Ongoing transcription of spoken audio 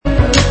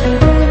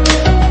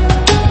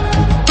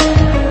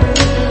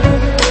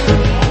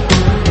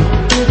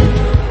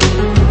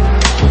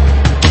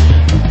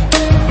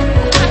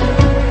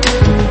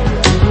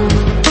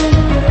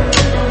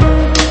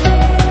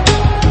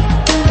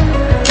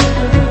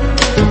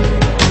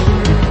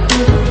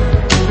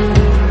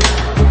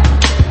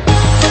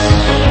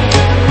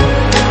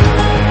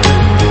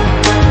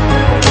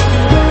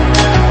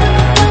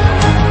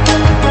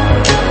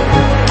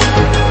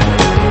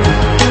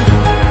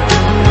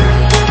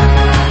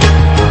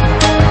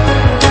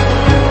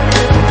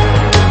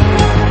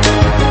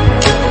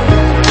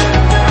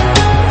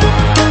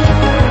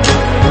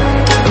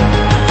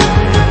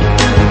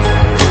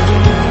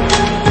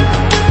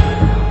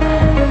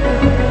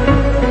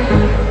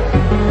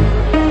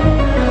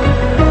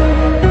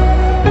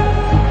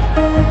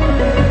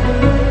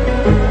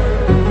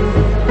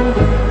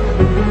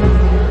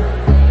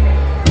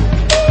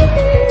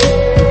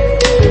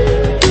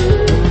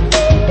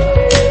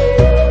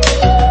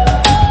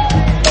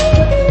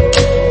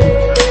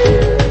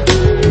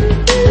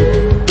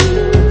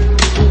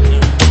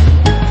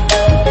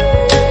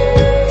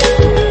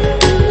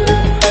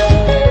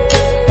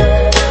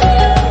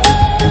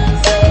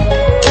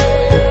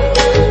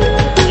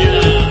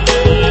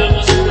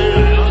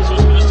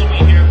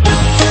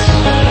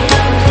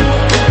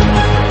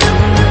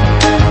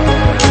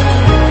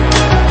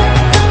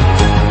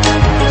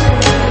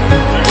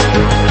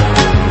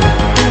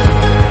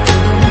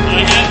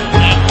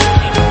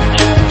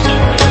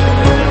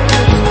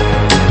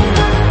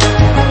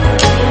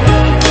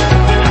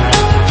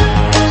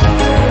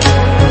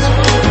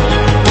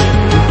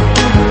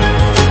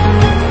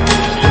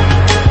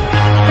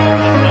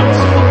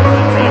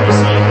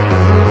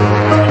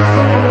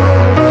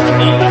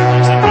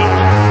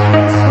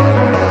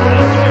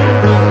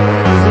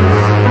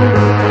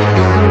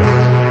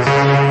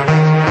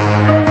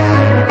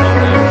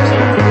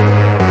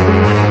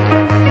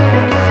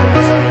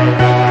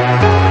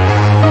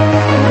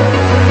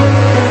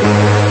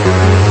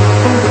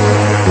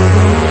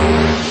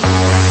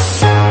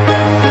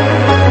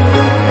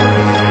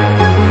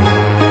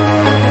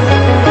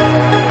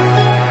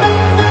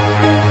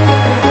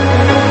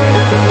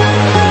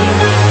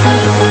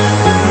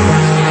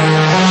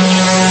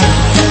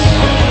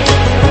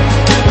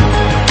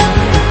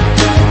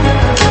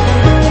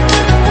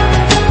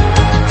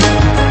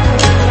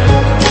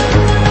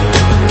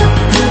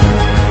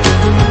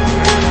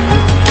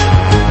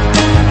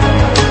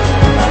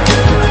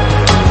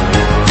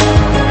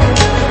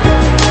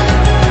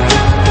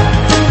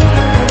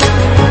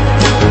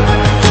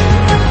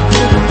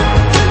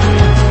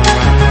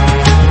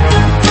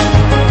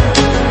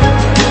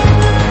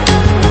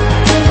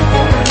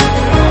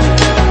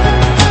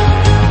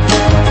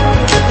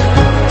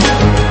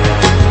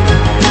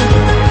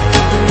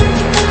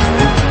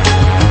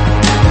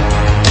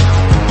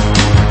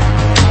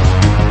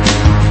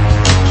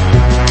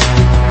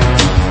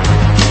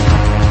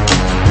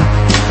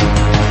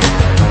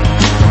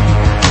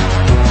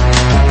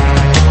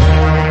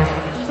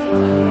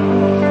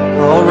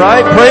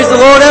Praise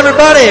the Lord,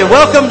 everybody.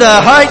 Welcome to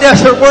High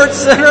Desert Word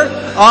Center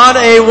on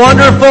a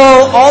wonderful,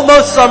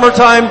 almost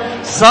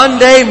summertime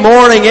Sunday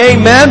morning.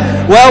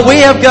 Amen. Well, we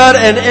have got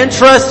an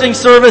interesting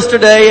service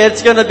today.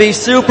 It's going to be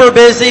super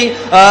busy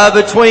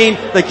between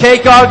the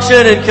cake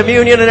auction and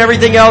communion and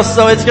everything else.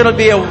 So it's going to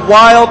be a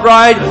wild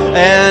ride,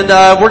 and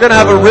we're going to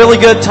have a really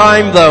good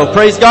time, though.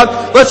 Praise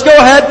God. Let's go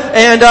ahead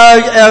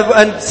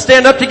and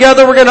stand up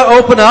together. We're going to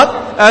open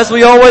up, as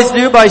we always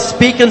do, by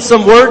speaking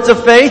some words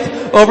of faith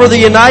over the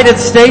United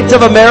States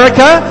of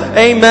America.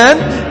 Amen.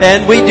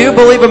 And we do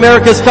believe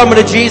America's coming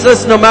to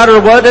Jesus no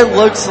matter what it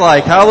looks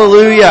like.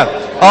 Hallelujah.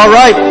 All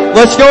right,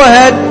 let's go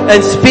ahead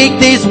and speak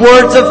these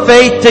words of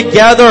faith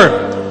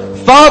together.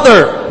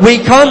 Father, we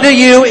come to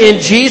you in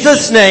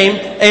Jesus' name,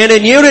 and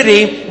in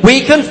unity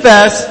we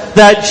confess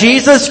that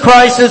Jesus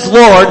Christ is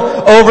Lord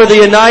over the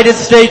United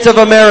States of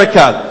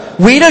America.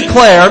 We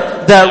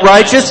declare that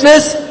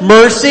righteousness,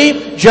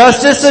 mercy,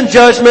 justice, and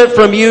judgment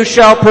from you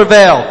shall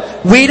prevail.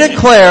 We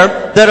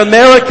declare that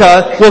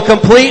America will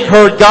complete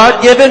her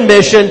God-given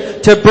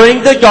mission to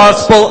bring the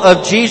gospel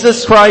of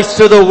Jesus Christ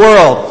to the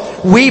world.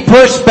 We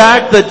push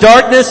back the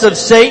darkness of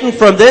Satan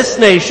from this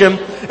nation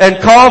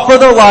and call for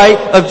the light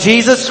of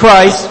Jesus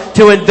Christ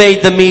to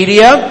invade the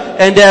media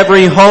and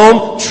every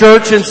home,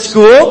 church, and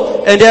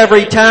school, and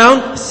every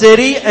town,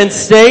 city, and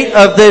state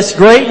of this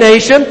great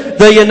nation,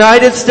 the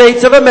United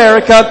States of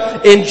America.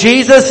 In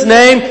Jesus'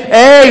 name,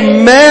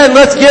 amen.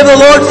 Let's give the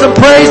Lord some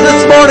praise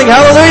this morning.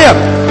 Hallelujah.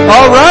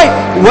 All right.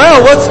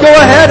 Well, let's go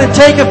ahead and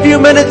take a few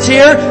minutes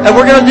here, and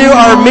we're going to do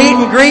our meet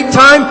and greet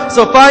time.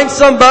 So find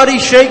somebody,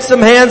 shake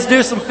some hands,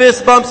 do some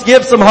fist bumps,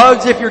 give some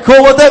hugs if you're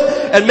cool with it,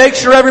 and make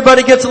sure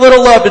everybody gets a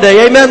little love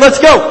today. Amen. Let's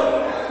go.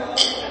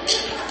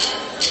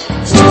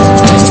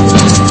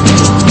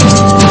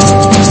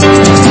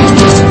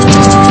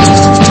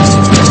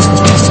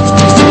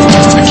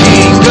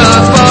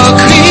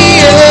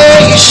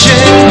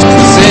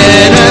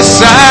 Set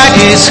aside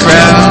his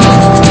crown,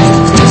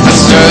 a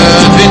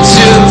servant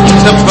to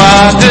the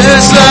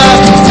Father's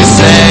love,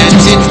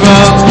 descended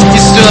from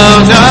his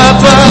throne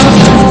above,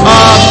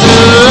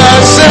 author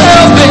of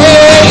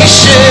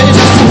salvation,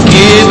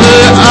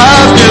 giver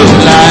of new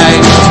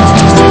life,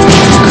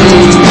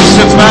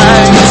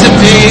 crucified to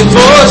pay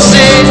for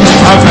sin.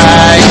 Our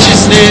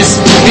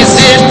righteousness is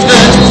in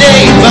the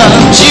name of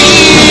Jesus.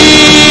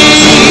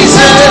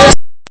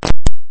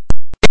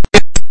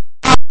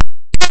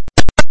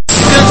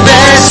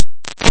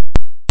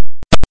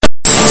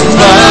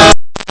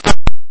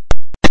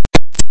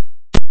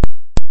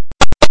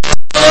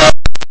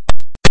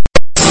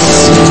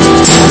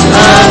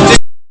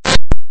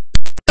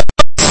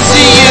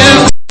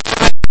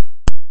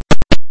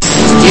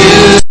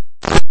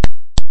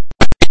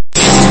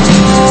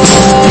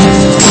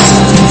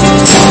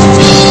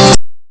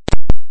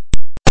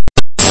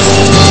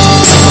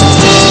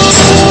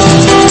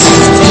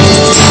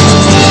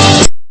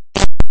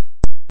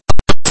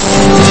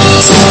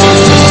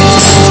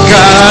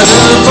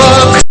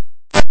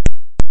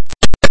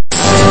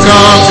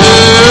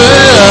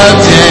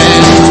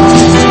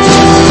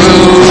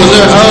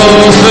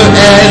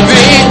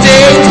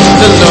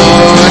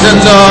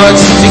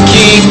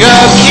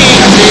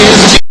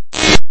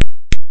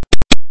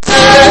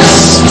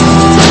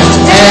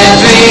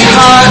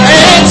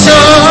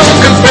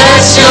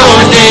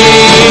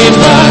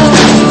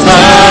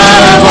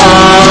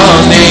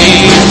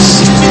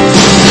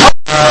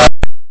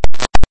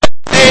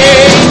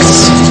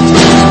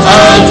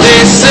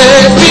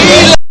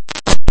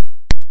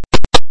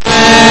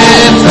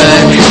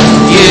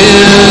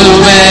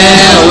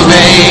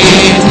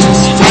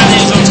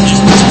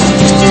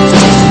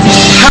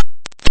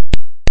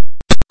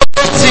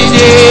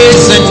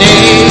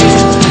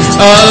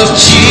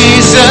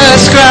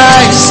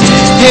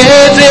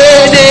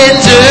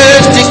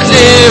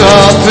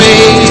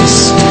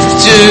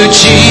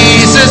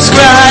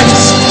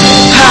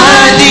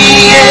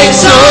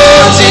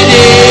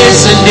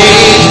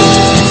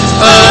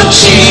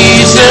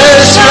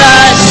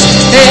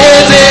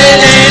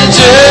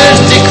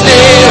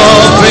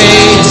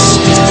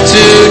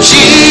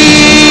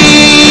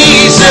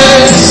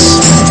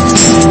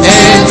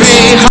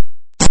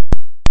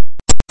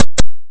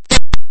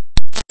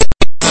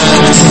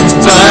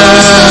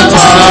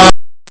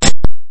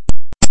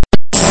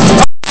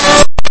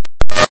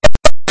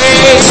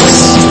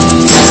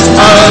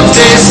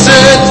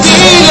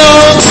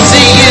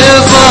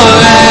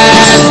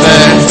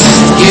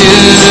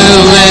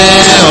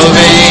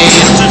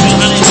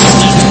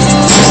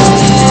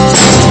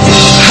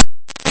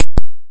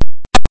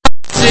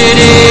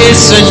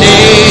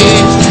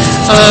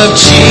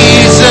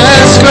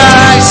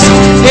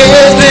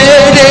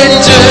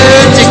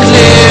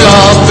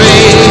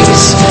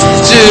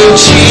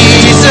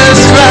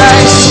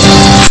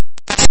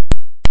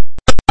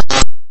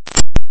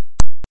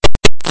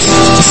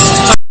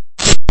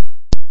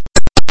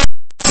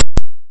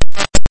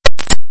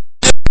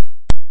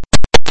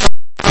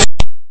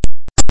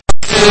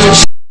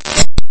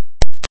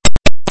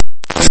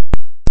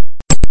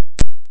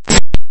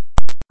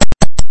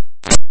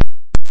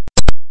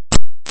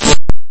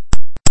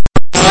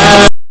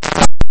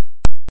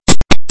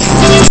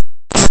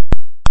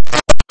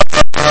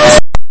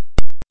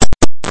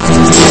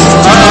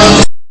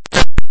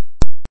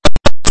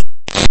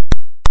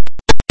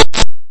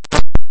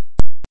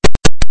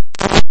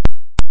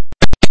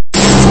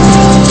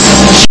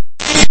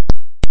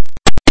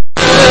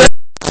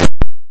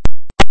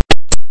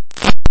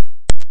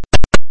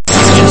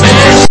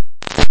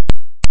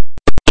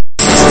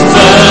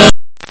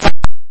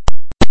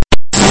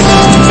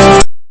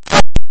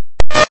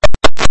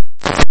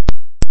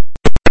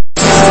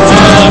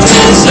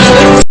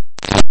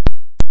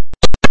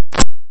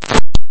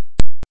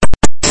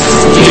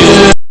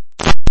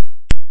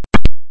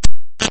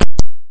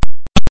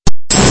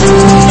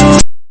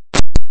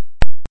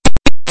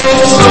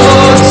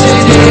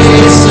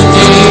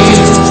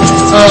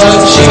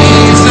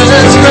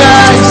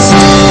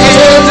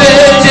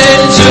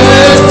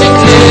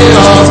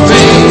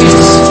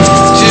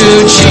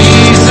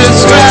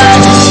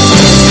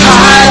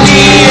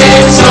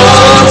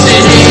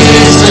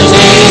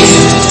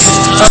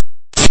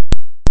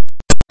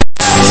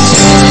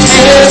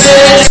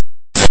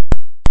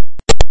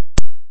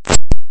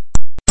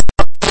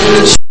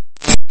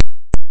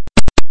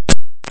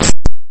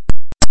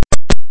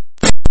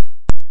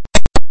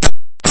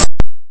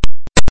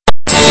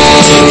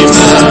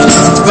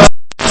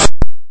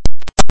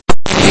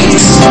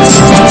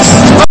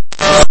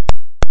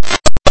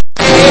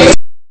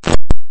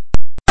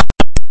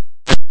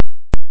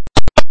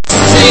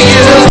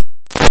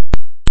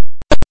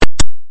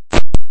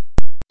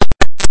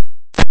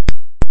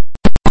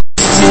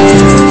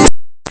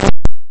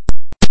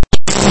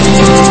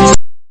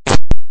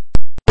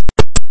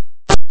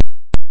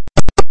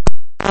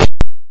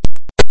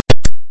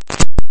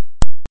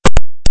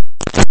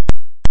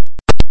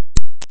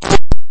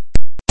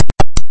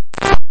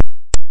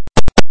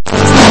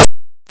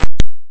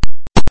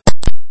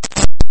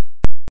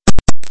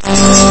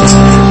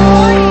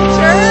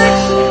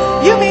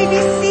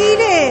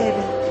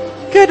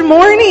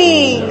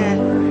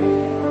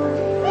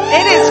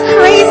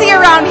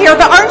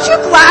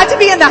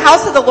 be in the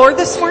house of the Lord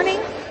this morning?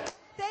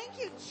 Thank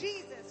you,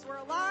 Jesus. We're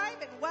alive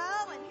and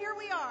well, and here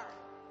we are.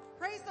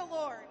 Praise the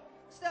Lord.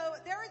 So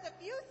there is a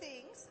few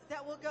things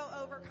that we'll go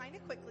over kind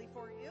of quickly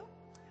for you.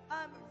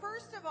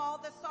 First of all,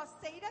 the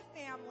Sauceda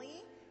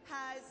family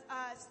has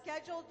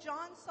scheduled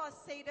John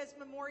Sauceda's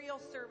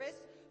memorial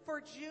service for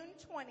June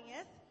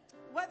 20th.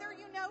 Whether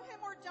you know him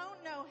or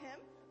don't know him,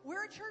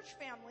 we're a church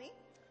family.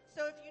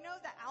 So if you know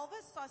the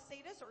Alvis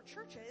Saucedas or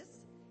churches,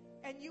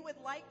 and you would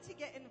like to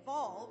get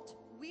involved,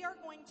 we are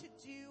going to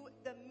do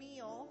the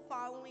meal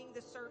following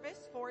the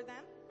service for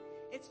them.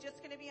 It's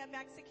just going to be a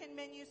Mexican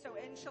menu, so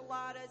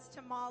enchiladas,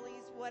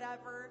 tamales,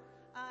 whatever,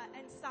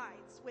 and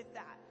sides with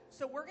that.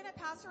 So we're going to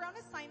pass around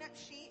a sign-up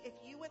sheet. If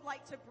you would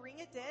like to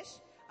bring a dish,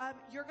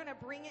 you're going to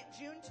bring it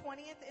June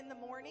 20th in the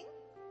morning.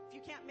 If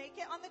you can't make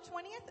it on the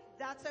 20th,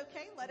 that's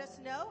okay. Let us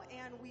know,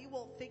 and we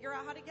will figure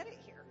out how to get it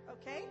here,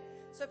 okay?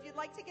 So if you'd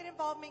like to get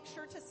involved, make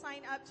sure to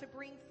sign up to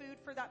bring food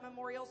for that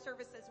memorial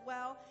service as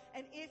well.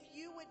 And if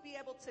you would be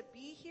able to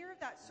be here,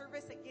 that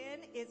service again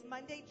is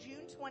Monday,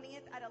 June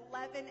 20th at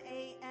 11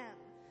 a.m.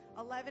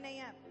 11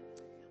 a.m.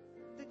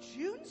 The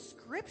June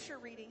scripture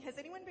reading. Has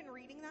anyone been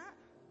reading that?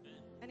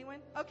 Anyone?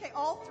 Okay,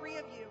 all three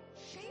of you.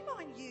 Shame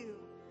on you.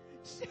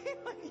 Shame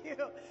on you.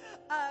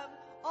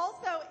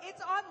 Also,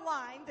 it's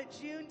online. The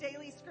June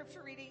daily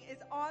scripture reading is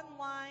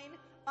online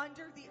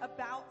under the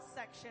About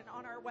section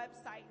on our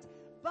website.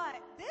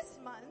 But this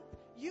month,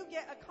 you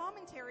get a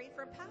commentary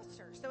from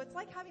Pastor. So it's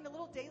like having a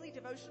little daily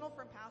devotional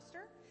from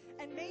Pastor.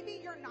 And maybe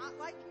you're not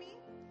like me,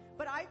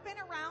 but I've been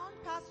around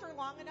Pastor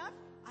long enough,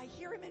 I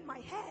hear him in my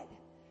head.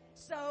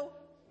 So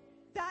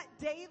that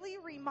daily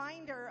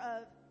reminder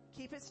of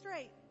keep it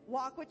straight,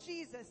 walk with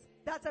Jesus,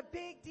 that's a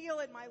big deal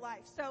in my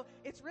life. So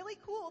it's really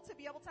cool to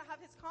be able to have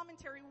his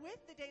commentary with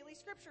the daily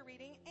scripture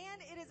reading.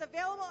 And it is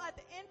available at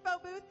the info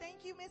booth.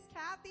 Thank you, Miss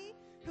Kathy,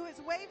 who is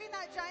waving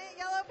that giant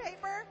yellow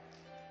paper.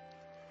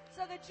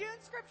 So the June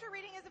scripture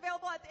reading is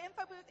available at the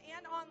info booth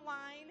and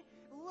online.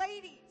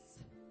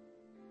 Ladies,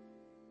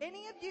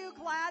 any of you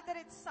glad that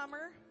it's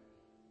summer?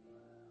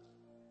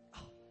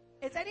 Oh,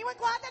 is anyone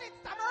glad that it's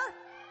summer?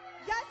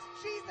 Yes,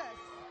 Jesus.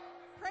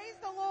 Praise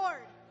the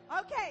Lord.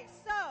 Okay,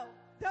 so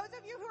those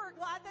of you who are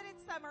glad that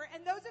it's summer,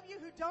 and those of you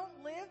who don't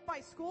live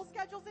by school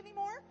schedules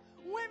anymore,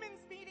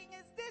 women's meeting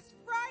is this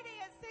Friday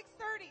at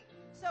 6:30.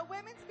 So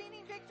women's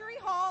meeting,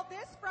 Victory Hall,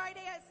 this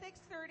Friday at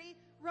 6:30.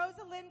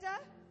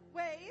 Rosalinda,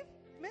 wave.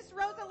 Miss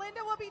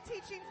Rosalinda will be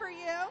teaching for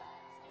you.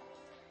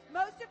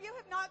 Most of you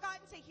have not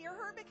gotten to hear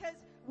her because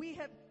we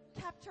have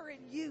kept her in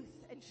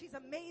youth, and she's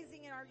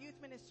amazing in our youth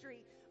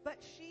ministry. But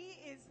she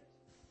is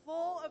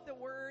full of the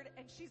word,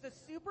 and she's a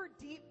super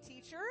deep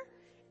teacher,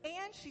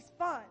 and she's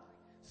fun.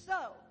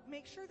 So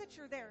make sure that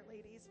you're there,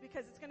 ladies,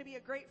 because it's going to be a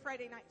great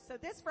Friday night. So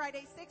this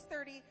Friday,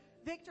 6:30,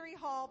 Victory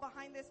Hall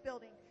behind this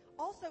building.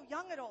 Also,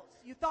 young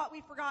adults, you thought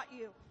we forgot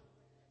you.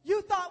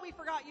 You thought we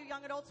forgot you,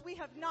 young adults. We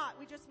have not.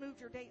 We just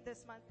moved your date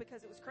this month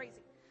because it was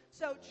crazy.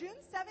 So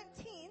June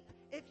 17th,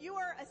 if you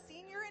are a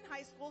senior in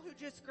high school who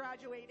just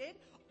graduated,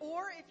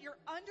 or if you're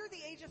under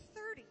the age of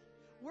 30,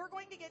 we're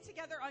going to get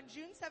together on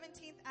June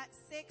 17th at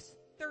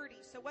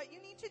 6:30. So what you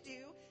need to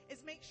do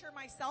is make sure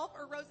myself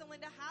or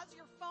Rosalinda has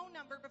your phone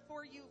number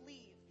before you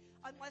leave,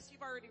 unless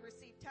you've already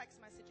received text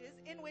messages,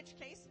 in which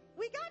case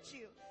we got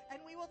you,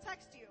 and we will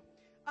text you.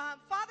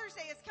 Father's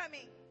Day is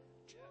coming.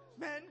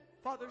 Men,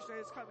 Father's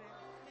Day is coming.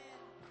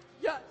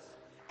 Yes.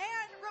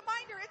 And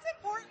reminder, it's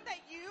important that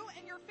you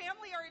and your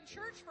family are in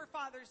church for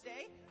Father's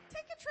Day.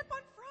 Take a trip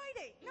on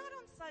Friday, not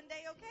on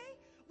Sunday, okay?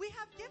 We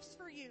have gifts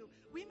for you.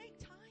 We make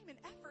time and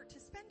effort to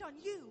spend on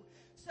you.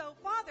 So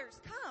fathers,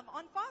 come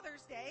on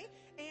Father's Day.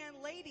 And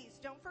ladies,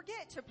 don't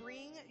forget to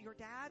bring your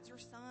dads, your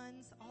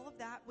sons, all of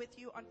that with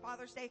you on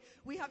Father's Day.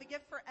 We have a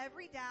gift for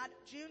every dad,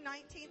 June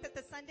 19th at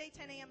the Sunday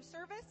 10 a.m.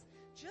 service.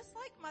 Just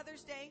like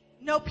Mother's Day,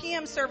 no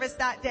PM service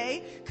that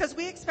day, because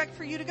we expect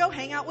for you to go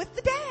hang out with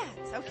the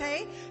dads,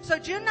 okay? So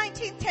June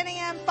 19th, 10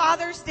 a.m.,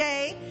 Father's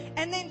Day.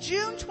 And then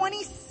June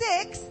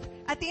 26th,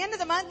 at the end of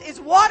the month, is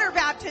water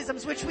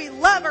baptisms, which we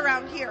love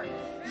around here.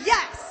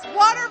 Yes,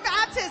 water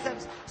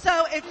baptisms.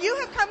 So if you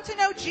have come to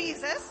know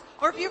Jesus,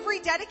 or if you've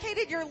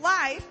rededicated your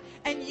life,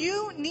 and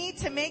you need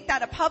to make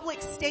that a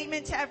public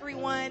statement to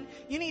everyone,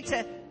 you need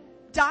to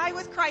die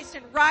with Christ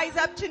and rise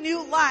up to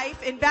new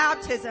life in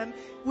baptism,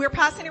 we're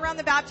passing around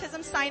the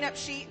baptism sign-up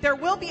sheet. There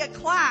will be a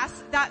class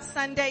that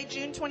Sunday,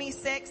 June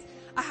 26th,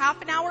 a half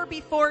an hour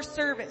before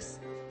service.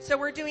 So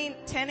we're doing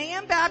 10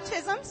 a.m.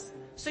 baptisms,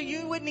 so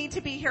you would need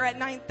to be here at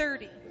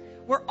 9:30.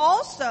 We're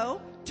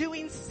also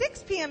doing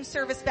 6 p.m.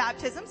 service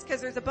baptisms,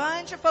 because there's a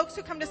bunch of folks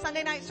who come to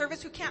Sunday night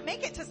service who can't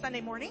make it to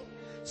Sunday morning.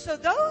 So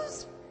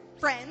those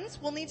friends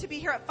will need to be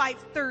here at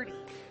 5:30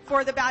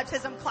 for the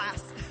baptism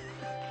class.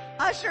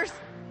 Ushers,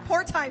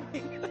 poor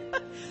timing.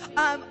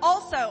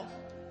 Also,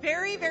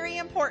 very, very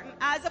important,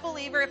 as a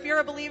believer, if you're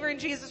a believer in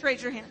Jesus,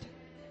 raise your hand.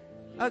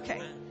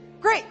 Okay,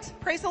 great.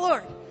 Praise the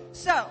Lord.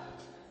 So,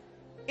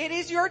 it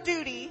is your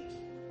duty,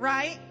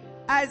 right,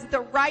 as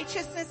the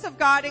righteousness of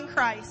God in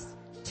Christ,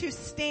 to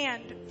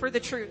stand for the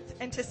truth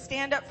and to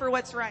stand up for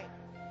what's right.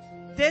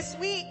 This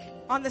week,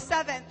 on the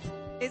 7th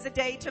is a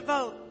day to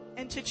vote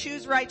and to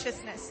choose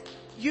righteousness.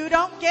 You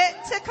don't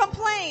get to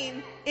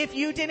complain if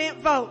you didn't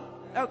vote,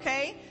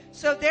 okay?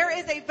 So there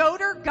is a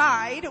voter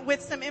guide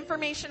with some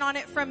information on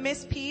it from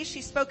Miss P.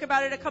 She spoke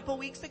about it a couple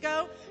weeks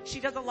ago. She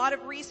does a lot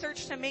of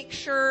research to make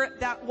sure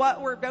that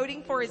what we're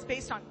voting for is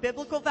based on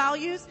biblical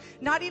values,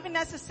 not even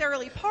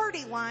necessarily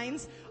party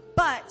lines,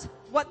 but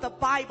what the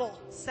Bible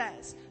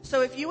says.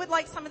 So if you would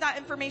like some of that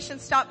information,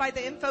 stop by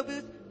the info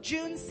booth.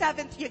 June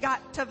 7th, you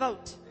got to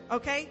vote,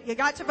 okay? You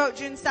got to vote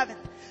June 7th.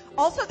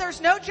 Also,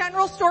 there's no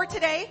general store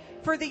today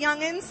for the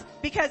youngins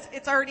because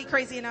it's already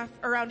crazy enough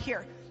around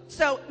here.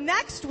 So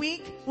next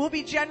week will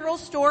be general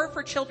store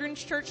for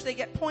Children's Church. They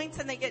get points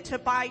and they get to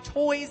buy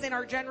toys in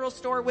our general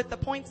store with the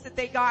points that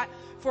they got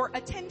for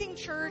attending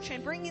church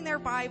and bringing their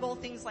Bible,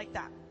 things like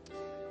that.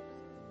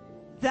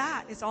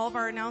 That is all of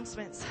our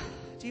announcements.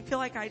 Do you feel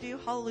like I do?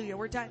 Hallelujah,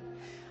 we're done.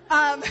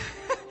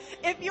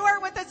 If you are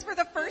with us for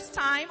the first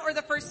time or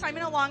the first time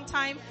in a long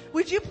time,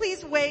 would you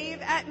please wave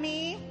at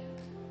me?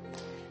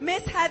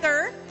 Miss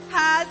Heather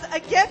has a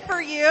gift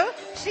for you.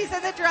 She's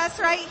in the dress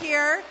right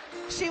here.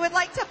 She would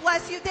like to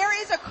bless you.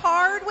 There is a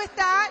card with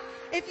that.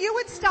 If you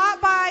would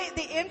stop by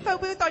the info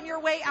booth on your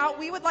way out,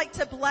 we would like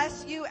to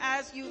bless you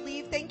as you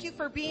leave. Thank you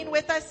for being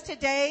with us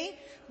today.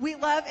 We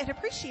love and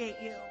appreciate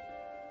you.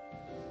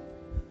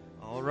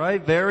 All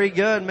right, very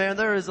good, man.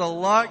 There is a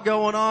lot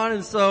going on,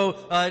 and so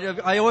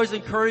I always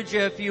encourage you,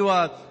 if you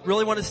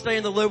really want to stay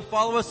in the loop,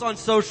 follow us on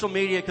social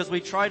media because we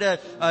try to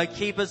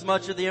keep as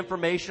much of the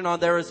information on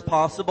there as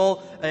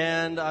possible.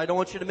 And I don't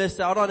want you to miss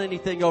out on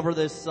anything over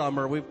this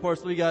summer. We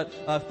got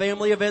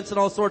family events and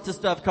all sorts of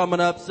stuff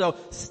coming up. So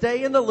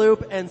stay in the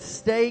loop and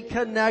stay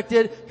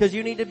connected because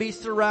you need to be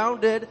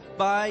surrounded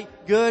by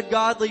good,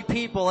 godly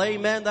people.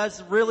 Amen.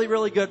 That's really,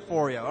 really good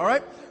for you. All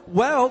right.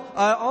 Well,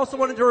 I also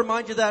wanted to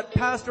remind you that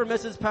Pastor,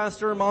 Mrs.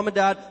 Pastor, Mom and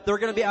Dad, they're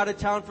going to be out of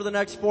town for the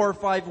next 4 or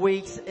 5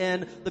 weeks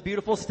in the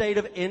beautiful state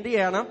of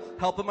Indiana,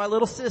 helping my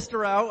little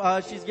sister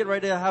out. She's getting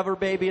ready to have her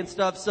baby and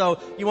stuff, so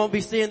you won't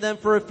be seeing them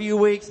for a few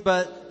weeks,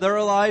 but they're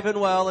alive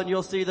and well, and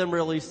you'll see them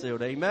really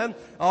soon. Amen?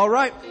 All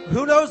right.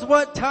 Who knows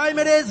what time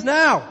it is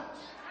now?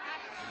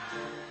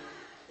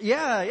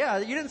 Yeah,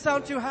 you didn't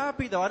sound too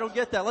happy though. I don't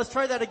get that. Let's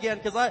try that again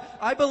because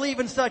I believe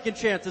in second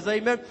chances.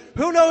 Amen.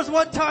 Who knows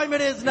what time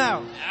it is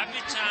now? Happy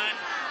time.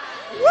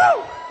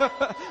 Woo!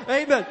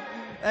 Amen.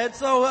 And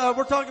so,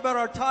 we're talking about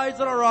our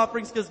tithes and our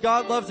offerings because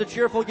God loves a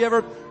cheerful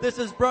giver. This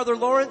is Brother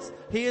Lawrence.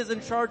 He is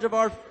in charge of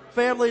our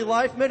family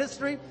life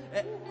ministry.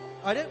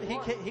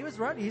 He was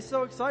ready. He's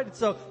so excited.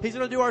 So he's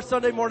going to do our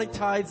Sunday morning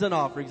tithes and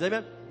offerings.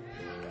 Amen.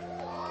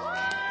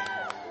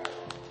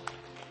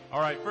 All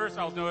right. First,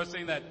 I was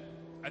noticing that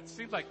it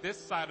seems like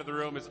this side of the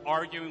room is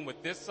arguing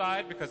with this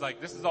side because like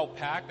this is all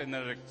packed and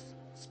then there's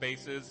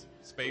spaces.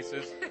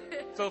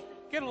 So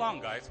get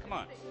along, guys. Come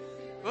on.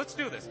 Let's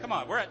do this. Come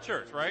on. We're at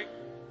church, right?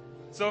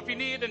 So if you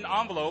need an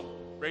envelope,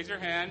 raise your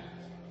hand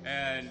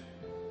and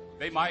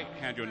they might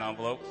hand you an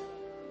envelope.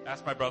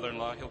 Ask my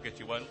brother-in-law. He'll get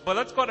you one. But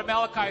let's go to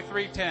Malachi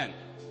 3:10.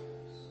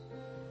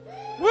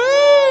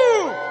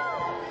 Woo!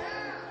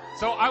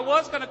 So I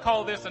was going to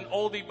call this an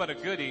oldie but a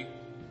goodie,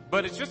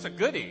 but it's just a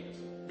goodie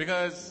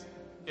because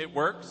it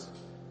works.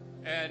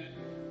 And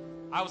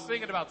I was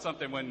thinking about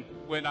something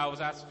when I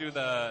was asked to do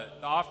the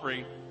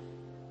offering.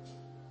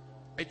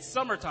 It's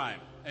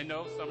summertime. And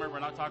no, summer, we're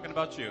not talking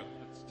about you.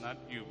 It's not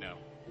you, no.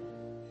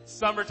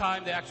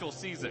 Summertime, the actual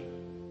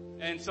season.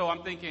 And so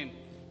I'm thinking,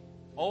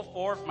 all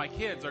 4 of my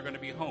kids are going to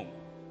be home.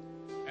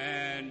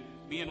 And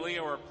me and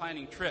Leah were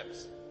planning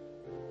trips.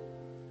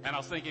 And I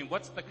was thinking,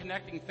 what's the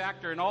connecting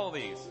factor in all of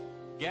these?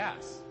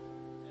 Gas.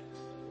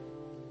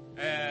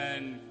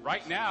 And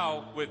right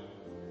now, with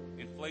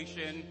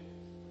inflation,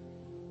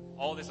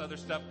 all this other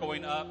stuff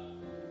going up,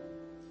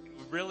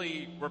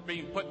 we're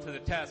being put to the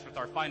test with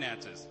our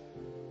finances.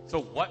 So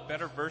what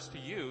better verse to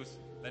use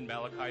than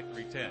Malachi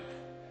 3:10?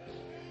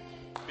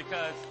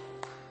 Because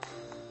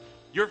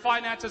your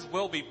finances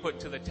will be put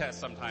to the test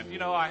sometimes. You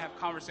know, I have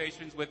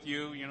conversations with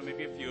you,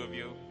 maybe a few of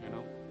you,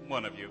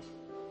 one of you.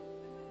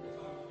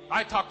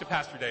 I talk to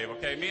Pastor Dave,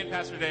 okay? Me and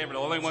Pastor Dave are the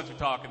only ones who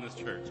talk in this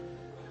church.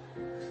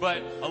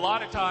 But a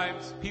lot of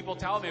times people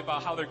tell me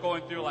about how they're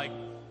going through like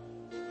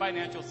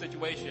financial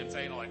situation,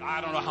 saying like, I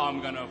don't know how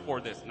I'm going to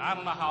afford this, and I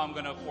don't know how I'm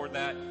going to afford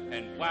that,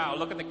 and wow,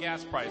 look at the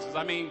gas prices.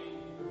 I mean,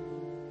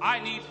 I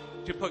need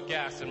to put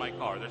gas in my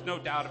car. There's no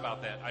doubt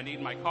about that. I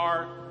need my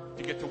car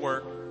to get to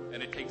work,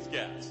 and it takes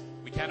gas.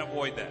 We can't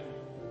avoid that.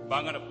 But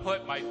I'm going to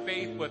put my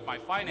faith with my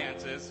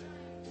finances,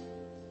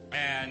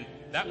 and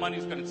that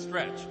money's going to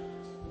stretch.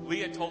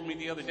 Leah told me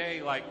the other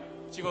day, like,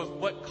 she goes,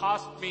 what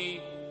cost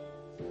me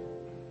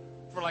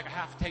for like a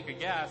half tank of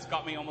gas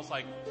got me almost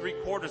like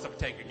 3/4 of a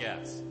tank of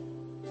gas.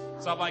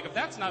 So I'm like, if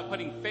that's not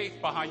putting faith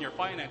behind your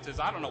finances,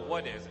 I don't know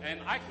what is.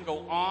 And I can go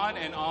on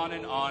and on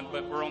and on,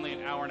 but we're only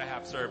an hour and a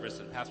half service,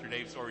 and Pastor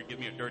Dave's already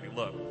giving me a dirty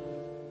look.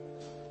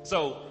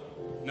 So,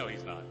 no,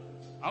 he's not.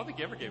 I don't think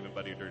you ever gave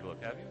anybody a dirty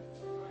look, have you?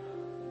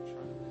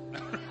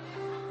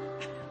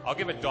 I'll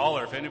give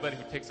 $1 if anybody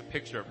who takes a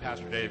picture of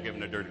Pastor Dave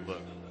giving a dirty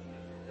look.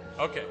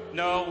 Okay.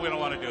 No, we don't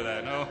want to do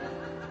that. No.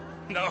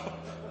 No.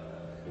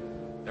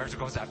 There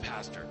goes that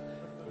pastor.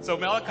 So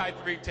Malachi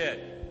 3:10,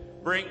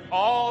 bring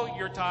all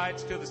your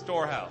tithes to the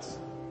storehouse.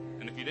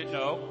 And if you didn't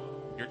know,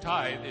 your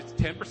tithe is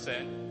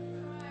 10%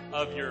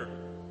 of your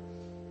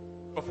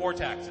before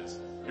taxes,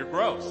 your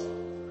gross.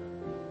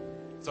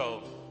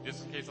 So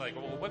just in case, like,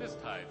 well, what is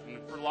tithe? And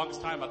for the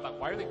longest time, I thought,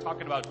 why are they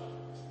talking about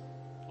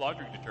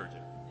laundry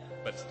detergent?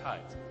 But it's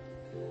tithes.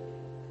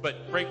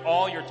 But bring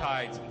all your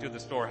tithes into the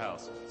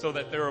storehouse, so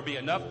that there will be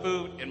enough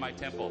food in my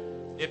temple.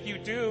 If you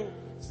do,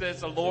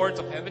 says the Lord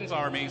of heaven's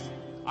armies,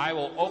 I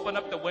will open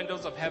up the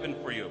windows of heaven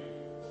for you.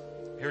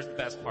 Here's the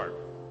best part.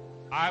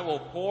 I will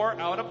pour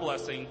out a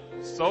blessing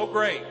so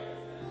great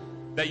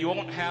that you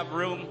won't have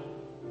room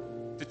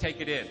to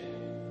take it in.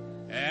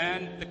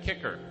 And the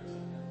kicker,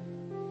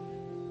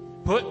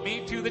 put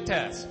me to the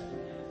test.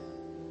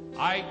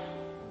 I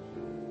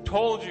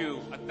told you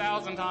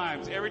 1,000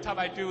 times, every time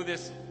I do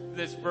this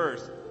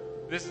verse,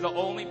 this is the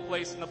only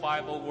place in the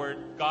Bible where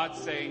God's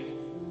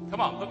saying, come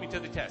on, put me to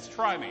the test,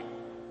 try me.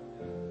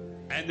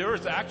 And there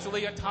was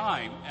actually a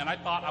time, and I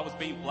thought I was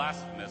being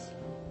blasphemous,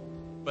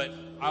 but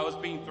I was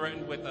being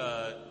threatened with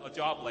a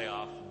job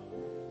layoff.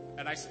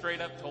 And I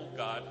straight up told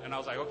God, and I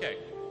was like, okay,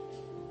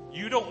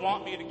 you don't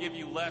want me to give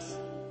you less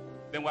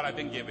than what I've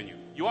been giving you.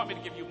 You want me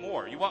to give you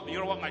more. You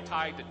don't want my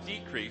tithe to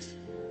decrease.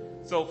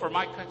 So for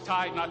my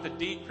tithe not to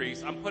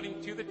decrease, I'm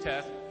putting to the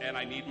test, and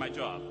I need my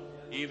job.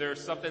 Either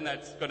something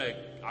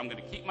I'm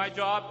gonna keep my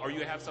job, or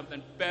you have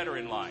something better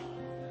in line.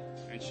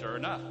 And sure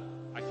enough,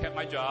 I kept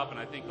my job, and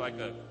I think like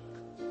a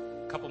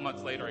couple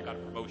months later, I got a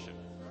promotion.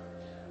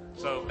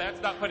 So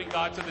that's not putting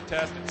God to the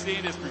test and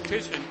seeing his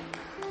fruition.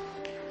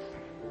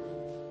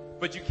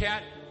 But you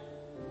can't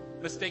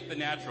mistake the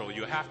natural.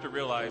 You have to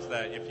realize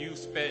that if you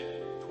spent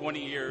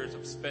 20 years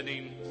of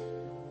spending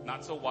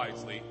not so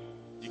wisely,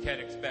 you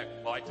can't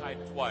expect, well, I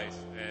tithed twice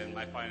and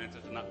my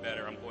finances are not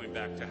better. I'm going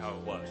back to how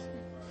it was.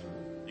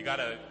 You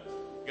gotta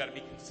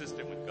be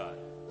consistent with God.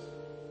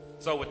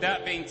 So with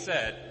that being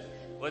said,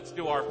 let's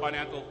do our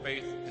financial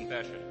faith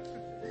confession.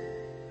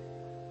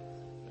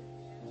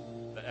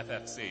 The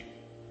FFC.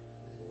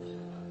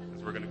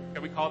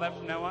 Can we call that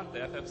from now on? The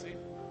FFC?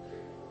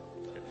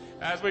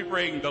 As we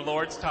bring the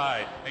Lord's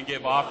tithe and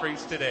give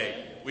offerings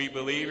today, we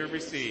believe and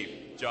receive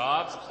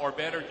jobs or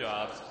better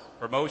jobs,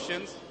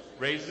 promotions,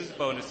 raises,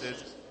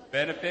 bonuses,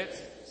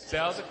 benefits,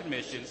 sales and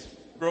commissions,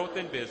 growth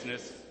in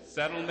business,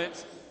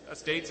 settlements,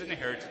 estates and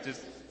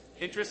inheritances,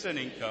 interest and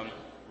income,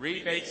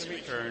 rebates and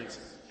returns,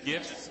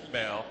 gifts and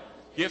mail,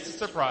 gifts and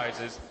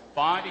surprises,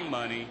 finding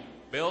money,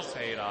 bills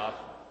paid off,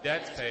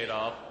 debts paid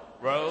off,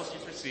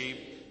 royalties received,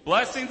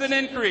 blessings and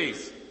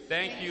increase.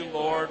 Thank you,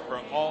 Lord, for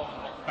all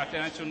my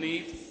financial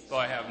needs, so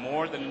I have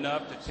more than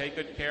enough to take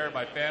good care of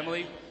my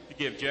family, to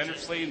give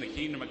generously in the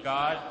kingdom of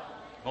God,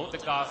 promote the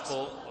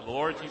gospel of the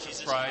Lord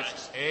Jesus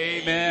Christ.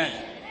 Amen.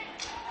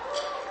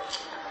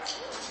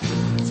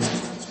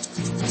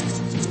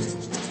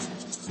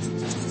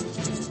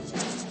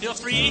 Feel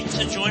free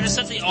to join us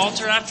at the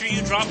altar after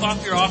you drop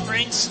off your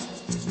offerings.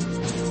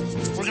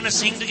 We're going to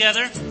sing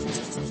together.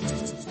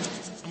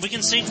 And we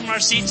can sing from our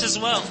seats as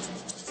well.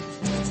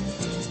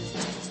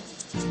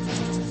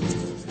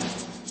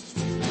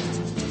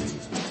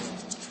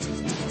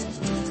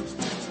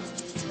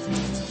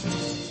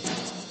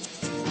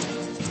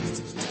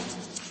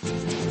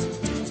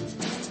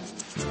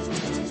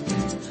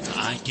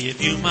 I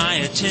give you my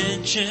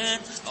attention,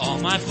 all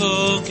my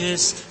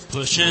focus,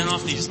 pushing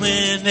off these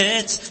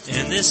limits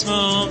in this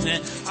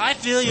moment. I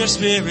feel your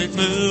spirit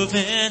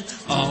moving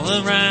all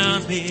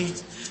around me.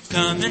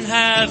 Come and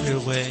have your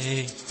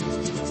way.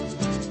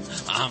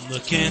 I'm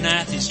looking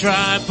at these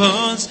dry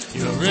bones.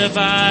 You're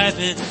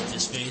reviving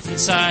this faith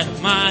inside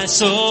of my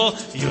soul.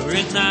 You're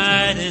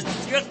igniting.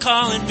 You're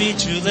calling me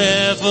to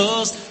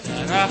levels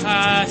that are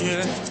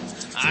higher.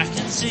 I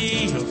can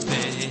see your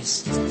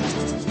face.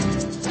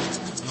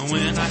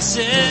 When I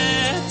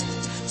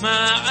set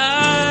my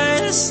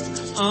eyes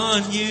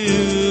on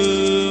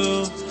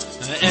you,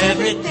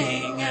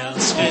 everything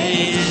else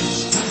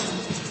fades.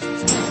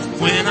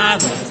 When I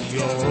look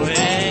your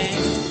way,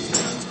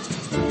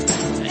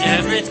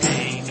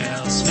 everything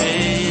else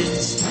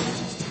fades.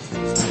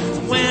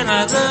 When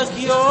I look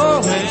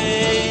your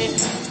way,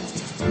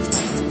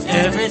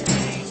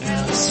 everything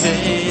else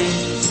fades.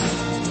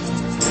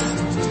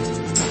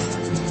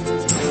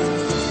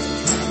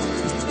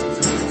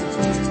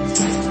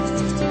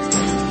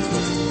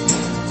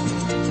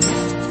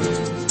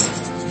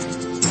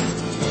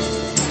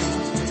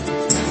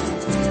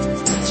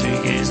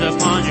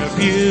 Upon your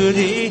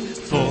beauty,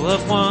 full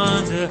of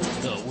wonder,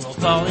 the world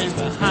falling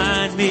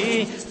behind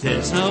me.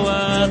 There's no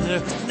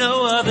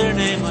other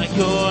name like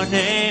your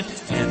name,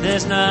 and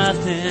there's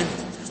nothing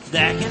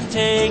that can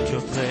take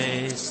your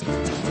place.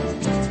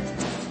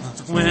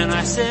 When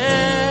I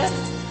set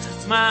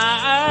my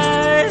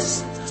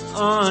eyes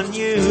on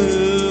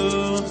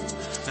you,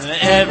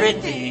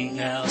 everything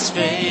else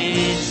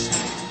fades.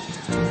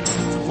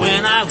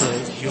 When I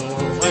look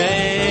your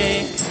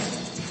way,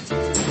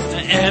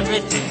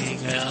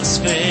 everything else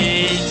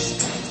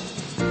fades.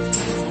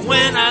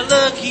 When I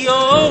look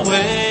your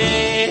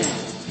way,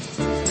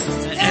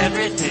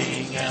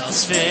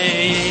 else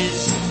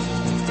fades.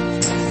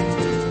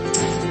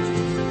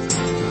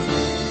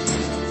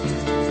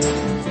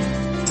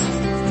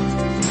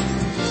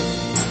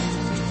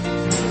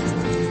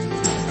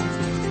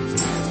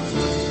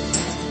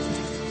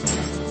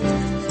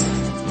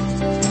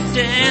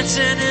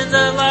 Dancing in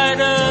the light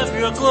of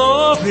your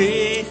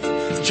glory,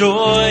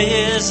 joy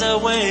is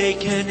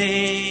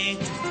awakening.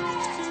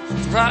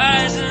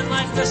 Rising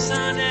like the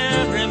sun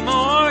every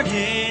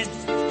morning,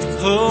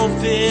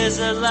 hope is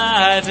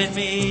alive in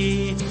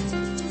me.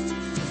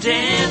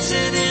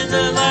 Dancing in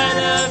the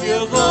light of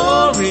your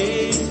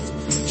glory,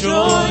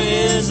 joy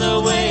is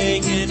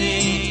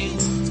awakening.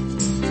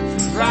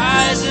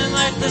 Rising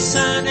like the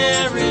sun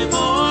every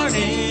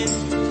morning,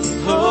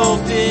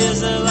 hope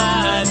is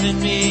alive in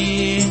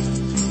me.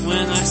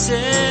 When I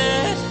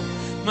set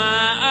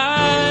my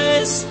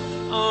eyes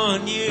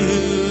on you,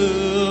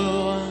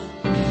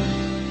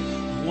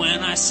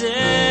 when I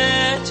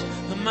set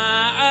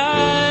my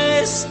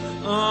eyes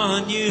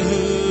on you,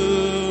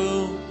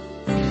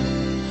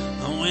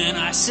 when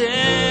I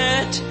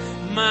set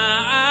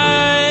my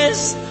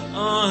eyes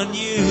on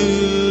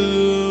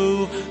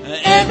you,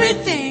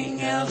 everything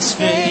else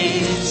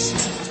fades.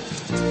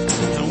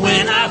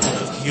 When I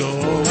look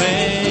your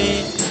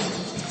way,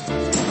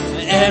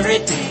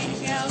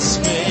 everything else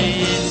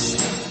fades.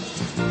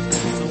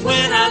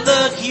 When I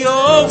look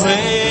your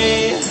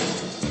way,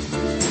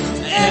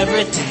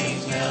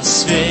 everything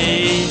else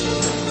fades.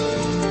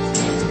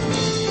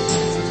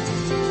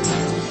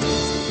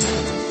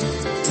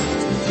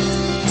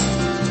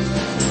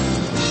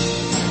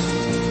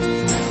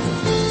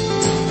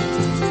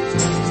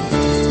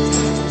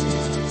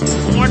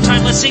 One more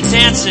time, let's sing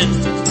dancing.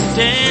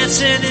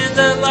 Dancing in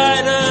the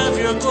light of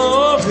your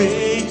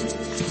glory,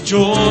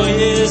 joy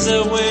is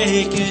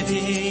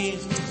awakening.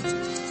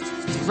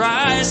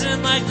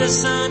 Rising like the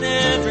sun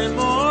every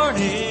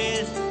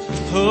morning,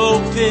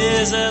 hope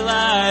is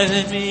alive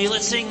in me.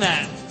 Let's sing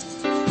that.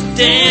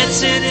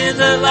 Dancing in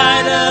the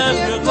light of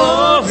your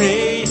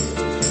glory,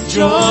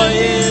 joy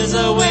is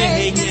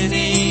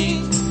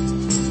awakening.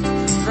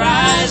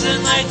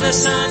 Rising like the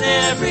sun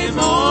every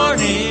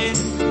morning,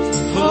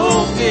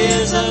 hope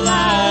is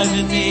alive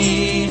in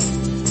me.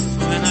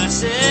 When I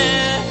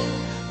set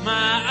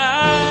my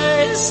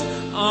eyes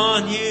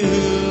on you,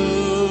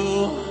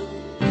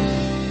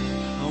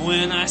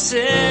 when I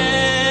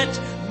set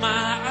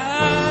my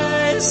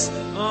eyes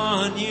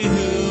on you,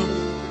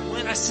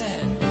 when I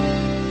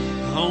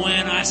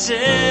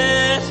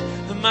set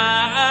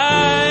my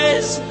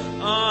eyes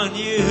on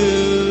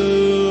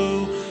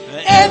you,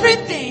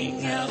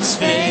 everything else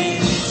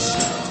fades.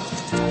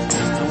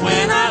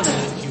 When I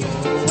look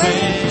your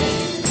way,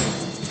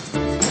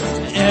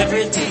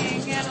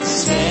 everything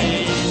else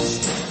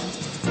fades.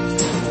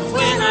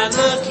 When I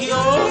look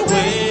your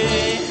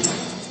way,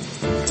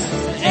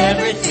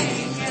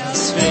 everything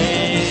else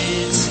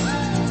fades.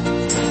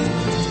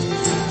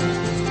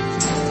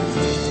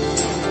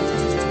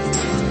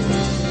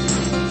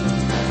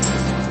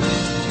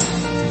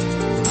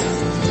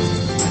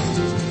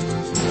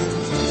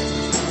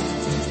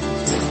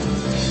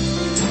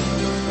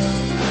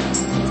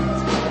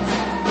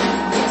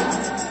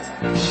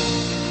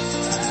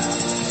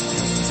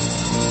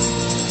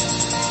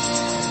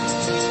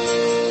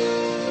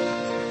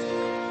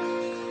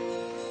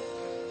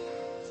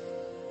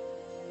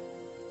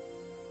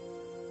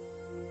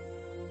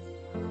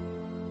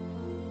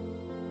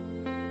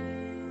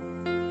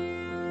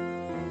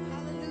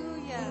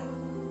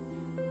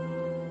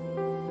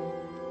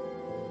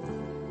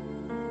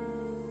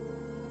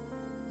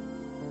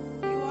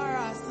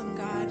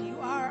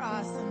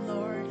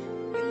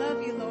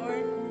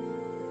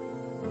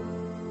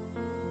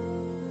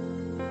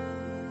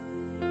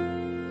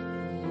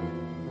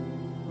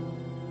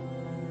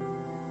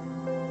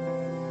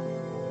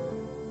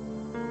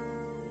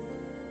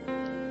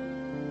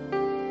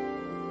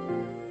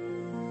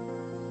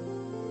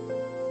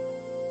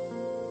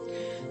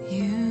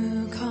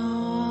 You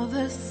call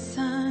the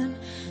sun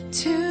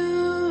to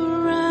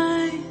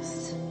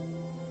rise.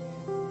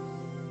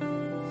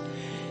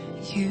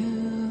 You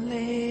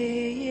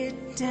lay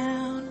it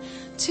down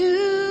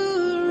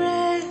to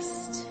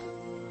rest.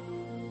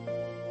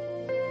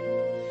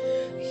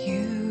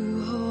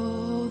 You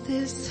hold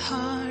this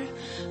heart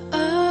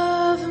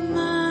of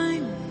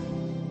mine.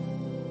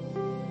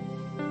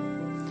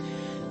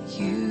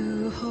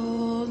 You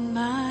hold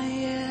my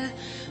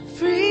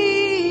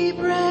every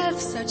breath.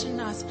 Such an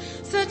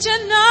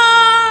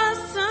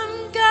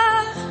awesome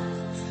God,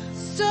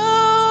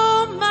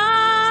 so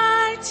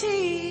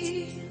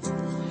mighty,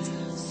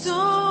 so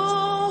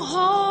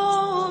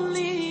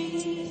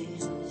holy,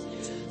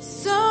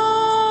 so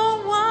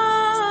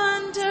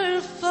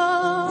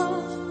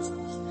wonderful.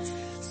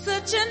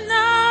 Such an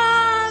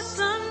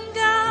awesome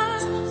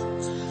God,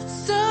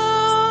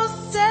 so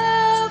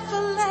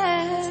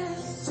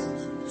selfless,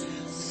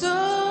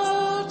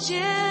 so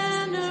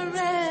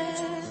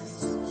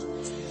generous,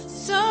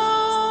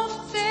 so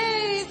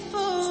faithful.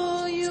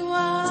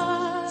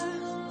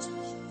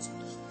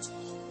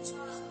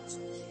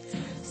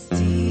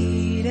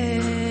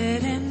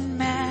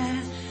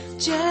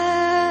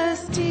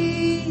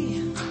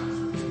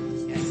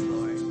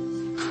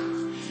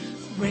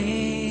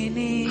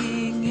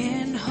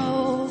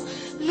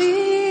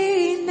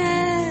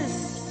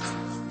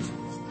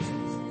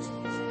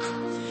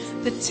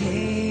 The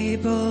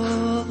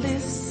table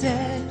is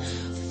set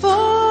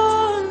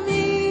for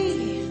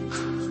me,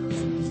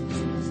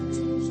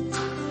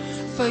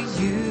 for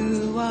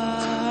you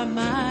are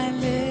my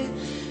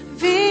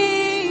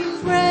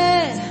living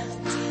bread.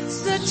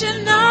 Such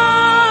an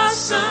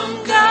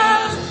awesome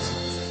God,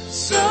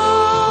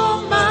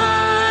 so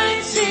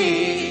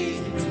mighty,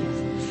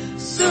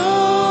 so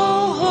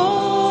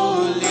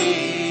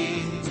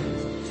holy,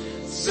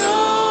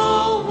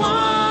 so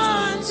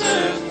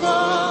wonderful.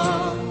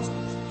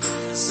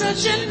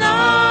 Such an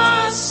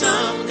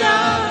awesome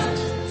God,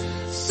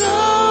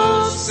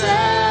 so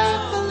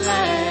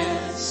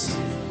selfless,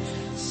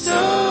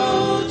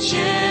 so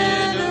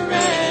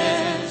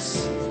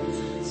generous,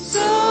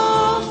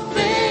 so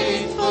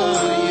faithful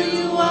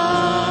you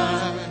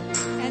are.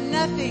 And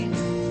nothing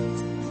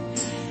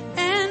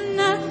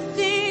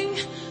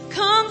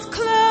comes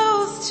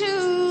close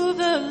to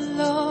the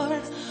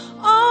Lord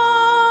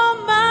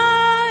Almighty.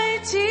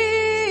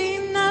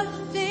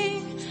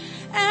 Nothing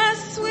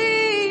as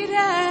sweet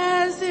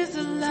as His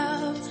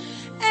love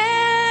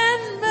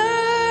and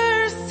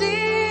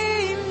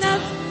mercy.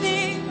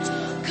 Nothing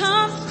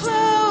comes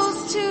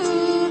close to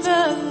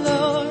the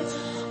Lord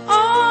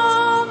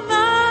Almighty.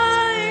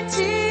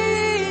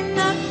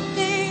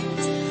 Nothing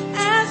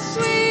as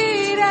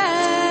sweet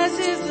as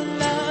His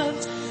love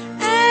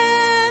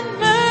and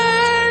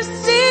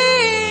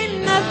mercy.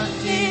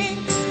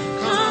 Nothing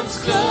comes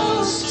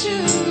close to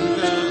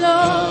the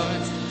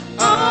Lord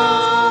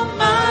Almighty.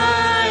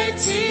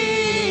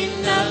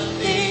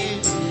 Nothing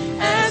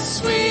as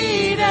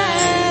sweet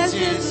as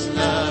His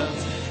love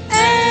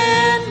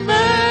and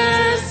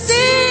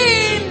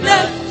mercy.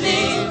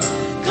 Nothing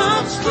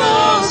comes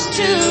close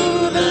to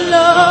the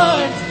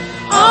Lord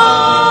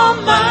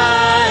Almighty.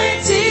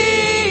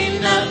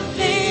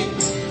 Nothing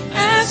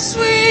as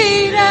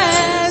sweet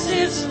as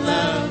His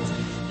love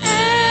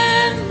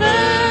and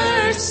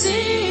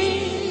mercy.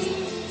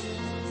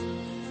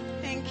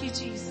 Thank you,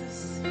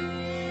 Jesus.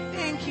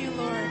 Thank you,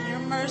 Lord. You're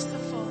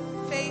merciful,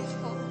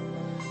 faithful,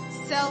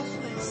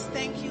 selfless.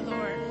 Thank you,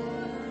 Lord.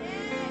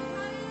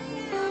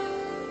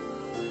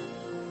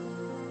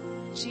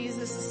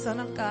 Jesus, the Son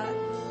of God.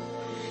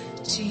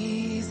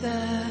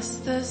 Jesus,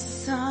 the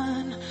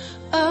Son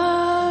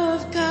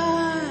of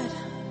God.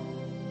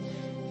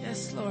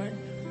 Yes, Lord.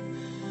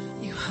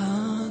 You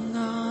hung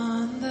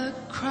on the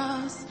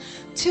cross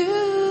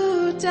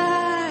to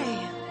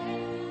die.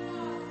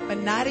 But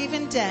not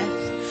even death,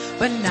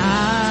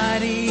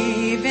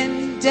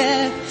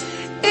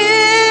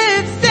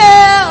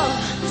 itself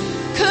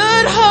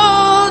could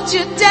hold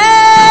you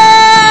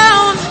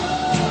down.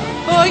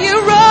 For you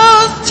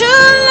rose to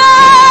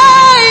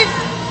life,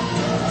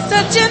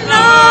 such an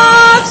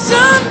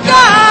awesome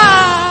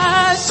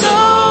God, so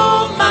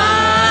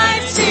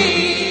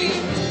mighty,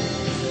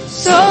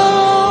 so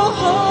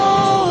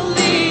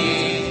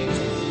holy,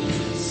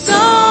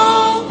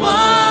 so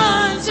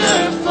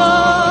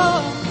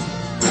wonderful.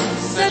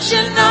 Such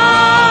an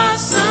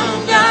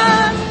awesome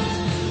God,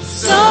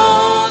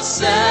 so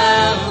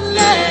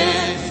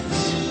selfless,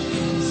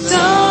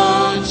 so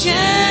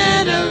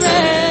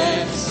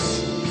generous,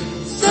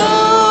 so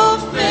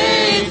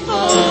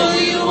faithful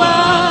you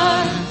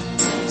are.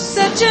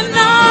 Such an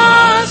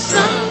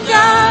awesome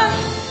God,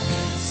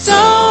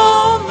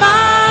 so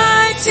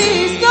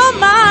mighty, so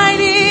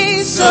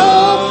mighty, so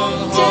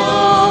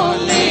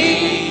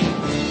holy,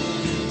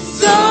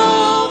 so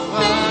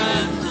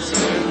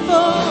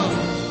wonderful.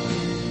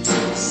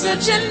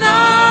 Such an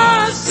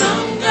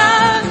awesome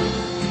God,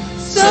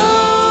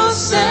 so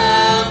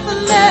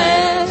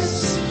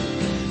selfless,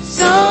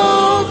 so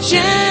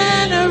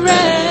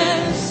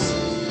generous,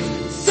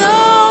 so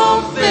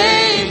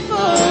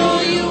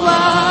faithful you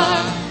are.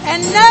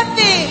 And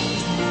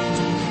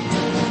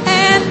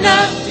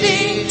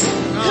nothing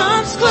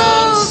comes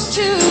close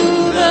to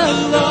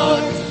the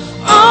Lord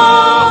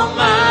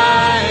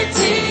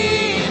Almighty.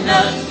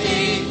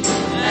 Nothing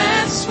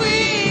as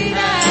sweet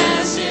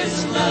as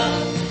His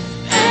love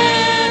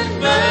and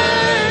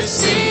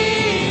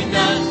mercy.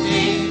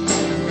 Nothing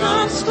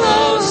comes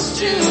close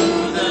to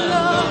the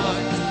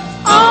Lord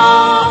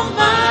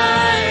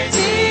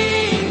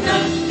Almighty.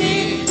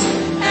 Nothing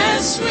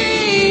as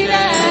sweet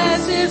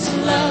as His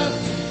love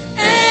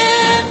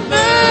and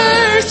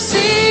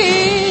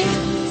mercy.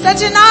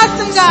 Such an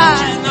awesome God.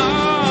 Such an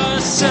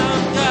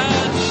awesome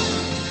God.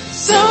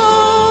 So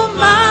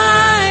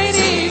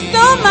mighty,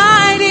 so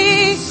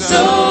mighty,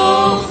 so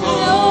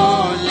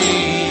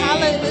holy.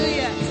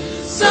 Hallelujah.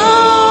 So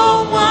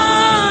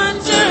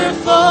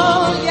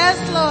wonderful. Yes,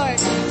 Lord.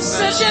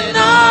 Such an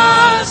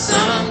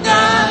awesome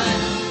God.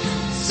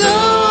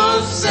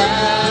 So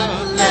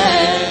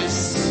selfless,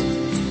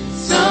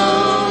 so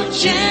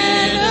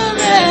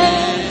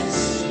generous,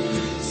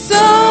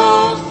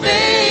 so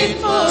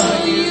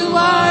faithful you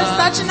are.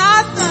 Such an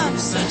awesome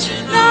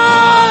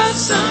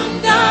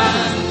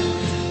God,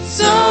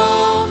 so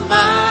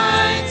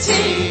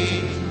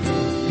mighty,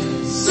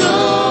 so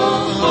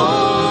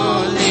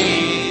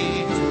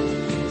holy,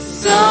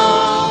 so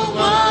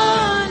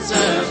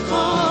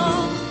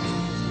wonderful.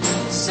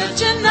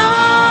 Such an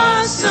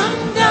awesome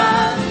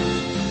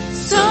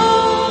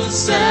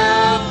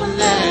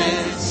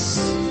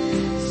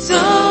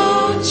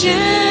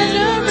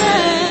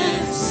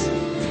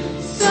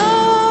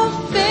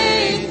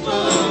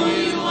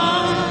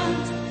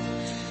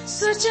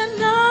Such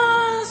an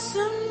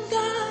awesome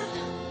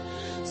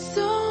God,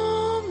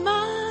 so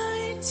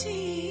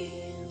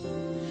mighty,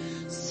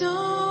 so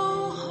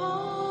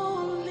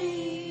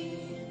holy,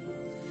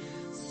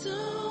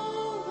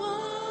 so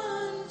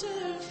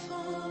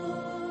wonderful.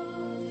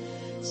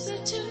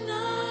 Such an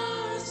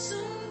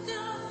awesome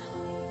God,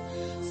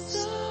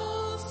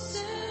 so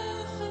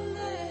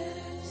selfless,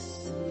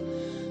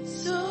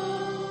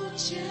 so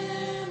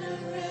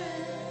generous,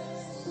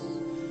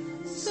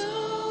 so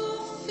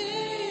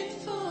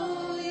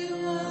faithful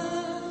you are.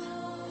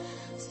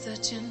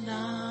 Such an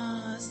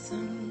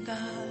awesome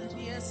God.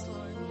 Yes,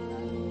 Lord.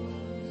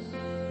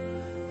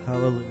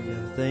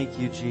 Hallelujah. Thank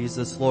you,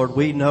 Jesus. Lord,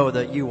 we know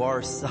that you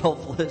are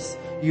selfless.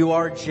 You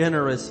are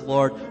generous,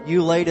 Lord.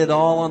 You laid it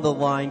all on the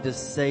line to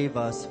save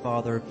us,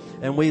 Father.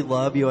 And we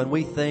love you and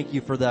we thank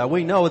you for that.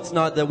 We know it's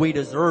not that we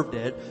deserved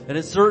it. And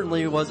it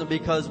certainly wasn't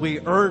because we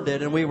earned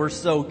it and we were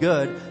so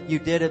good. You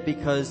did it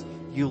because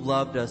you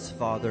loved us,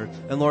 Father.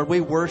 And Lord,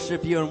 we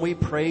worship you and we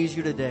praise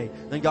you today.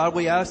 And God,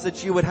 we ask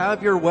that you would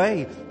have your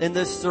way in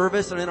this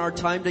service and in our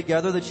time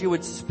together, that you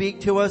would speak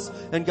to us.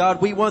 And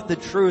God, we want the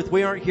truth.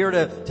 We aren't here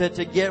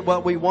to get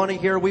what we want to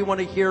hear. We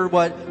want to hear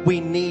what we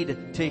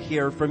need to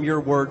hear from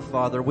your word,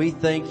 Father. We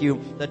thank you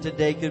that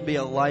today could be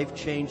a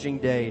life-changing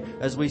day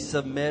as we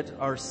submit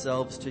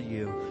ourselves to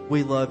you.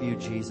 We love you,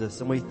 Jesus,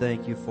 and we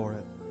thank you for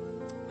it.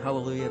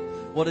 Hallelujah.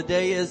 Well,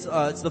 today is,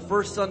 it's the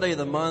first Sunday of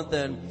the month,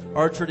 and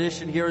our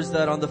tradition here is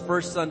that on the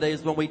first Sunday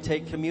is when we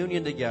take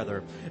communion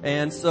together.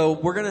 And so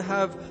we're going to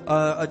have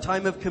a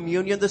time of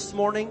communion this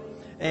morning.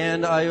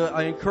 And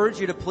I encourage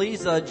you to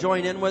please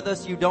join in with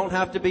us. You don't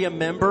have to be a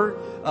member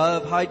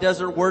of High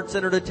Desert Word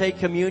Center to take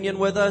communion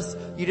with us.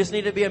 You just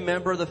need to be a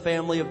member of the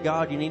family of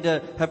God. You need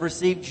to have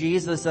received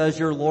Jesus as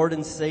your Lord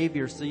and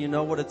Savior, so you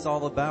know what it's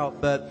all about.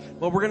 But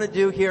what we're going to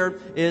do here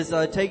is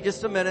take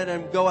just a minute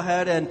and go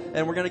ahead and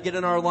we're going to get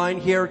in our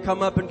line here,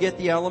 come up and get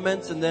the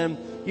elements, and then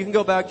you can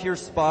go back to your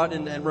spot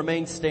and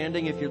remain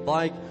standing if you'd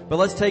like. But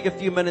let's take a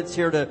few minutes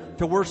here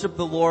to worship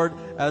the Lord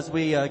as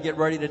we get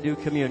ready to do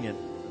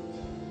communion.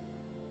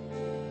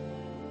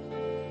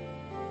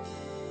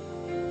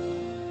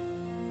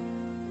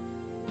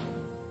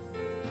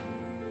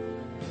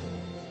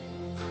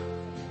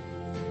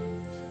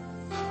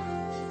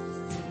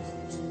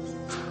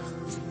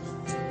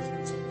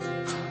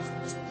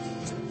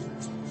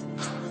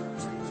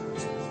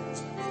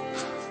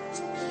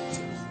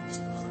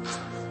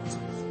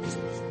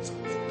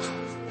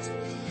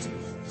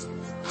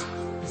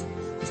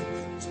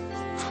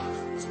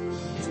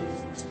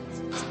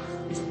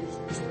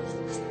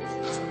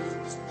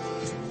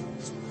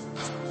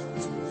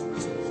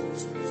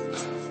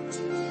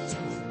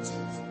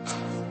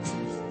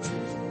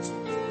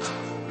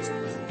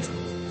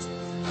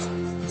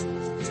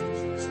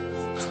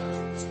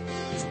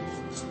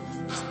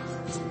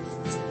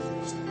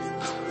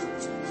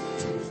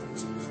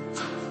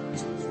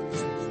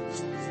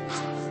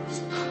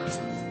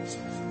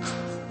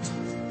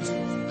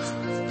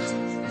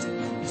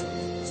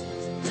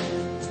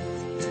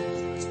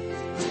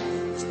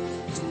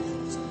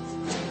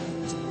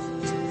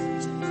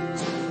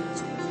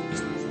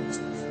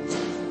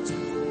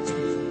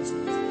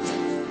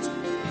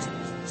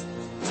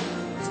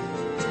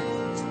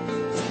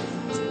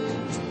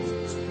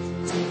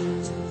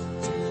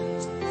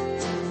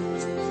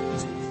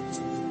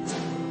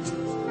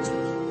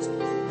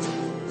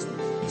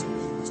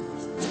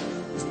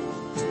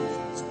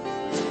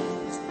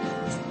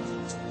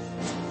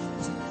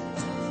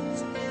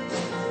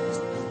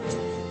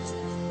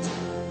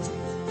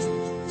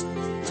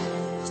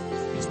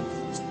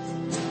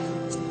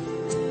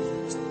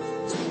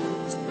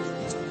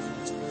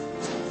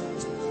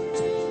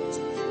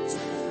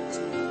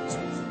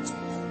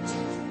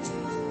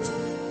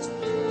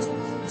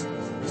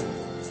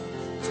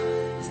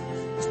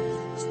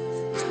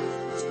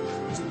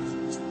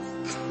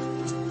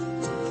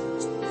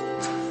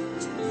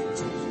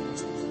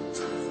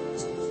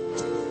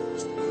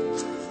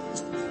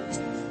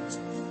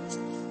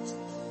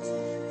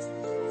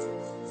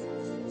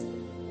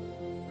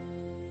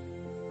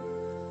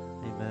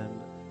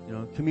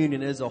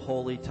 Communion is a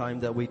holy time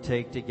that we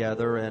take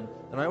together, and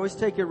I always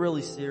take it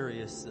really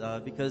serious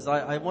because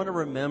I want to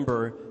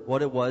remember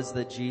what it was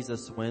that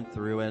Jesus went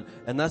through,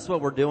 and that's what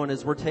we're doing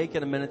is we're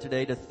taking a minute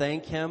today to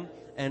thank Him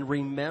and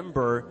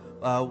remember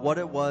what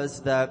it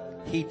was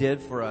that He did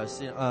for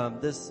us.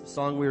 This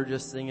song we were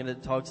just singing,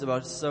 it talks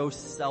about so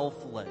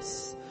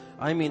selfless.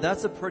 I mean,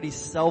 that's a pretty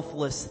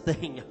selfless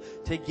thing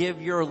to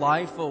give your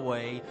life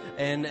away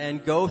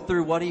and go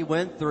through what He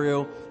went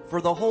through for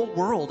the whole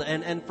world.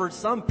 And for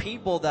some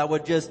people that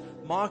would just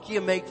mock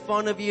you, make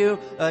fun of you,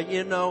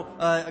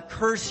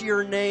 curse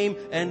your name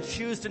and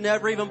choose to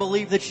never even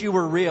believe that you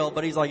were real.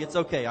 But He's like, it's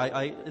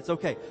okay. It's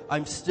okay.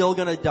 I'm still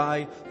gonna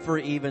die for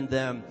even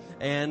them.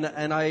 And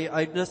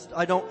I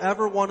don't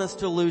ever want us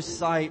to lose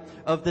sight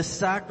of the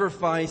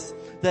sacrifice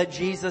that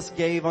Jesus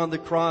gave on the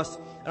cross.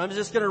 And I'm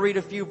just going to read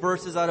a few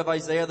verses out of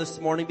Isaiah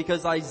this morning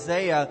because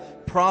Isaiah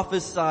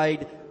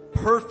prophesied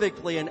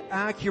perfectly and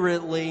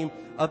accurately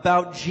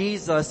about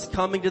Jesus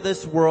coming to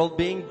this world,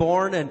 being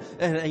born and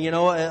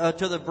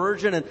to the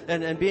virgin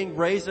and being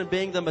raised and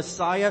being the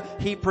Messiah.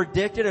 He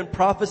predicted and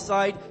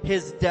prophesied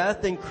his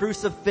death and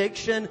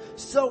crucifixion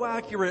so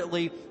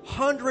accurately,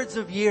 hundreds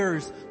of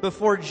years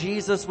before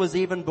Jesus was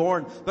even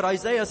born. But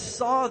Isaiah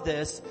saw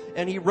this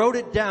and he wrote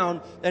it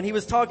down, and he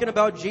was talking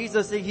about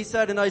Jesus. He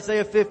said in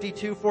Isaiah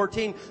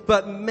 52:14,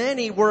 but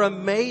many were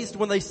amazed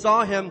when they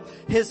saw him.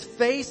 His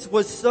face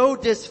was so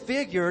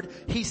disfigured,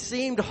 he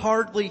seemed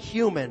hardly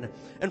human.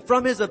 And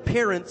from his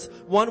appearance,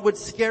 one would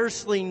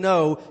scarcely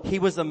know he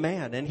was a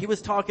man. And he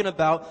was talking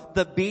about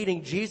the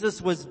beating.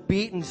 Jesus was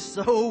beaten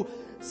so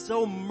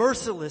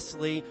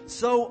mercilessly,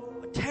 so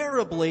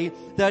terribly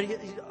that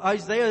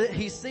Isaiah,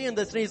 he's seeing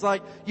this and he's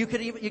like, you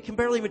can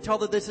barely even tell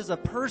that this is a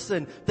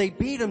person. They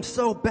beat him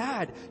so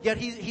bad, yet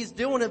he's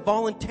doing it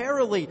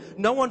voluntarily.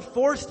 No one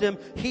forced him.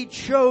 He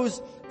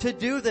chose to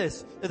do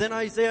this. And then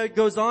Isaiah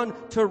goes on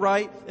to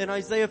write in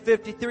Isaiah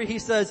 53, he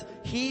says,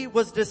 he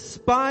was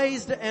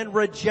despised and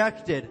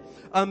rejected,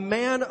 a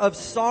man of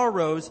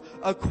sorrows,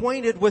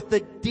 acquainted with the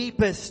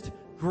deepest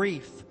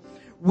grief.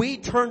 We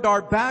turned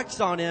our backs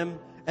on him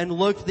and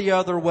looked the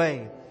other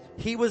way.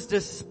 He was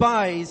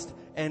despised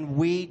and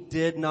we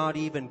did not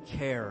even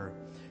care.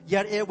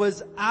 Yet it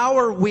was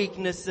our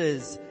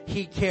weaknesses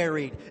he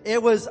carried.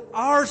 It was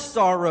our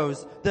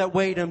sorrows that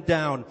weighed him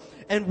down.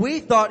 And we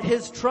thought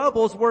his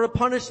troubles were a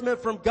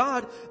punishment from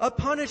God, a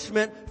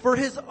punishment for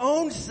his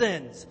own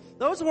sins.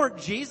 Those weren't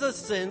Jesus'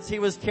 sins he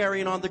was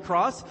carrying on the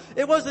cross.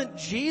 It wasn't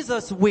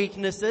Jesus'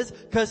 weaknesses,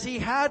 because he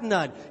had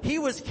none. He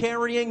was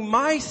carrying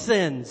my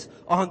sins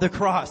on the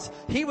cross.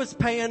 He was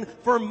paying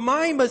for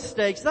my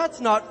mistakes.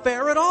 That's not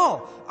fair at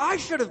all. I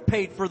should have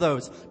paid for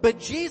those. But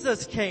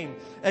Jesus came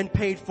and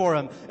paid for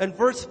them. And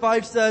verse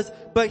 5 says,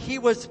 but he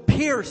was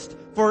pierced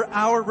for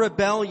our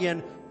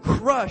rebellion,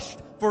 crushed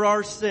for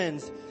our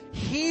sins.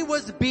 He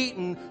was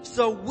beaten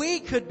so we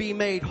could be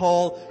made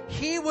whole.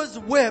 He was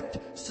whipped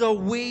so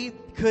we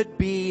could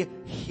be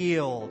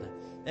healed.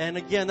 And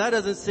again, that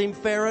doesn't seem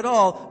fair at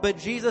all, but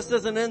Jesus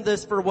isn't in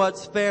this for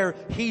what's fair.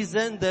 He's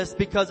in this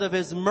because of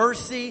his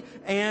mercy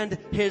and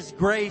his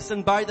grace.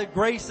 And by the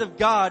grace of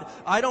God,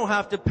 I don't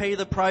have to pay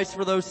the price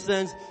for those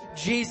sins.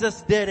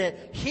 Jesus did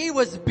it. He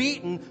was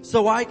beaten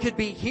so I could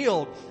be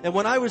healed. And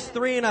when I was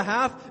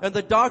 3.5 and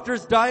the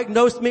doctors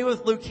diagnosed me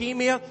with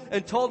leukemia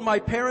and told my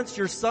parents,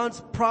 your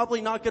son's probably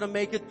not going to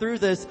make it through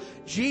this,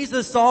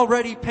 Jesus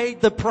already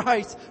paid the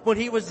price when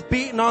he was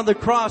beaten on the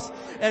cross.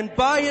 And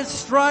by his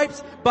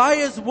stripes, by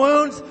his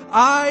wounds,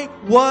 I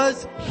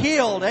was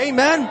healed.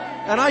 Amen.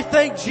 And I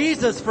thank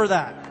Jesus for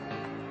that.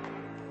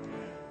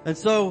 And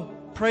so,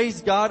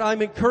 praise God.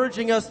 I'm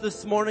encouraging us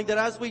this morning that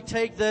as we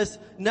take this,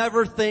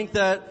 never think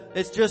that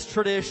it's just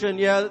tradition.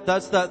 Yeah,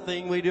 that's that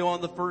thing we do on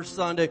the first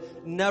Sunday.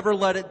 Never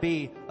let it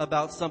be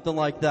about something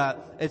like that.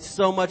 It's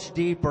so much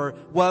deeper.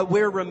 What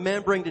we're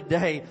remembering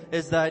today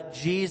is that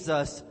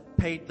Jesus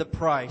paid the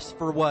price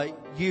for what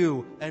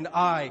you and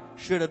I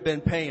should have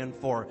been paying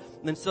for.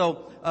 And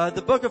so,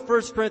 the book of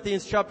 1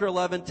 Corinthians chapter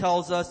 11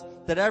 tells us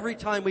that every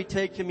time we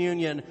take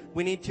communion,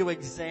 we need to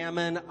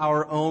examine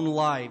our own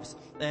lives.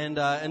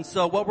 And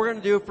so what we're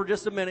going to do for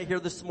just a minute here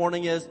this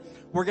morning is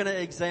we're going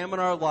to examine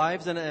our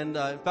lives. And in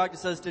fact, it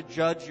says to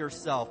judge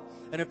yourself.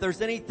 And if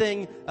there's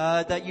anything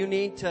that you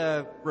need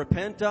to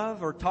repent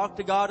of or talk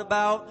to God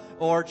about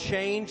or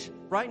change,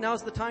 right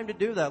now's the time to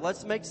do that.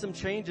 Let's make some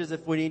changes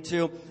if we need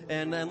to,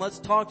 and let's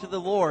talk to the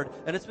Lord.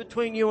 And it's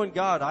between you and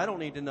God. I don't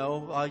need to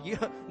know.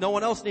 No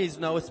one else needs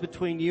to know. It's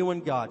between you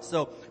and God.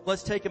 So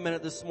let's take a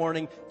minute this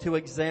morning to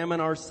examine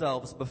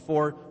ourselves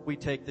before we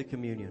take the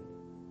communion.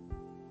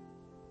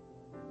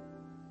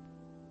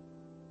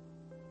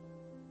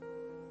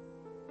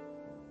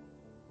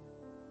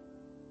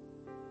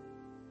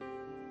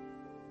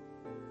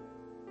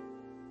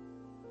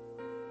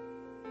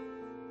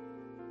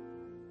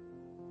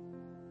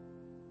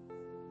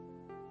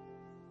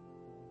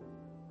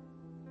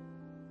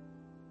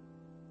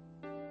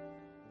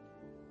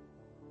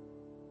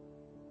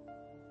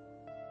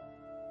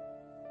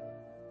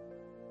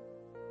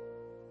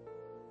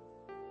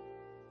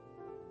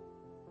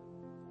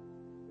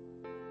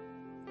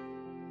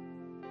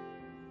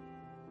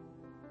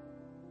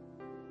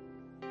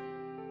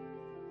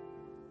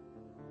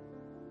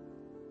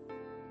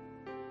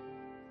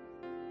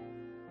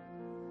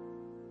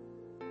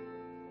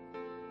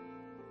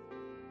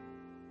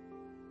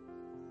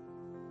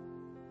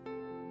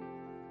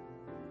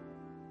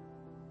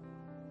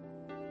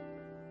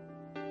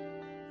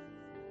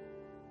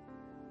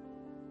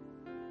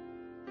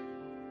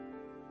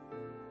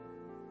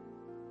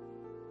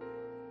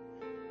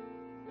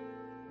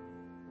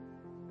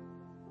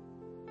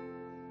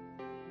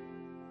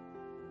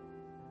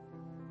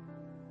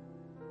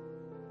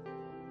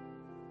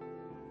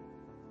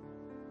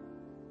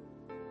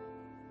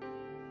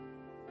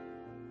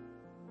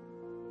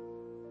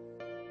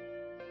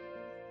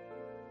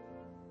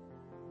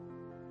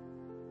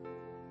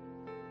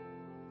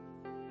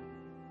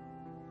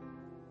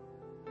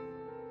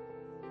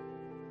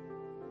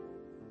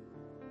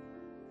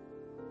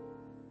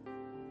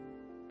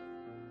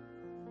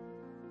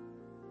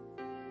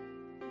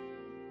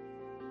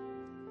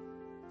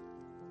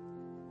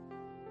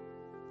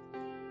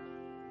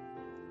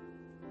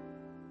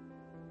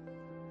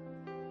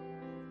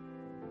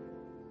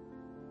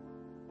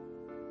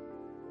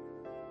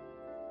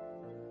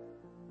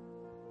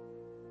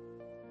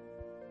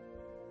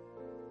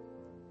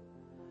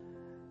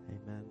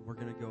 Amen. We're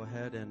going to go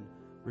ahead and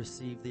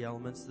receive the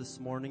elements this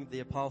morning. The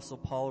Apostle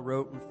Paul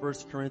wrote in 1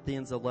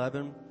 Corinthians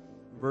 11,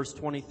 verse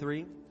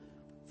 23,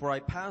 "For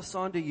I pass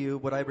on to you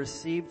what I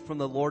received from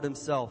the Lord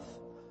himself.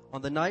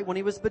 On the night when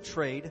he was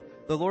betrayed,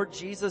 the Lord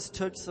Jesus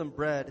took some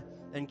bread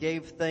and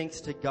gave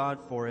thanks to God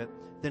for it.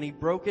 Then he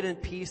broke it in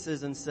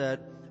pieces and said,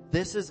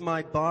 'This is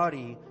my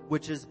body,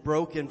 which is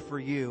broken for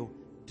you.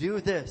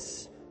 Do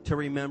this to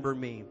remember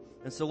me.'"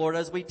 And so, Lord,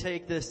 as we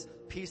take this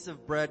piece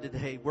of bread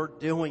today, we're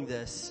doing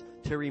this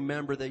to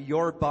remember that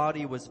your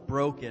body was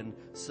broken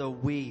so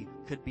we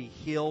could be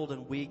healed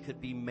and we could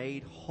be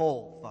made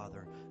whole,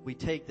 Father. We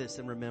take this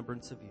in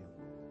remembrance of you.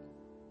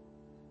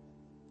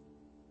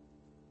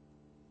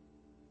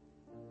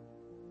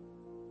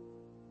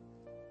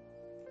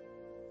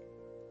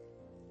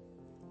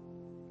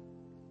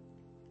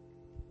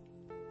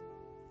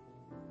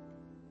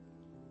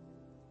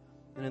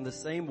 And in the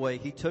same way,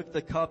 he took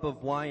the cup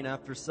of wine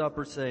after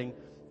supper, saying,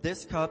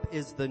 "This cup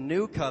is the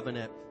new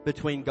covenant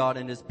between God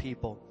and his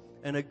people,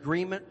 an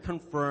agreement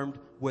confirmed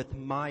with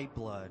my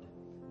blood.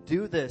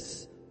 Do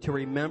this to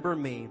remember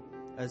me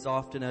as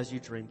often as you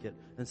drink it."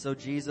 And so,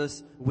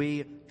 Jesus,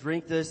 we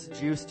drink this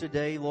juice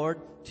today, Lord,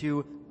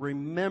 to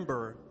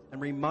remember and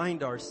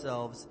remind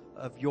ourselves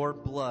of your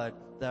blood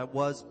that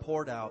was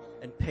poured out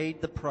and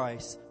paid the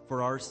price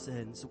for our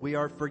sins. We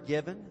are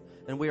forgiven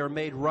and we are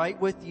made right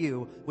with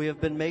you. We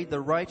have been made the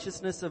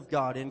righteousness of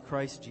God in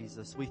Christ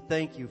Jesus. We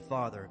thank you,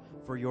 Father,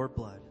 for your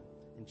blood.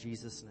 In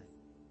Jesus' name.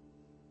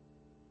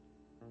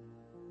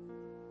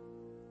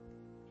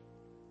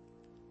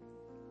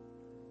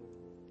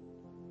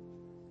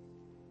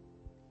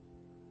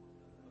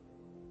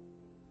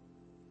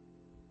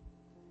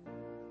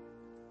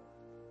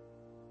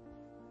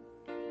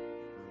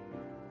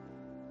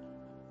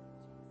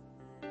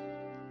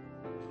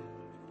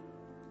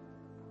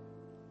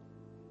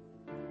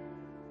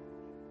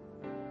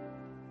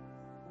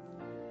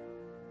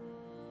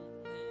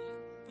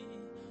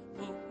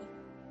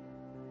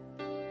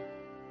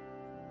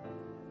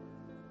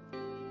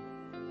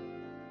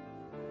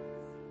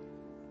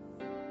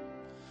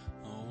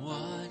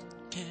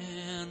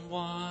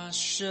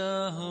 Wash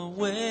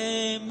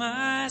away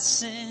my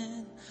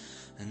sin,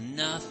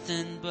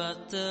 nothing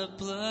but the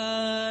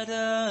blood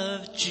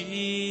of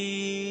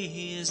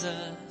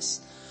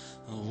Jesus.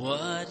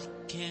 What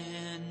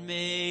can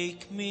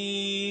make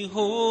me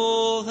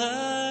whole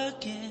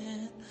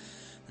again?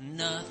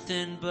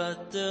 Nothing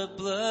but the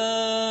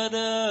blood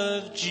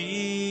of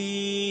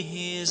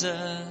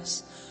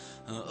Jesus.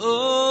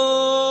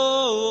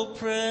 Oh,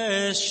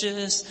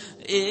 precious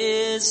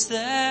is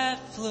that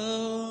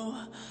flow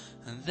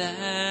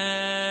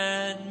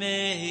that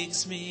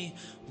makes me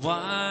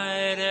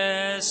white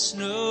as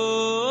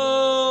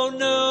snow.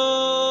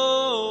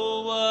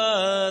 No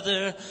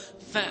other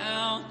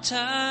fount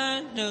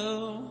I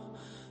know,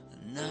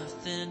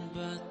 nothing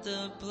but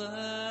the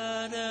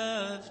blood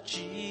of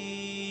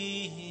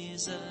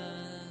Jesus.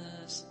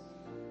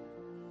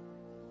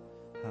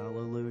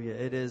 Hallelujah.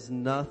 It is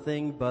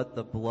nothing but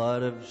the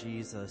blood of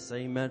Jesus.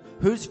 Amen.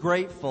 Who's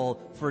grateful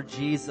for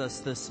Jesus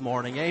this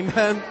morning?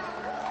 Amen.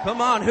 Come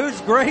on,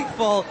 who's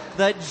grateful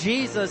that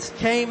Jesus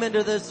came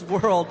into this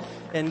world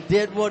and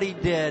did what he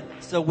did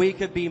so we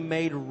could be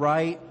made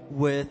right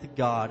with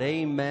God?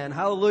 Amen.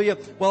 Hallelujah.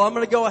 Well, I'm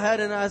going to go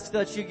ahead and ask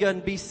that you can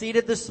be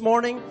seated this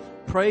morning.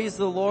 Praise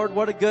the Lord.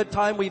 What a good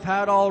time we've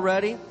had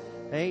already.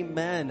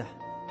 Amen.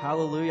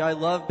 Hallelujah. I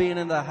love being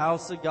in the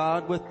house of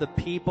God with the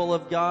people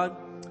of God.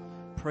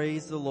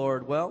 Praise the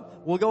Lord. Well,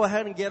 we'll go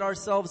ahead and get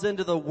ourselves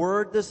into the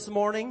Word this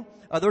morning.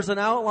 There's an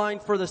outline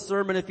for the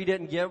sermon if you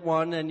didn't get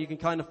one, and you can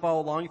kind of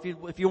follow along.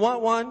 If you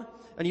want one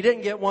and you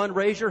didn't get one,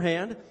 raise your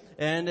hand.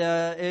 And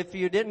if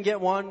you didn't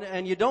get one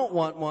and you don't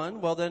want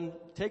one, well then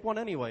take one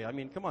anyway. I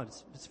mean, come on,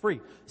 it's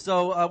free.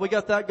 So we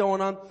got that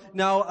going on.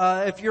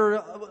 Now, if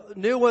you're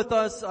new with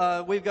us,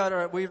 we're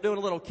doing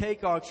a little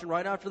cake auction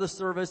right after the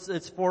service.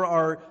 It's for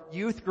our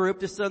youth group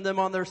to send them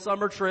on their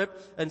summer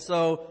trip. And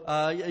so,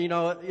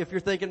 if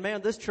you're thinking,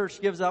 man, this church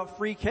gives out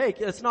free cake,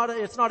 it's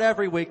not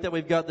every week that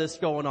we've got this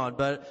going on,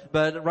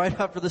 but right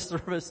after the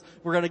service,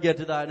 we're going to get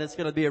to that, and it's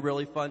going to be a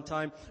really fun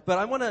time. But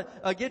I want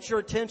to get your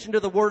attention to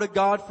the Word of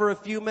God for a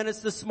few minutes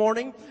this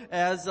morning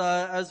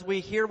as we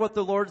hear what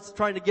the Lord's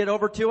trying to get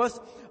over to us.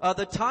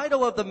 The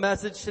title of the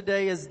message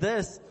today is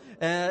this.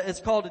 It's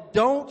called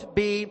 "Don't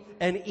Be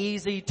an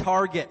Easy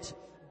Target."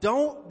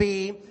 Don't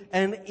be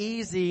an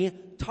easy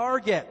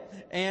target.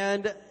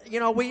 And,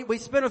 we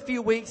spent a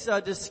few weeks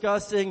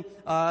discussing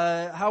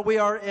how we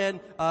are in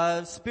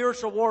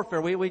spiritual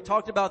warfare. We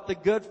talked about the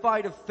good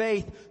fight of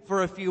faith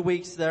for a few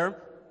weeks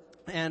there.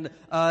 And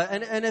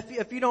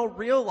if you don't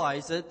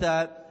realize it,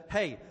 that,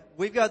 hey,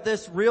 we've got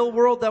this real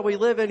world that we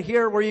live in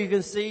here where you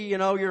can see,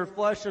 your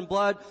flesh and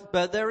blood,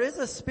 but there is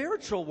a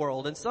spiritual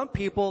world, and some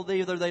people,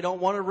 either they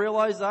don't want to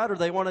realize that or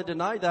they want to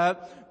deny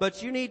that,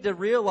 but you need to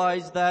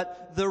realize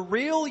that the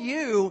real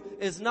you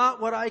is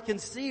not what I can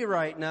see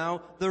right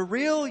now. The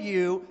real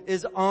you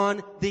is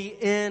on the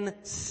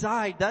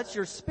inside. That's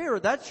your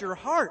spirit. That's your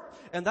heart.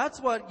 And that's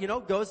what,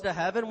 goes to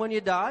heaven when you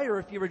die, or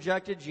if you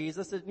rejected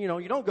Jesus,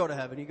 you don't go to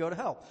heaven, you go to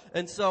hell.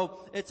 And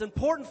so it's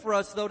important for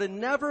us, though, to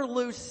never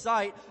lose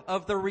sight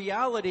of the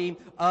reality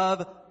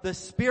of the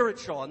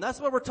spiritual. And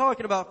that's what we're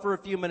talking about for a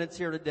few minutes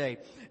here today.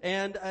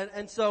 And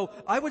so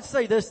I would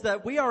say this,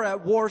 that we are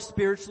at war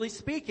spiritually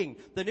speaking.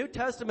 The New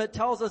Testament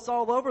tells us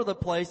all over the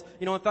place,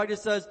 in fact it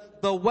says,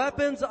 the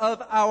weapons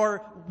of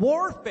our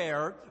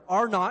warfare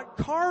are not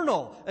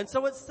carnal. And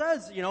so it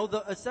says,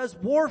 it says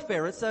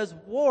warfare, it says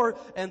war,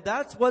 and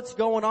that's what's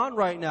going on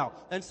right now.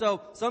 And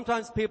so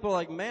sometimes people are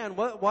like, man,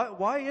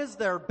 why is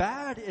there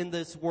bad in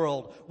this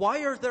world?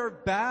 Why are there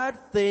bad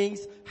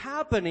things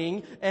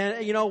happening?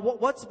 And,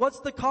 what's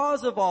the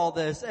cause of all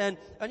this? And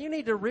you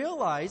need to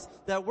realize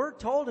that we're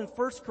told in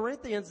 1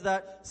 Corinthians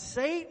that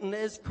Satan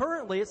is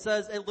currently,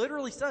 it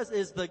literally says,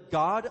 is the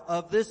god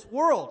of this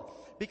world.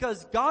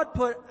 Because God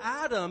put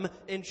Adam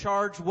in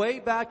charge way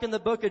back in the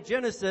book of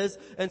Genesis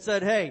and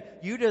said, hey,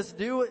 you just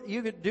do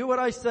what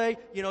I say.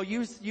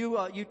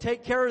 You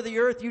take care of the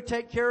earth, you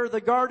take care of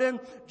the garden,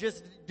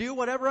 just do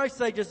whatever I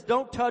say, just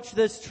don't touch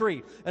this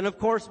tree. And of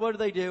course, what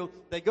do?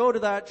 They go to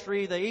that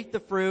tree, they eat the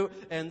fruit,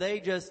 and they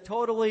just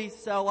totally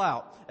sell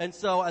out. And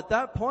so at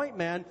that point,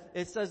 man,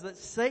 it says that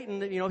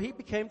Satan, he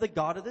became the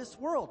god of this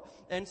world.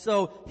 And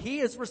so he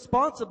is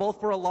responsible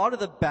for a lot of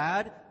the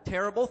bad,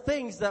 terrible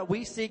things that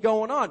we see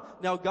going on.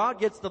 Now,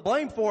 God gets the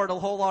blame for it a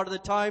whole lot of the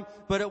time,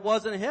 but it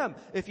wasn't him.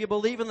 If you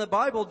believe in the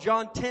Bible,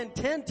 John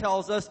 10:10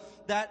 tells us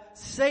that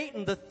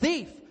Satan, the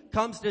thief,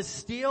 comes to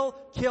steal,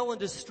 kill, and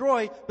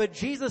destroy, but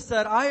Jesus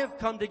said, I have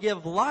come to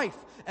give life,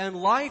 and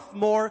life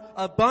more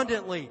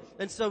abundantly.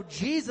 And so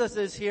Jesus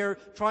is here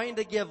trying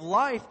to give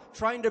life,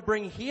 trying to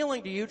bring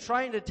healing to you,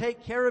 trying to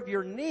take care of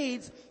your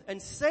needs,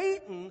 and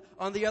Satan,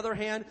 on the other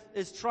hand,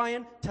 is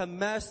trying to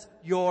mess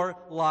your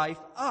life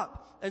up.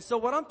 And so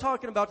what I'm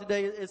talking about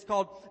today is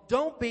called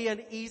Don't Be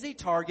an Easy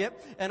Target.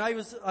 And I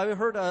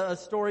heard a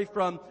story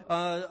from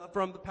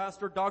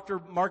Pastor Dr.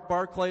 Mark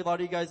Barclay. A lot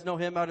of you guys know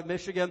him out of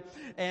Michigan.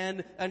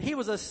 And he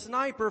was a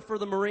sniper for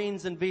the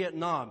Marines in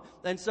Vietnam.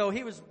 And so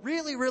he was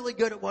really, really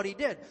good at what he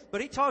did.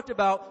 But he talked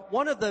about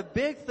one of the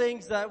big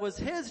things that was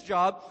his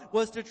job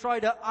was to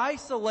try to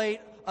isolate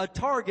a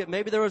target.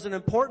 Maybe there was an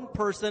important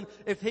person.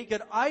 If he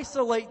could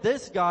isolate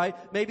this guy,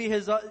 maybe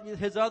his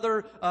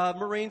other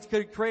Marines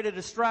could create a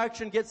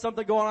distraction, get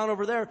something going on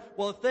over there.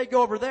 Well, if they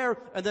go over there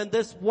and then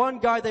this one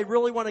guy they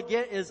really want to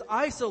get is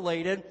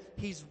isolated,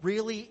 he's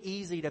really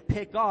easy to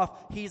pick off.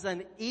 He's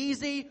an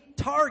easy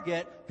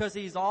target because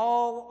he's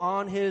all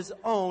on his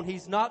own.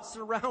 He's not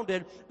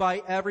surrounded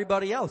by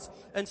everybody else.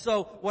 And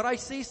so what I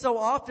see so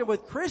often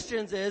with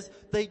Christians is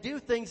they do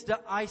things to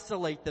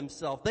isolate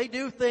themselves. They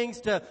do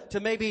things to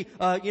maybe,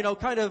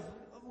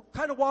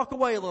 kind of walk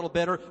away a little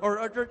bit,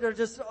 or there's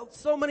just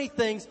so many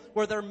things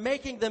where they're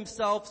making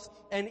themselves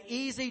an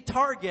easy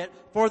target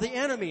for the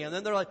enemy. And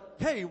then they're like,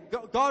 hey,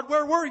 God,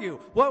 where were you?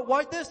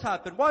 Why'd this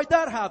happen? Why'd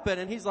that happen?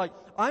 And he's like,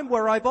 I'm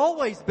where I've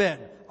always been.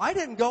 I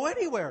didn't go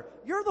anywhere.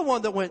 You're the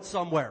one that went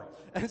somewhere.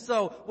 And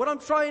so what I'm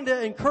trying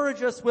to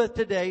encourage us with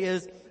today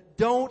is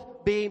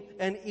don't be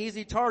an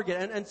easy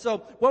target. And so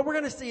what we're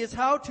going to see is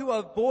how to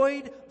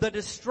avoid the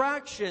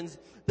distractions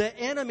the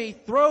enemy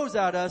throws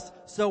at us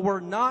so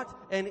we're not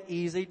an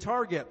easy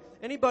target.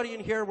 Anybody in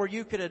here where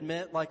you could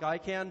admit, like I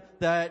can,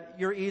 that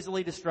you're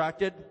easily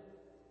distracted?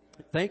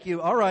 Thank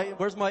you. All right.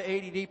 Where's my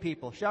ADD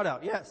people? Shout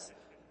out. Yes.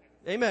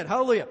 Amen.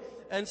 Hallelujah.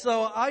 And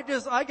so I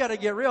got to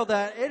get real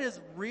that it is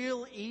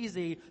real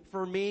easy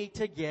for me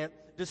to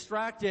get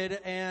distracted,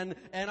 and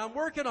I'm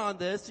working on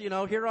this.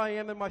 Here I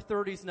am in my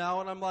 30s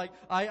now, and I'm like,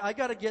 I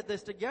got to get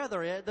this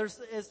together.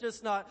 It's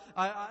just not.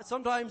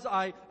 Sometimes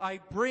I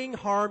bring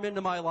harm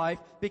into my life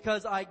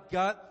because I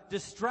got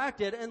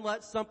distracted and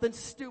let something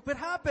stupid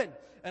happen.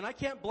 And I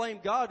can't blame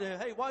God.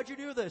 Hey, why'd you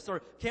do this?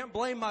 Or can't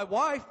blame my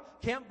wife.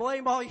 Can't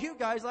blame all you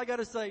guys. I got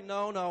to say,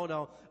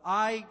 no.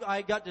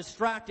 I got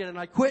distracted and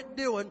I quit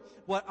doing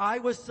what I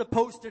was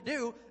supposed to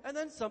do, and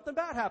then something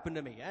bad happened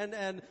to me.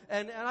 And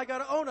I got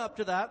to own up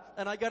to that,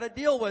 and I got to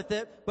deal with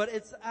it. But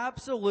it's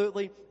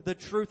absolutely the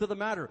truth of the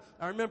matter.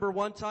 I remember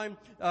one time.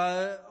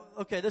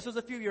 This was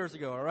a few years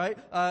ago, all right?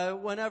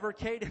 Whenever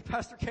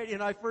Pastor Katie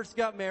and I first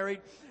got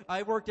married,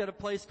 I worked at a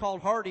place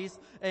called Hardee's,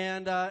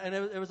 and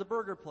it was a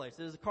burger place.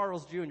 It was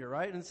Carl's Jr.,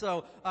 right? And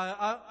so,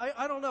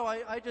 I don't know,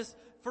 I just,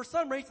 for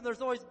some reason,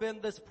 there's always been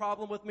this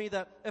problem with me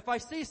that if I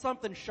see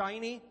something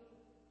shiny,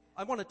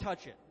 I want to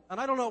touch it. And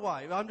I don't know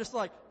why. I'm just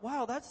like,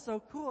 wow, that's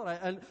so cool.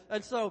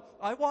 And so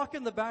I walk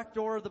in the back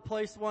door of the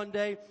place one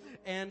day,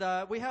 and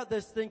we had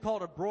this thing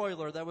called a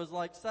broiler that was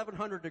like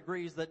 700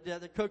 degrees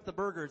that cooked the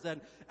burgers.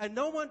 And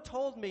no one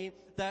told me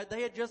that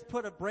they had just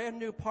put a brand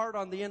new part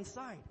on the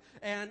inside.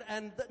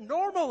 And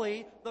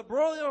normally the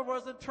broiler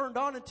wasn't turned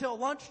on until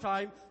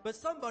lunchtime, but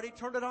somebody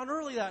turned it on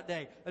early that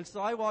day. And so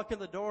I walk in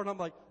the door and I'm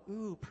like,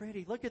 ooh,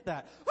 pretty, look at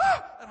that.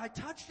 Ah! And I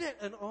touched it,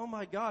 and oh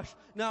my gosh.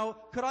 Now,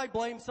 could I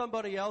blame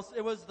somebody else?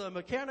 It was the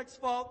mechanic's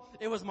fault.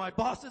 It was my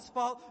boss's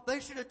fault. They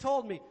should have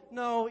told me,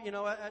 no,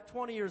 at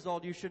 20 years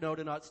old, you should know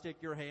to not stick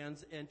your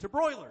hands into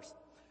broilers.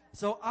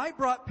 So I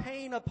brought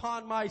pain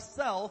upon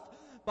myself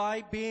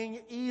by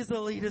being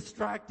easily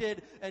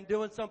distracted and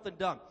doing something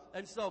dumb.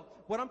 And so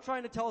what I'm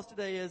trying to tell us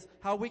today is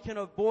how we can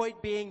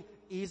avoid being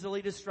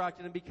easily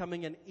distracted and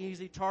becoming an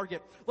easy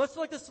target. Let's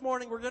look this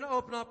morning. We're going to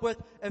open up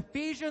with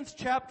Ephesians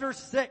chapter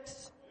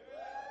 6.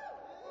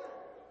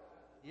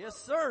 Yes,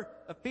 sir.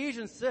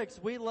 Ephesians 6.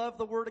 We love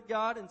the Word of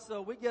God, and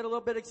so we get a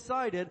little bit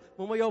excited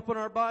when we open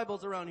our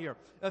Bibles around here.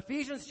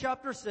 Ephesians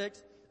chapter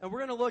 6, and we're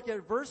going to look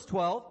at verse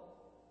 12.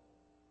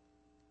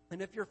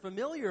 And if you're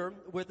familiar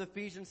with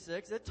Ephesians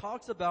 6, it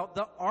talks about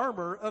the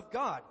armor of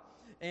God.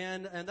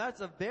 And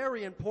that's a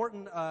very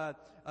important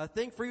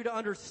thing for you to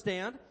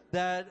understand,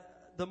 that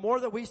the more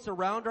that we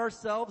surround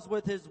ourselves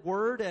with His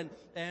Word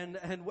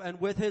and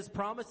with His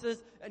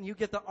promises, and you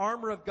get the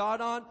armor of God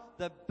on,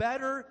 the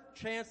better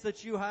chance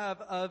that you have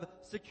of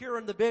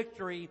securing the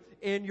victory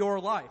in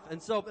your life.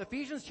 And so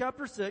Ephesians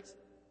chapter 6,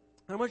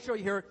 I'm going to show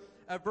you here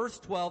at verse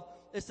 12,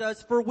 it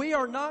says, "For we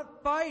are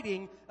not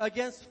fighting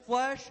against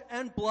flesh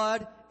and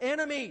blood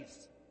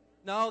enemies."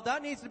 Now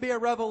that needs to be a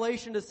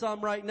revelation to some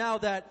right now,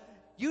 that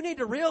you need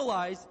to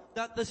realize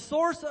that the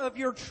source of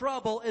your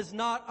trouble is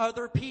not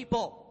other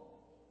people.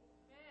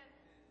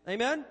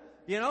 Amen?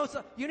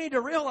 So you need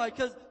to realize,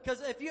 cause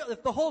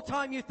if the whole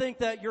time you think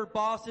that your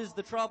boss is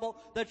the trouble,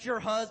 that your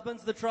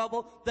husband's the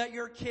trouble, that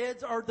your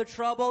kids are the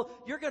trouble,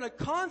 you're gonna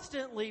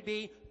constantly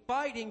be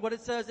fighting what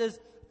it says is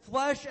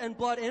flesh and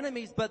blood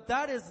enemies, but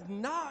that is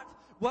not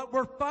what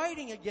we're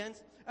fighting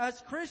against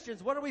as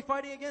Christians. What are we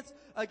fighting against?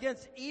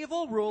 Against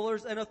evil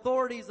rulers and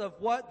authorities of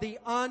what? The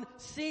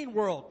unseen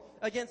world.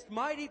 Against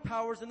mighty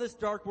powers in this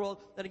dark world,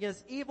 and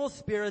against evil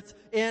spirits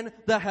in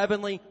the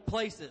heavenly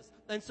places.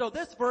 And so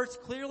this verse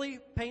clearly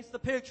paints the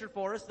picture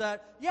for us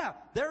that,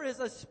 there is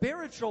a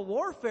spiritual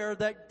warfare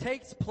that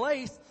takes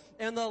place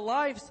in the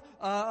lives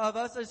of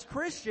us as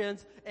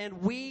Christians,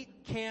 and we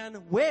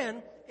can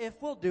win if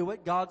we'll do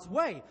it God's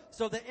way.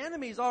 So the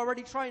enemy's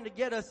already trying to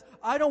get us.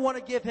 I don't want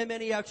to give him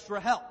any extra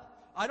help.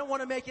 I don't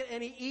want to make it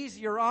any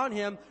easier on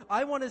him.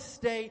 I want to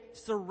stay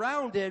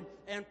surrounded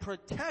and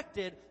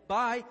protected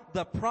by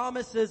the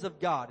promises of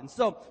God. And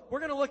so we're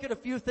going to look at a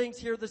few things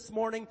here this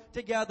morning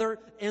together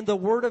in the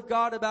Word of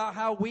God about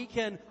how we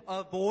can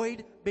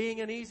avoid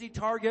being an easy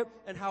target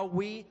and how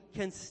we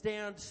can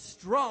stand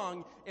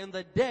strong in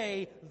the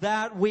day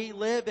that we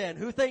live in.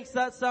 Who thinks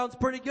that sounds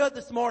pretty good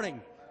this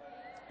morning?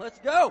 Let's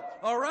go.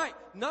 All right.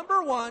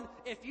 Number one,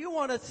 if you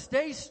want to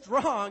stay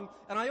strong,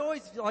 and I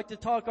always like to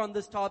talk on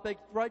this topic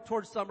right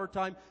towards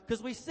summertime,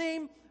 because we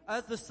seem,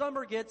 as the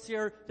summer gets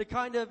here, to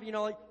kind of,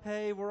 like,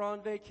 hey, we're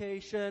on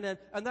vacation,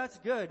 and that's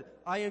good.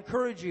 I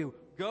encourage you,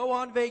 go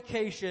on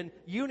vacation.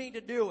 You need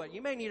to do it.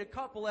 You may need a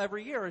couple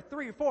every year, or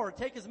 3 or 4.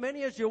 Take as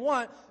many as you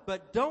want,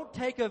 but don't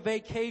take a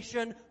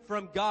vacation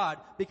from God,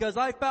 because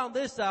I found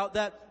this out,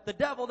 that the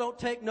devil don't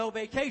take no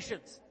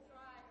vacations.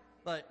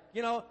 But,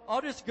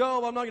 I'll just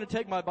go. I'm not going to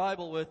take my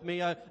Bible with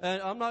me. And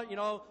I'm not,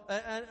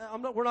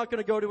 we're not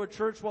going to go to a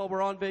church while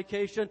we're on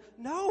vacation.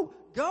 No,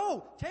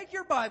 go. Take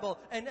your Bible.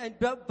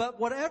 But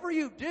whatever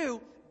you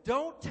do,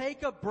 don't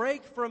take a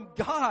break from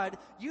God.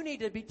 You need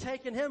to be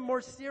taking Him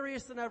more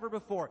serious than ever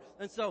before.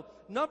 And so,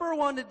 number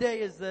one today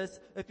is this.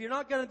 If you're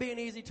not going to be an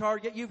easy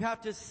target, you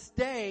have to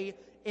stay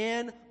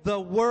in the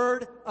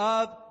Word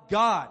of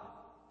God.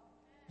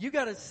 You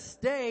got to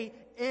stay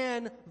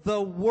in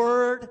the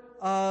Word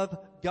of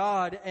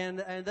God, and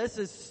this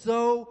is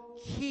so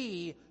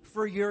key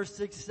for your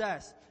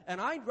success.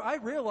 And I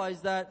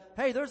realize that,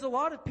 hey, there's a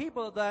lot of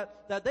people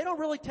that they don't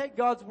really take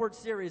God's Word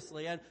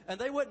seriously, and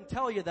they wouldn't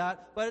tell you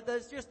that, but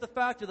that's just the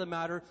fact of the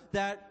matter,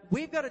 that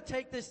we've got to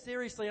take this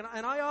seriously.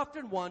 And I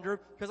often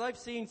wonder, because I've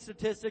seen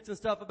statistics and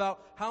stuff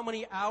about how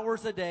many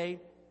hours a day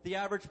the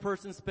average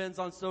person spends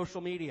on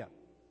social media.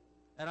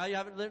 And I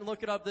didn't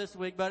look it up this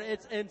week, but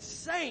it's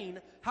insane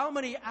how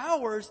many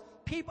hours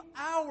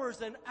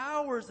and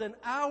hours and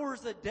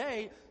hours a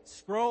day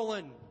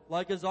scrolling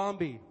like a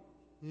zombie.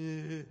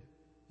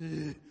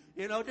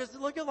 Just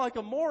looking like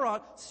a moron,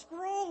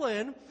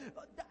 scrolling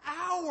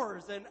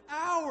hours and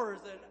hours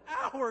and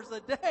hours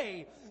a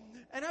day.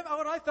 And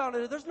what I found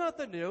is there's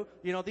nothing new.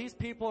 These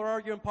people are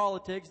arguing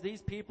politics.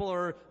 These people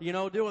are,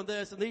 doing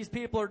this, and these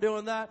people are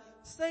doing that.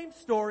 Same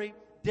story,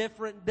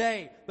 different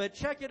day. But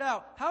check it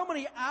out. How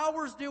many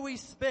hours do we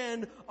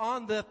spend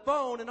on the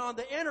phone and on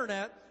the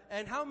internet?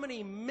 And how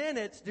many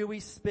minutes do we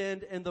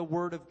spend in the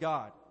Word of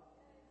God?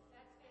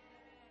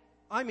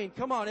 I mean,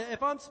 come on.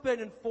 If I'm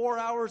spending 4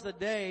 hours a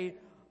day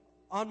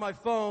on my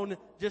phone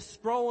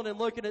just scrolling and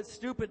looking at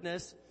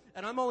stupidness,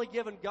 and I'm only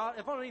giving God,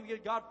 if I don't even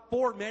give God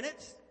 4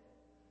 minutes,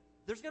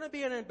 there's going to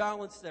be an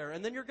imbalance there.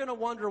 And then you're going to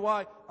wonder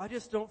why. I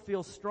just don't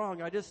feel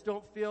strong. I just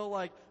don't feel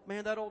like,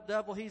 man, that old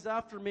devil, he's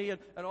after me, and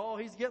oh,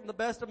 he's getting the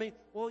best of me.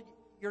 Well,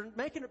 you're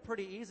making it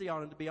pretty easy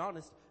on him, to be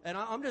honest. And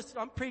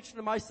I'm preaching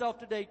to myself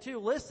today too.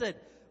 Listen,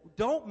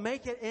 don't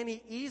make it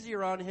any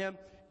easier on him.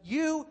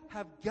 You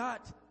have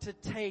got to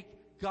take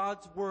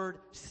God's word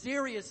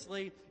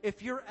seriously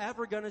if you're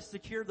ever going to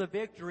secure the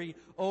victory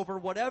over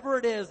whatever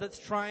it is that's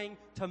trying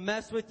to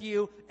mess with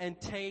you and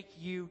take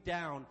you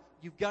down.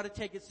 You've got to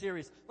take it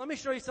serious. Let me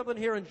show you something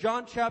here in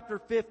John chapter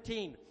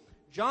 15.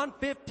 John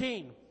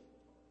 15.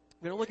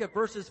 We're going to look at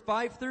verses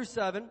 5 through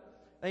 7.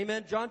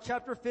 Amen. John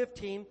chapter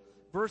 15,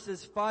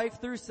 verses 5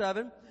 through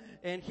 7.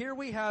 And here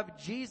we have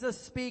Jesus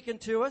speaking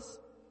to us.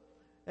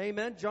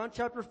 Amen. John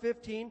chapter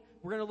 15.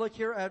 We're going to look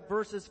here at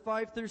verses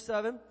 5 through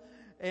 7.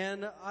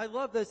 And I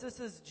love this. This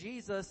is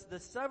Jesus, the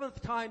 7th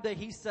time that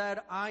he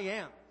said, I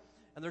am.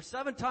 And there's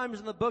 7 times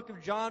in the book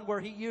of John where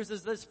he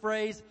uses this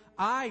phrase,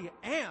 I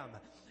am.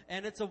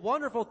 And it's a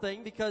wonderful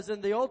thing because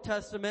in the Old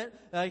Testament,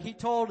 he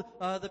told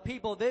the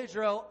people of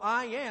Israel,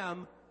 I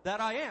am that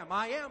I am.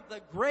 I am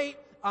the great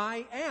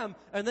I am.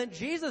 And then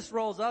Jesus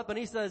rolls up and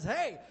he says,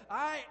 hey,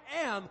 I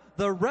am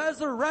the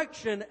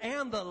resurrection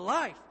and the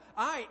life.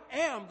 I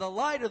am the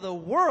light of the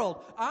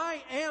world.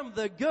 I am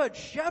the good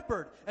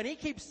shepherd. And he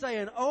keeps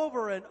saying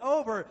over and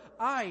over,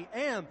 I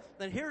am.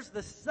 Then here's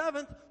the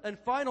 7th and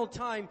final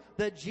time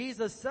that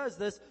Jesus says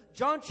this.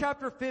 John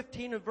chapter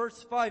 15 and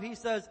verse 5, he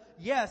says,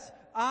 yes,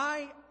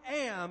 I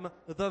am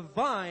the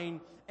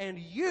vine and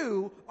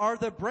you are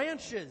the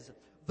branches.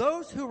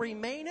 Those who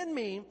remain in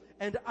me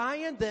and I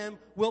in them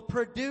will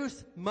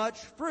produce much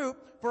fruit.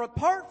 For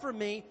apart from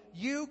me,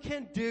 you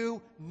can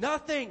do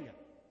nothing.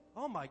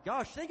 Oh my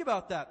gosh, think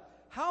about that.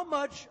 How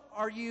much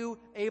are you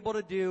able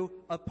to do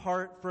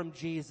apart from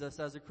Jesus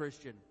as a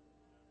Christian?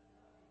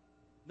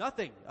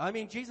 Nothing. I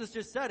mean, Jesus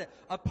just said it.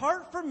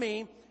 Apart from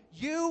me,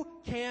 you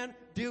can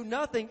do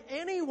nothing.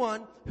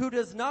 Anyone who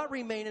does not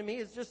remain in me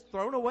is just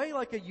thrown away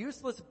like a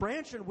useless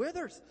branch and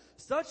withers.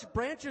 Such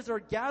branches are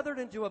gathered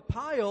into a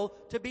pile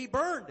to be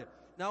burned.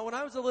 Now, when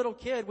I was a little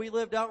kid, we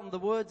lived out in the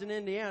woods in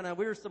Indiana.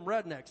 We were some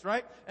rednecks,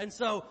 right? And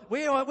so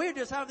we'd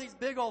just have these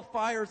big old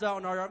fires out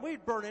in our yard.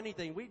 We'd burn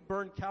anything. We'd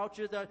burn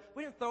couches.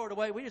 We didn't throw it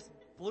away. We just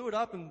blew it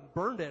up and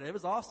burned it. It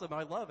was awesome.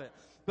 I love it.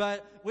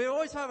 But we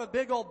always have a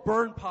big old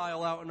burn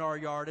pile out in our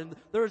yard. And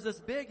there was this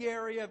big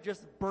area of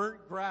just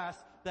burnt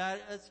grass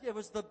it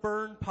was the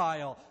burn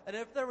pile. And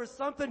if there was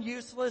something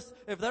useless,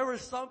 if there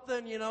was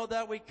something,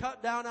 that we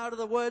cut down out of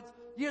the woods,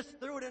 you just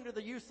threw it into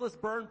the useless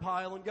burn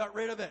pile and got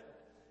rid of it.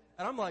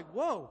 And I'm like,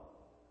 whoa,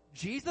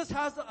 Jesus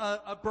has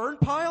a burn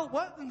pile?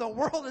 What in the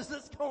world is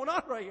this going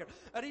on right here?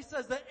 And he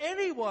says that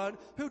anyone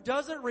who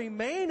doesn't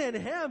remain in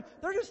him,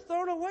 they're just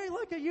thrown away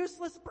like a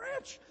useless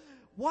branch.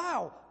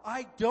 Wow,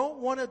 I don't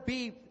want to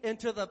be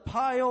into the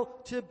pile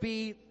to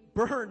be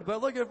burned.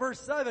 But look at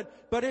verse 7.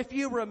 But if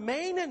you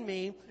remain in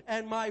me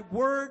and my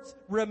words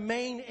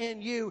remain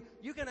in you,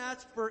 you can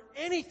ask for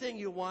anything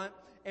you want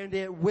and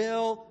it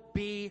will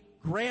be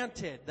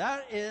granted.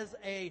 That is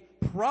a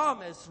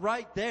promise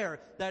right there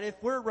that if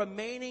we're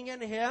remaining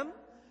in him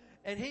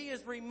and he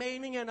is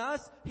remaining in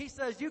us, he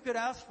says you could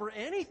ask for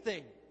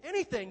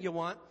anything you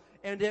want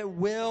and it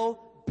will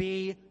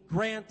be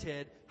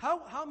granted.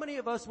 How many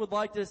of us would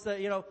like to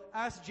say,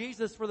 ask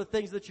Jesus for the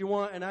things that you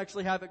want and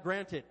actually have it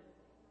granted?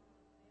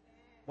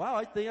 Wow,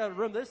 I think I have a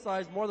room this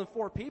size, more than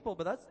 4 people,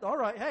 but that's all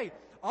right. Hey,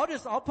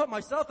 I'll put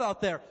myself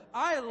out there.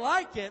 I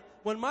like it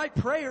when my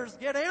prayers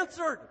get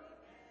answered.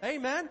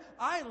 Amen.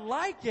 I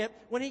like it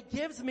when he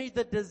gives me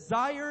the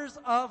desires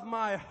of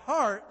my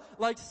heart,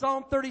 like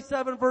Psalm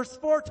 37 verse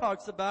 4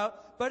 talks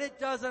about, but it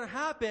doesn't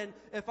happen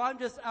if I'm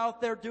just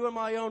out there doing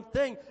my own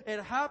thing.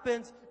 It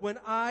happens when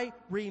I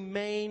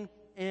remain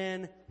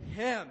in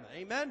him.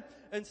 Amen.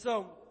 And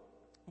so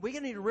we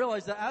need to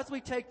realize that as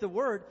we take the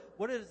word,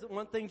 what is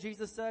one thing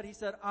Jesus said? He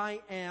said, I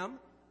am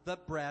the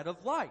bread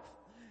of life.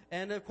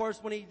 And of course,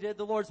 when he did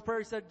the Lord's Prayer,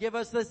 he said, give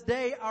us this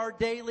day our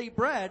daily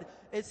bread.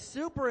 It's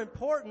super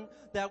important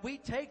that we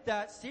take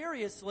that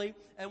seriously.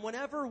 And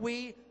whenever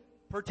we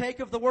partake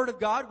of the Word of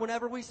God,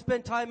 whenever we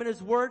spend time in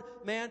His Word,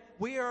 man,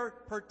 we are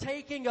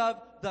partaking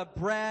of the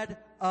bread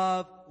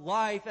of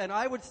life. And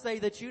I would say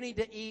that you need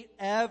to eat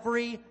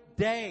every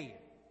day.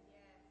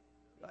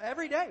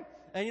 Every day.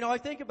 And I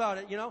think about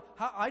it,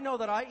 I know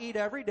that I eat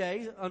every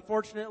day,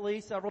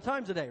 unfortunately, several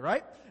times a day,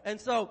 right? And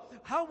so,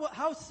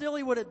 how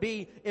silly would it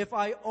be if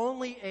I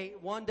only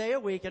ate one day a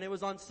week and it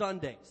was on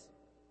Sundays?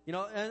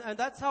 And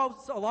that's how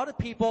a lot of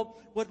people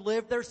would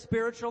live their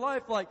spiritual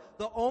life. Like,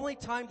 the only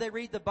time they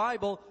read the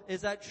Bible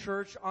is at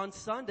church on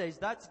Sundays.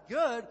 That's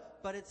good,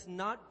 but it's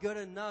not good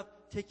enough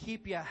to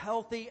keep you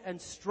healthy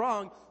and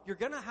strong. You're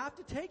gonna have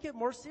to take it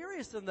more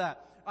serious than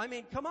that. I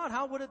mean, come on,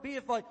 how would it be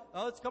if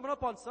it's coming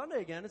up on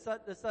Sunday again. It's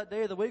that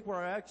day of the week where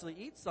I actually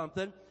eat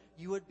something.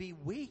 You would be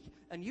weak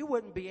and you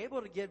wouldn't be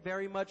able to get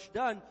very much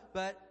done.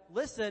 But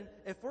listen,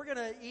 if we're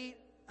gonna eat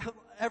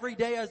every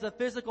day as a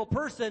physical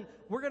person,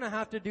 we're going to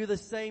have to do the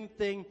same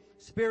thing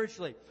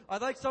spiritually. I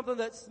like something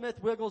that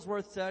Smith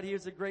Wigglesworth said. He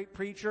was a great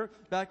preacher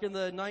back in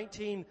the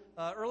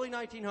early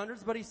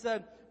 1900s, but he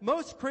said,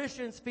 most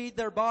Christians feed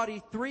their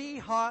body 3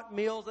 hot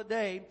meals a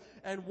day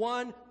and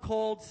 1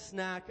 cold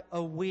snack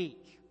a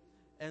week.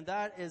 And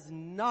that is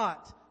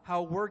not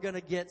how we're going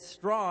to get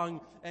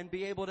strong and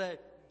be able to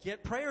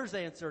get prayers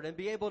answered and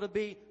be able to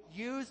be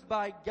used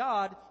by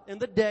God in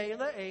the day and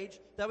the age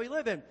that we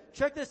live in.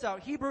 Check this out.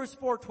 Hebrews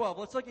 4:12.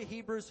 Let's look at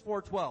Hebrews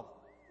 4:12.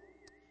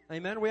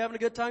 Amen. Are we having a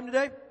good time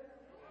today?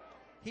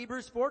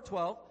 Hebrews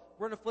 4:12.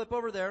 We're going to flip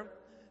over there.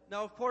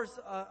 Now, of course,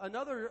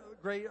 another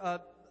great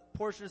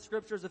portion of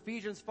Scripture is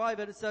Ephesians 5,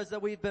 and it says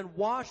that we've been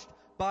washed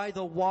by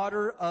the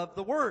water of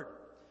the Word.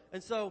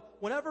 And so,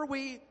 whenever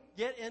we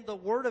get in the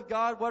Word of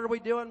God, what are we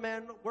doing,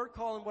 man? We're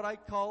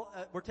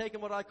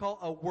taking what I call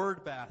a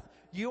word bath.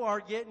 You are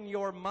getting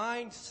your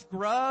mind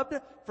scrubbed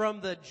from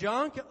the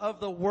junk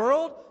of the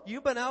world.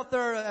 You've been out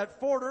there at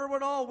Fort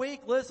Irwin all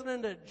week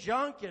listening to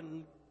junk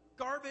and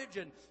garbage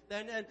and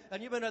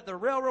you've been at the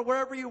railroad,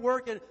 wherever you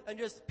work, and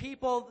just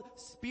people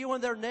spewing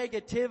their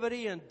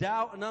negativity and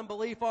doubt and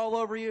unbelief all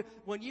over you.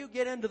 When you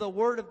get into the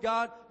Word of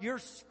God, you're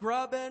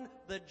scrubbing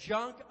the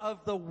junk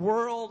of the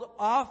world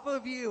off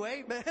of you.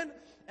 Amen?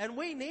 And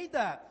we need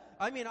that.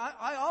 I mean,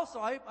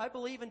 I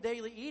believe in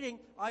daily eating.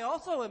 I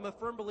also am a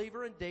firm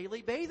believer in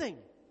daily bathing.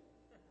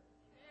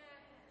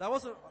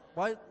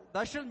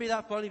 That shouldn't be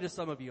that funny to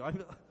some of you.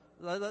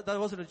 That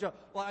wasn't a joke.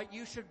 Well,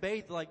 you should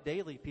bathe like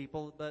daily,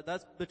 people.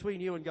 That's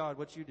between you and God,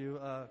 what you do.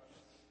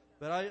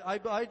 But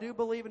I do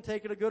believe in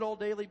taking a good old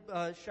daily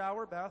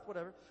shower, bath,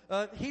 whatever.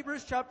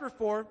 Hebrews chapter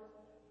 4,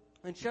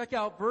 and check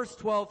out verse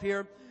 12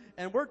 here.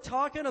 And we're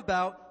talking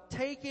about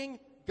taking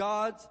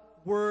God's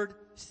Word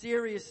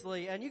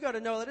seriously. And you got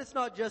to know that it's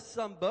not just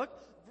some book.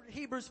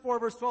 Hebrews 4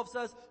 verse 12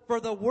 says, for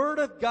the Word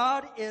of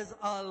God is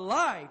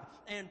alive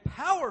and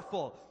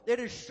powerful. It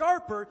is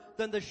sharper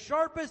than the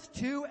sharpest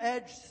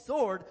two-edged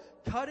sword,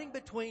 cutting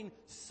between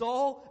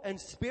soul and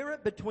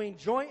spirit, between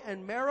joint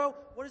and marrow.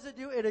 What does it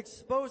do? It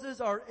exposes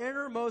our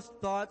innermost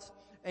thoughts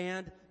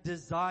and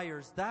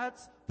desires.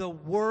 That's the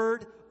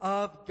Word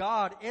of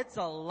God. It's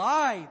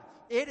alive.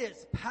 It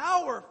is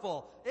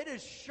powerful. It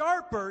is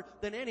sharper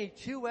than any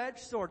two-edged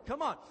sword.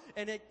 Come on.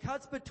 And it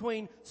cuts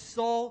between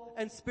soul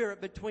and spirit,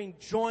 between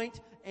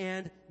joint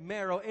and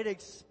marrow. It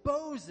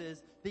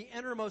exposes the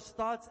innermost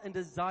thoughts and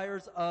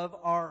desires of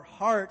our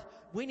heart.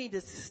 We need to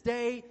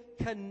stay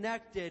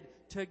connected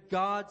to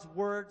God's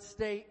Word.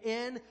 Stay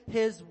in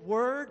His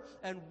Word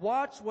and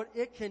watch what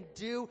it can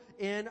do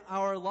in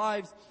our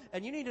lives.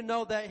 And you need to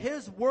know that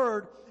His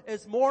Word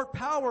is more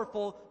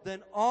powerful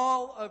than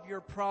all of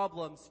your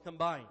problems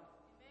combined.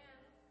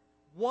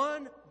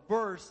 One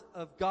verse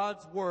of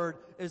God's Word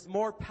is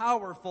more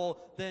powerful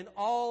than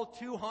all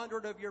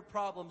 200 of your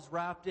problems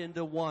wrapped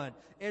into one.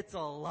 It's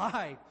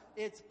alive.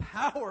 It's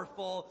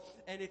powerful.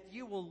 And if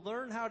you will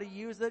learn how to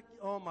use it,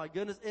 oh my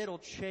goodness, it'll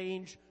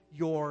change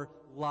your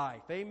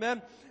life.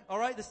 Amen. All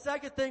right. The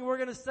second thing we're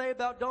going to say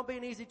about don't be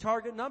an easy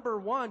target. Number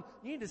 1,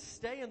 you need to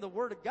stay in the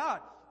Word of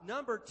God.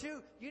 Number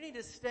 2, you need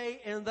to stay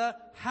in the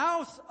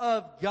house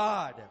of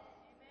God.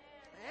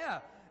 Yeah.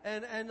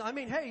 And I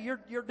mean, hey,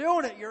 you're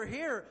doing it. You're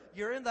here.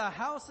 You're in the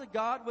house of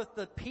God with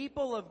the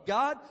people of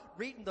God,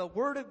 reading the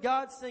Word of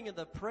God, singing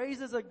the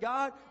praises of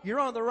God.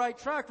 You're on the right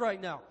track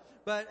right now.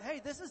 But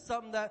hey, this is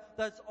something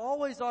that's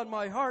always on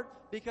my heart,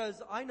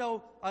 because I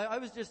know, I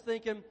was just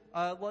thinking,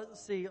 let's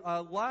see,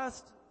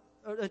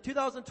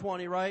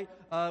 2020, right?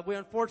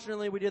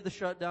 We did the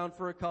shutdown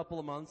for a couple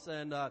of months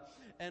and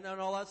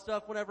all that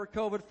stuff whenever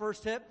COVID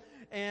first hit.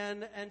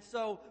 And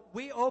so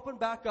we opened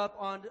back up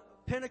on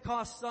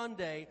Pentecost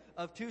Sunday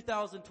of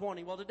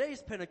 2020. Well,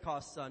 today's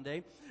Pentecost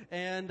Sunday,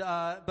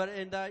 but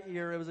in that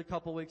year it was a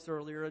couple weeks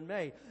earlier in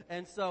May.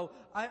 And so,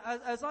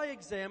 as I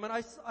examine,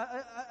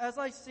 as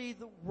I see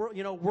the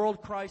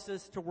world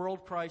crisis to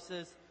world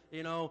crisis,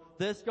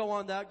 this go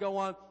on, that go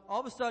on. All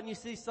of a sudden, you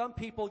see some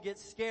people get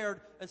scared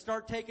and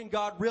start taking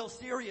God real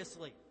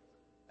seriously.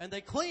 And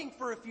they cling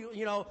for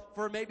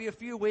for maybe a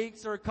few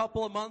weeks or a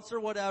couple of months or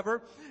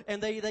whatever.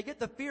 And they get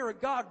the fear of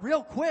God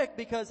real quick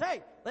because,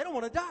 hey, they don't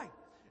want to die.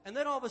 And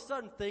then all of a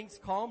sudden things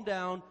calm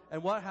down,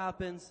 and what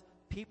happens?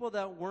 People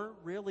that weren't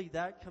really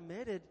that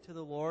committed to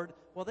the Lord,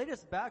 well, they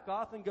just back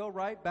off and go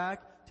right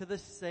back to the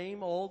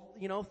same old,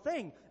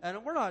 thing.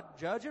 And we're not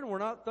judging, we're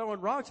not throwing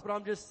rocks, but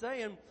I'm just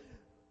saying,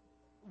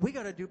 we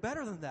gotta do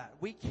better than that.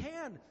 We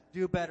can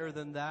do better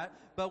than that,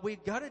 but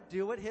we've gotta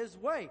do it His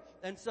way.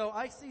 And so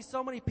I see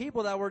so many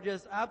people that were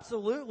just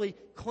absolutely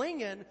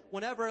clinging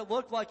whenever it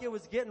looked like it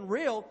was getting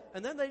real,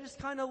 and then they just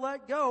kinda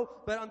let go.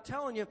 But I'm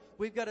telling you,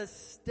 we've gotta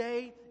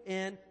stay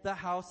in the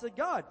house of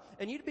God.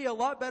 And you'd be a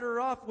lot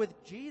better off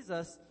with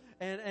Jesus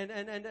and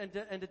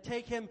to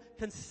take Him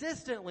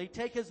consistently,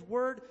 take His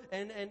Word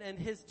and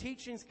His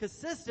teachings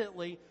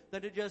consistently,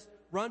 than to just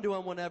run to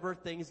Him whenever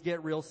things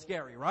get real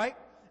scary, right?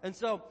 And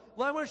so,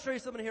 I want to show you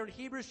something here in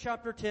Hebrews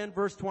chapter 10,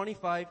 verse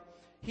 25.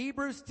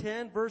 Hebrews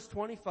 10, verse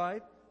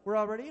 25. We're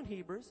already in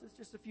Hebrews. It's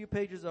just a few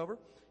pages over.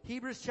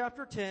 Hebrews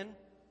chapter 10,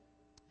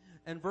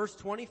 and verse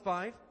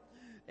 25.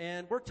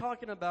 And we're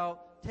talking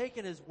about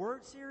taking His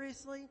Word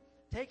seriously,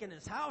 taking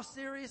His house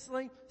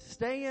seriously,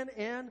 staying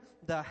in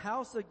the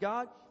house of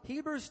God.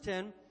 Hebrews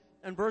 10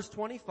 and verse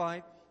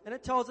 25. And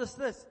it tells us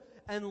this,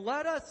 and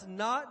let us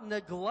not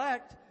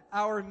neglect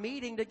our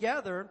meeting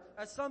together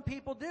as some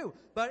people do,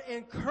 but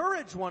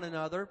encourage one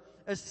another,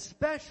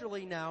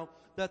 especially now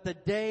that the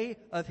day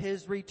of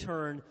His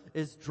return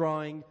is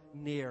drawing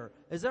near.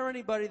 Is there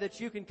anybody that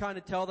you can kind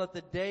of tell that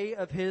the day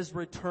of His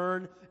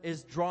return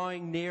is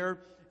drawing near?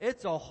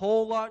 It's a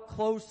whole lot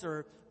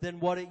closer than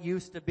what it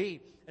used to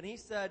be. And he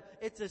said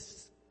it's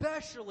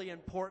especially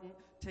important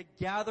to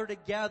gather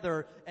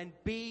together and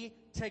be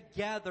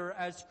together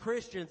as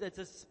Christians. It's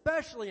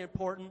especially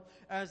important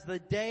as the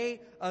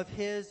day of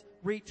His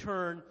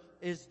return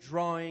is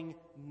drawing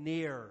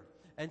near.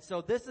 And so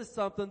this is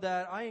something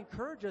that I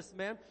encourage us,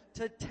 man,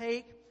 to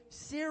take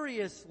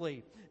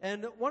seriously.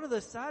 And one of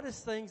the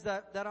saddest things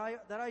that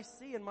I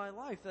see in my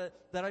life,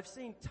 that I've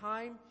seen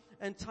time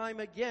and time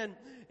again,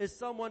 is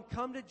someone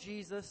come to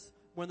Jesus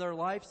when their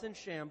life's in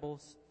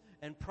shambles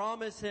and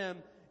promise Him,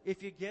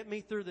 if you get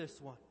me through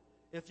this one,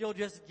 if you'll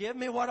just give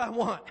me what I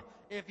want,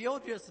 if you'll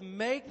just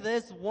make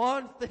this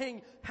one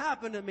thing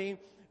happen to me,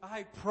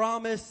 I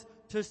promise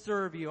to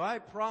serve you. I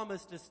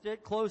promise to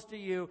stick close to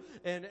you,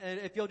 and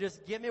if you'll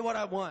just give me what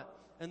I want.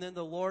 And then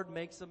the Lord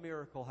makes a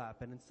miracle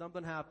happen, and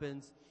something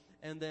happens,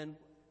 and then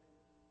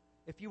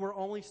if you were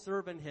only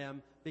serving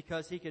Him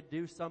because He could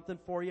do something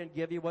for you and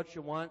give you what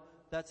you want,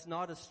 that's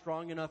not a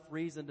strong enough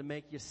reason to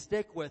make you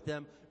stick with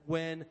Him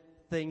when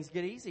things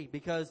get easy.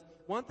 Because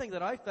one thing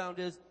that I found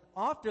is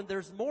often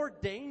there's more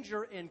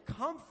danger in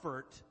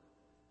comfort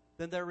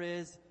than there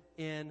is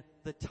in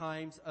the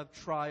times of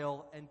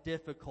trial and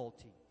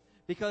difficulty.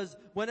 Because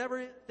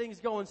whenever things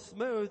going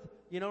smooth,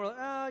 you know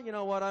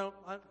what,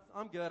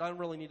 I'm good. I don't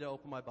really need to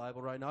open my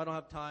Bible right now. I don't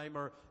have time,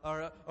 or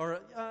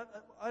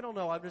I don't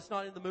know. I'm just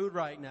not in the mood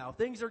right now.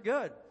 Things are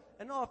good.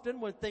 And often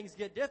when things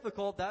get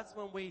difficult, that's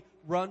when we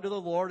run to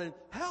the Lord and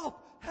help,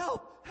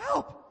 help,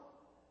 help.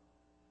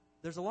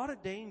 There's a lot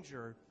of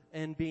danger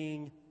in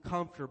being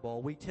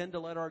comfortable. We tend to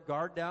let our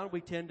guard down.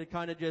 We tend to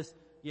kind of just,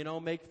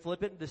 make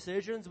flippant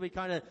decisions. We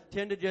kind of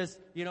tend to just,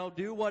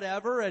 do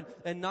whatever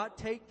and not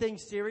take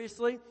things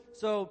seriously.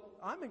 So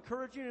I'm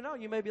encouraging you to know,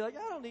 you may be like,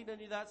 I don't need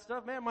any of that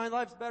stuff. Man, my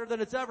life's better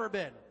than it's ever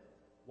been.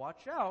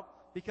 Watch out.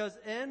 Because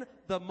in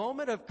the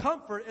moment of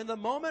comfort, in the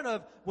moment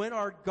of when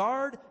our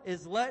guard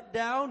is let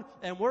down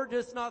and we're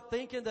just not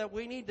thinking that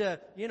we need to,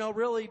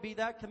 really be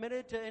that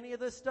committed to any of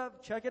this stuff,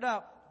 check it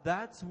out.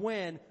 That's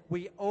when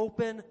we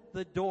open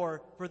the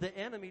door for the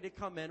enemy to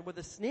come in with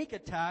a sneak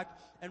attack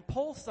and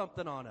pull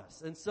something on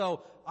us. And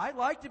so I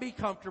like to be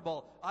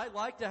comfortable. I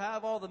like to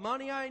have all the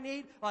money I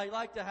need. I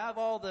like to have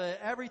all the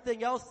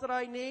everything else that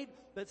I need.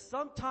 But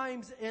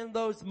sometimes in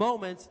those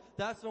moments,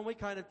 that's when we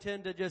kind of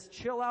tend to just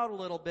chill out a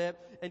little bit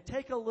and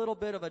take a little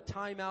bit of a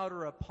time out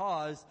or a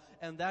pause.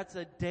 And that's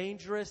a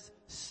dangerous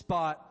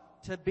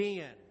spot to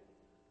be in.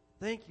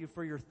 Thank you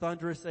for your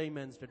thunderous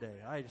amens today.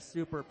 I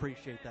super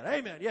appreciate that.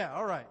 Amen. Yeah.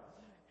 All right.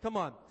 Come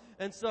on.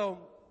 And so,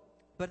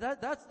 but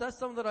that's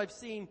something that I've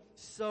seen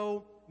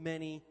so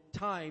many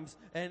times.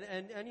 And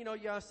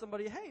you ask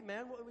somebody, hey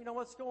man,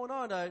 what's going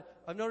on?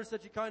 I've noticed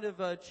that you kind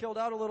of chilled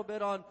out a little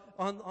bit on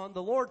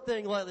the Lord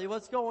thing lately.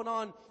 What's going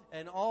on?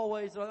 And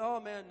always,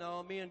 oh man,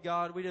 no, me and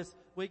God,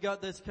 we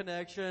got this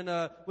connection.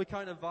 We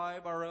kind of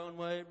vibe our own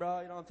way,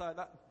 bro. I'm sorry.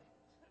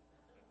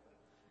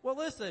 Well,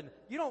 listen,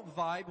 you don't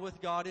vibe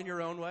with God in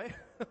your own way.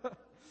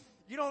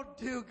 You don't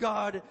do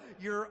God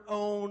your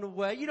own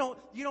way. You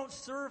don't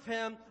serve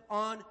Him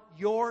on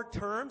your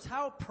terms.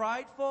 How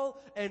prideful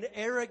and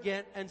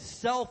arrogant and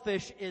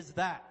selfish is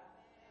that?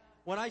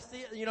 When I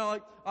see,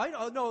 I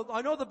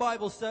know the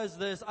Bible says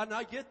this, and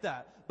I get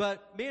that.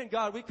 But me and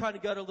God, we kind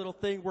of got a little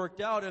thing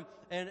worked out,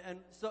 and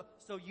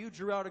so you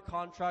drew out a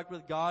contract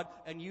with God,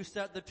 and you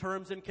set the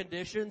terms and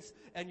conditions,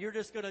 and you're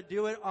just going to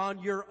do it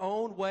on your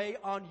own way,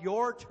 on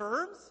your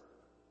terms?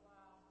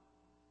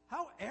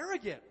 How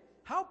arrogant.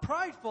 How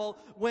prideful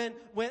when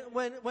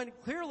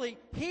clearly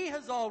He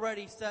has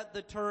already set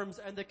the terms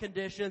and the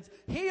conditions.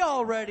 He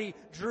already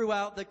drew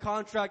out the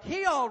contract.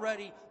 He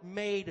already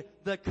made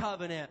the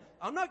covenant.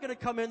 I'm not going to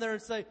come in there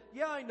and say,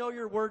 yeah, I know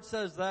your word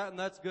says that and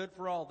that's good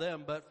for all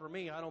them, but for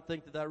me, I don't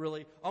think that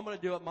really, I'm going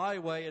to do it my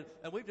way.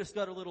 And we've just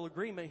got a little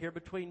agreement here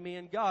between me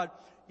and God.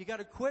 You got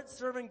to quit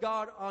serving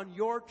God on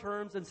your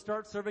terms and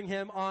start serving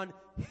Him on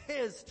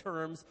His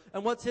terms.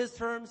 And what's His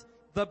terms?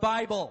 The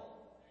Bible.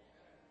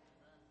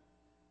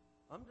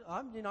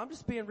 I'm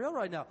just being real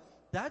right now.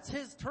 That's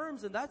His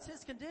terms and that's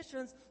His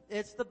conditions.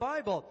 It's the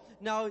Bible.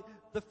 Now,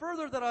 the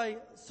further that I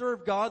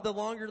serve God, the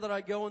longer that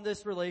I go in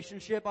this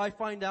relationship, I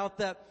find out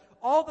that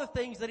all the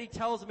things that He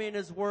tells me in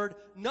His Word,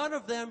 none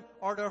of them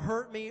are to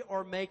hurt me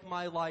or make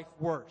my life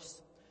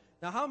worse.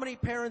 Now, how many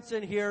parents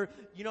in here,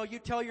 you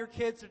tell your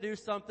kids to do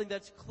something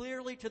that's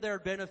clearly to their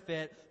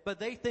benefit, but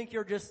they think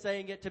you're just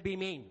saying it to be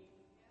mean?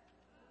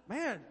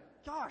 Man,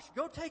 gosh,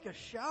 go take a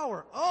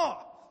shower.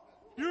 Oh!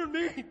 You're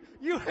mean.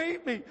 You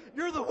hate me.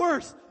 You're the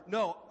worst.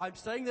 No, I'm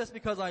saying this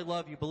because I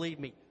love you. Believe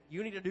me.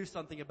 You need to do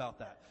something about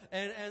that.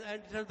 And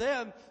to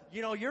them,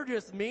 you're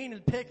just mean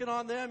and picking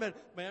on them. And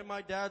man,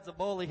 my dad's a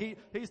bully.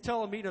 He's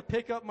telling me to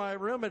pick up my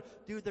room. And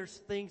dude, there's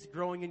things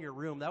growing in your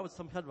room. That was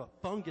some kind of a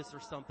fungus or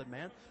something,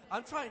 man.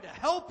 I'm trying to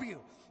help you.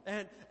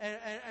 And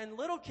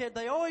little kid,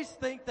 they always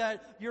think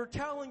that you're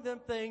telling them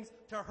things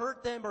to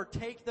hurt them or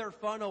take their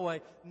fun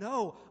away.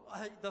 No,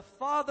 the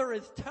Father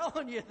is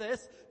telling you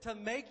this to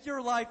make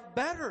your life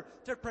better,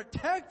 to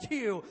protect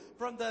you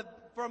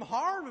from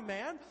harm,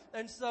 man.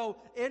 And so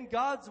in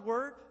God's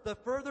Word, the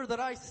further that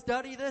I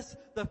study this,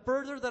 the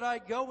further that I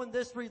go in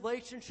this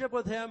relationship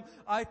with Him,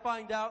 I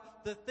find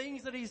out the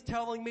things that He's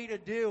telling me to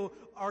do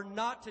are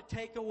not to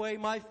take away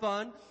my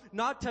fun,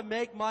 not to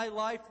make my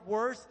life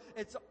worse.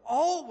 It's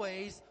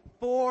always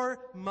for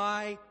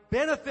my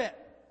benefit.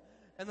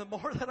 And the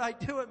more that I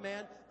do it,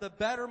 man, the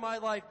better my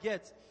life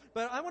gets.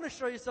 But I want to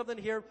show you something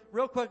here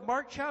real quick.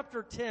 Mark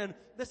chapter 10.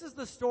 This is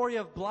the story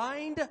of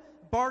blind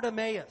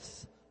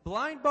Bartimaeus.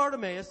 Blind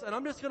Bartimaeus, and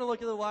I'm just going to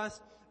look at the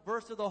last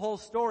verse of the whole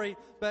story,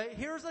 but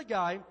here's a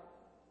guy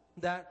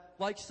that,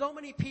 like so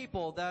many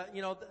people, that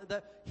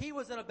he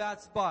was in a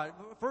bad spot.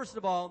 First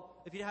of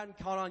all, if you hadn't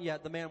caught on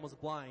yet, the man was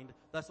blind.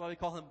 That's why we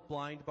call him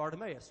Blind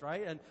Bartimaeus,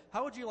 right? And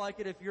how would you like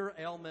it if your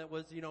ailment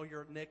was,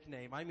 your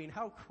nickname? I mean,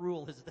 how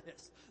cruel is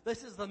this?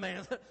 This is the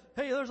man.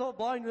 Hey, there's all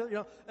blind,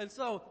 And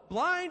so,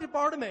 Blind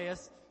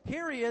Bartimaeus,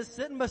 here he is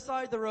sitting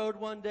beside the road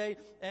one day,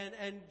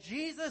 and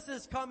Jesus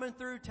is coming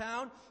through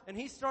town, and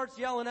he starts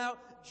yelling out,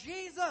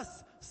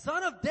 "Jesus,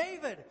 Son of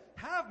David,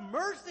 have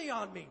mercy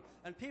on me."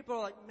 And people are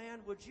like, "Man,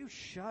 would you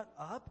shut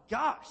up?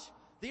 Gosh."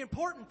 The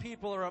important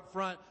people are up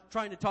front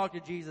trying to talk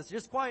to Jesus.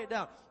 Just quiet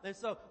down. And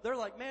so they're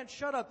like, "Man,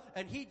 shut up."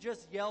 And he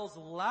just yells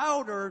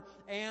louder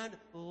and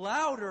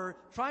louder,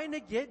 trying to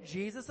get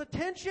Jesus'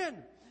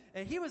 attention.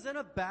 And he was in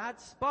a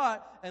bad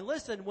spot. And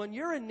listen, when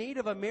you're in need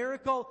of a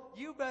miracle,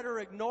 you better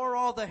ignore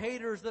all the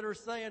haters that are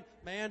saying,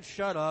 "Man,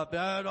 shut up.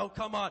 Oh,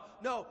 come on."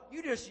 No,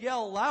 you just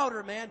yell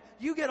louder, man.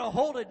 You get a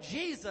hold of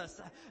Jesus.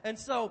 And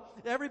so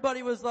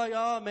everybody was like,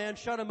 "Oh, man,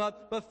 shut him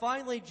up." But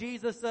finally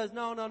Jesus says,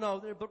 no,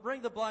 but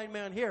bring the blind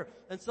man here.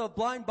 And so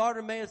blind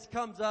Bartimaeus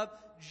comes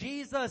up.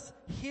 Jesus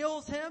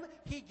heals him.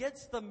 He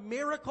gets the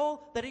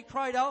miracle that he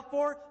cried out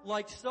for,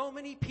 like so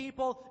many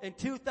people in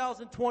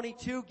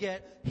 2022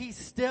 get. He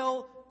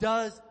still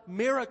does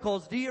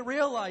miracles. Do you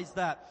realize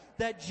that?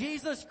 That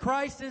Jesus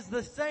Christ is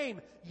the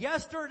same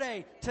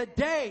yesterday,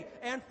 today,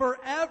 and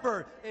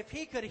forever. If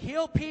He could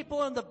heal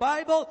people in the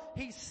Bible,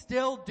 He's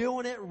still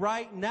doing it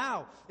right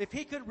now. If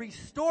He could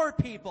restore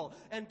people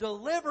and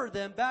deliver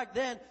them back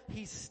then,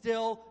 He's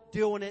still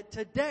doing it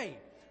today.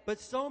 But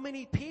so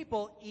many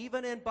people,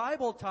 even in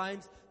Bible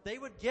times, they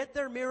would get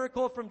their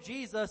miracle from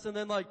Jesus and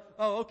then like,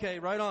 "Oh, okay,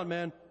 right on,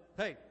 man.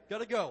 Hey,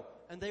 gotta go."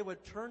 And they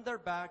would turn their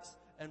backs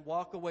and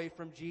walk away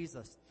from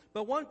Jesus.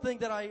 But one thing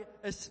that I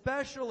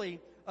especially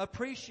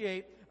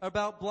appreciate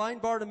about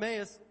blind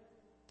Bartimaeus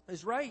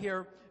is right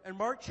here in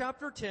Mark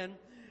chapter 10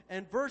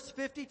 and verse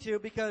 52,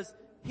 because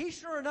he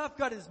sure enough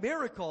got his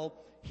miracle.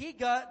 He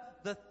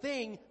got the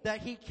thing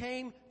that he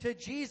came to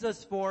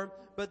Jesus for.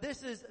 But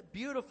this is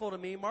beautiful to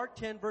me. Mark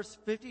 10 verse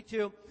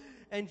 52.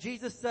 "And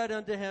Jesus said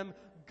unto him,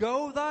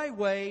 Go thy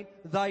way,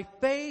 thy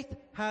faith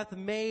hath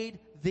made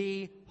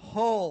thee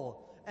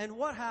whole." And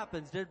what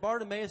happens? Did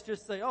Bartimaeus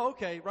just say, "Oh,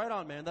 okay, right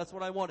on, man. That's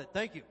what I wanted.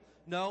 Thank you"?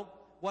 No.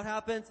 What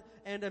happens?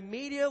 "And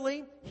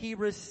immediately he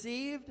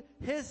received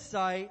his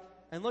sight,"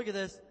 and look at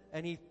this,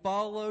 "and he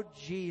followed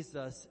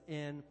Jesus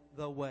in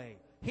the way."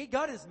 He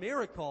got his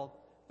miracle,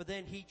 but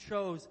then he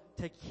chose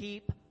to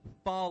keep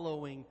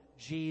following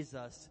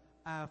Jesus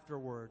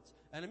afterwards.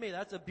 And to me,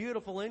 that's a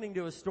beautiful ending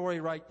to a story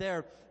right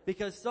there.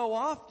 Because so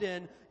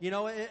often,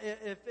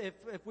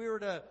 if we were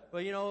to,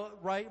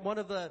 write one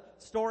of the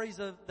stories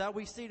that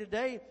we see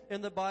today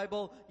in the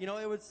Bible,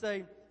 it would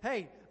say,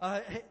 "Hey,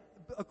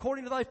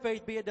 according to thy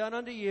faith be it done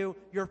unto you.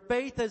 Your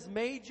faith has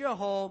made you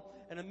whole."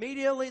 And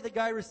immediately the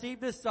guy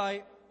received his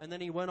sight, and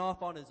then he went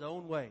off on his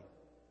own way.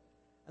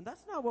 And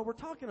that's not what we're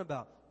talking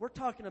about. We're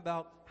talking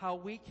about how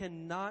we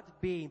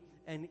cannot be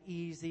an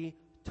easy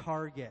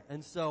target.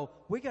 And so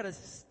we got to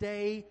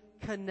stay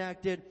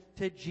connected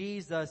to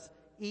Jesus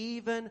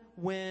even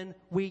when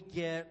we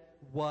get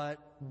what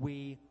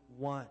we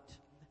want.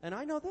 And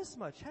I know this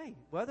much. Hey,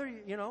 whether,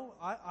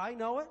 I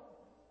know it,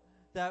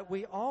 that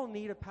we all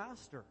need a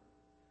pastor.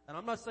 And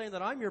I'm not saying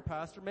that I'm your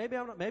pastor. Maybe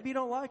I'm not, maybe you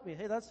don't like me.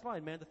 Hey, that's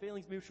fine, man. The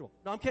feeling's mutual.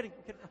 No, I'm kidding.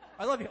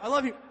 I love you.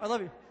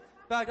 In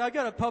fact, I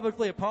got to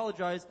publicly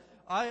apologize.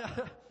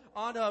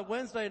 On a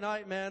Wednesday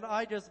night, man,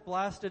 I just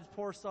blasted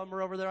poor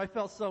Summer over there. I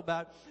felt so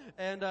bad.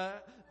 And, the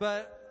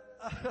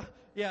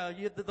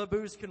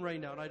booze can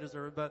rain down. I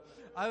deserve it. But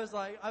I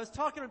was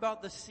talking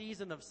about the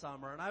season of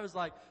summer, and I was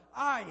like,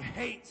 "I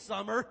hate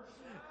summer."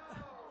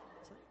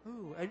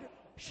 Ooh, and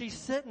she's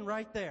sitting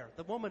right there.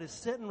 The woman is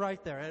sitting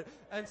right there.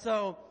 And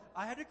so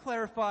I had to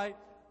clarify,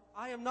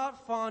 I am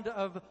not fond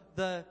of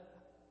the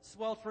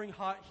sweltering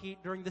hot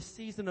heat during the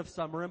season of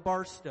summer in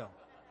Barstow.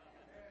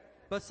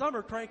 But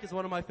Summer Crank is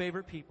one of my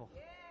favorite people.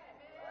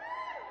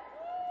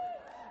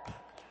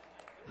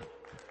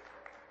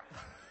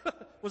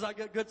 Was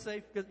that good,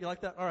 safe? Good, you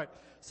like that? All right.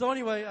 So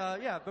anyway,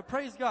 but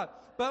praise God.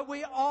 But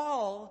we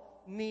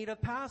all need a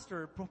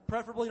pastor,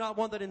 preferably not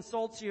one that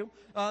insults you,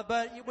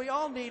 but we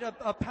all need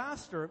a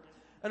pastor.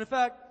 And in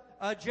fact,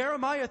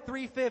 Jeremiah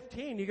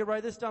 3:15, you can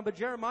write this down, but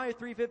Jeremiah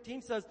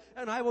 3:15 says,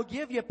 "And I will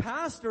give you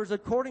pastors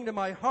according to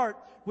my heart,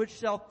 which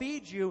shall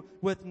feed you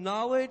with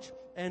knowledge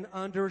and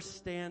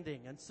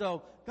understanding." And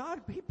so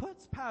God, He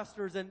puts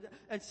pastors and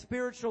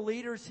spiritual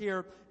leaders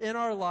here in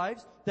our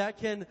lives that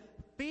can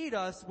feed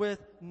us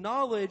with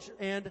knowledge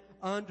and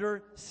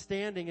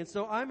understanding. And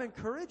so I'm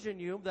encouraging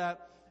you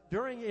that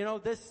during,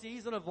 this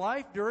season of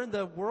life, during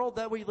the world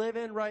that we live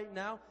in right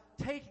now,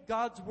 take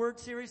God's word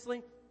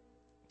seriously.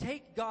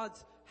 Take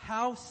God's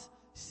house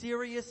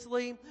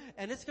seriously,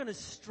 and it's going to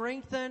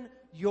strengthen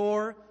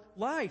your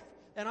life.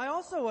 And I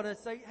also want to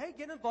say, hey,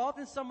 get involved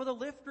in some of the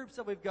lift groups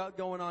that we've got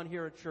going on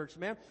here at church,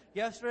 man.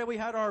 Yesterday we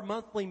had our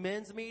monthly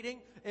men's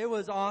meeting. It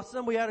was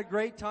awesome. We had a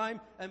great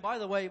time. And by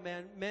the way,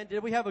 men,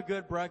 did we have a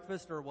good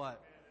breakfast or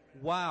what?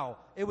 Wow.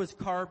 It was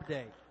carb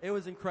day. It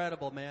was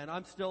incredible, man.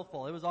 I'm still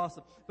full. It was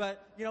awesome. But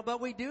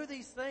we do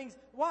these things.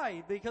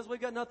 Why? Because we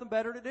got nothing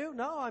better to do?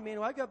 No,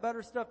 I got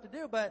better stuff to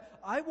do, but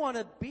I want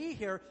to be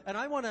here and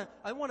I want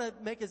to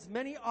make as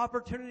many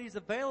opportunities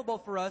available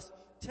for us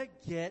to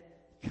get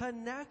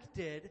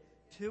connected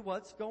to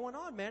what's going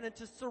on, man, and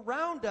to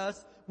surround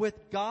us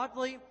with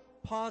godly,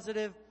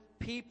 positive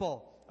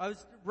people.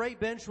 Ray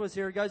Bench was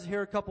here. You guys were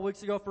here a couple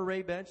weeks ago for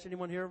Ray Bench.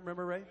 Anyone here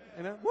remember Ray?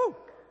 Amen? Woo!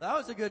 That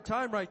was a good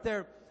time right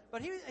there.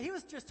 But he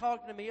was just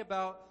talking to me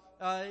about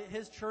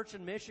his church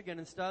in Michigan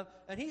and stuff,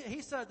 and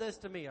he said this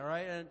to me, all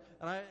right? And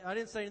I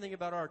didn't say anything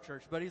about our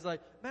church, but he's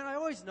like, man, I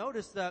always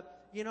noticed that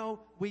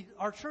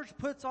our church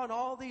puts on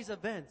all these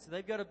events.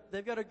 They've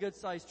got a good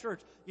sized church.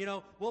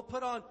 We'll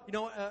put on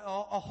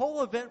a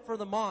whole event for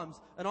the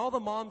moms, and all the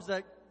moms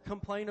that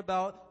complain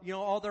about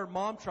all their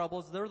mom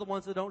troubles, they're the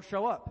ones that don't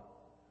show up.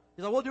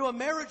 He's like, we'll do a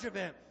marriage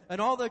event,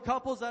 and all the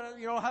couples that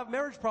have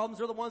marriage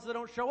problems are the ones that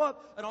don't show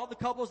up, and all the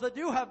couples that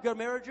do have good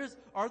marriages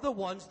are the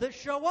ones that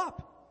show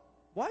up.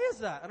 Why is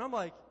that? And I'm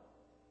like,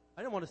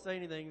 I didn't want to say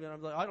anything, and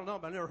I'm like, I don't know,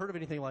 but I never heard of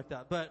anything like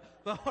that. But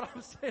what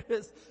I'm saying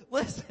is,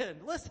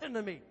 listen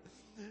to me.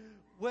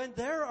 When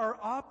there are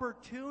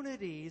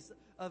opportunities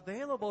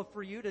available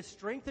for you to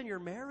strengthen your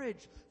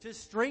marriage, to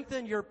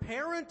strengthen your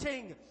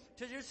parenting,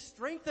 to just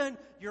strengthen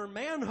your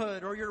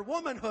manhood or your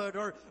womanhood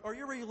or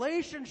your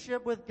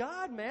relationship with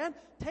God, man,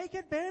 take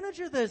advantage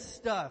of this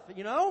stuff,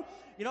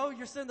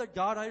 you're saying that,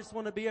 God, I just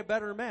want to be a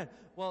better man.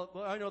 Well,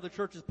 I know the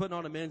church is putting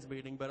on a men's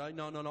meeting, but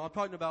no, I'm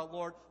talking about,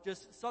 Lord,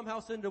 just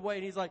somehow send it away.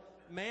 And He's like,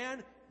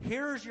 man,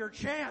 here's your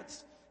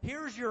chance.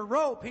 Here's your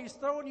rope. He's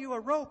throwing you a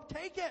rope.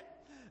 Take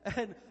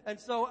it. And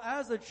so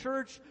as a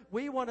church,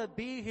 we want to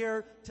be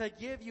here to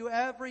give you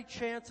every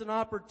chance and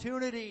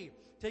opportunity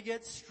to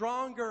get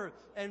stronger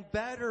and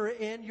better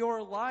in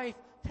your life.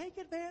 Take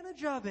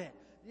advantage of it.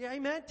 Yeah,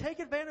 amen. Take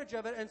advantage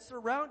of it and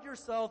surround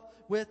yourself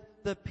with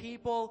the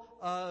people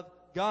of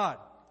God.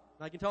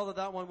 And I can tell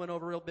that one went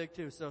over real big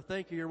too. So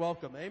thank you. You're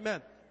welcome.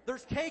 Amen.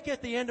 There's cake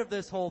at the end of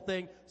this whole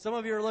thing. Some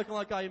of you are looking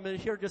like I'm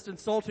here just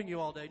insulting you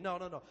all day.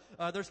 No.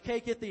 There's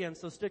cake at the end,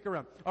 so stick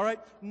around. All right,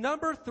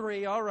 number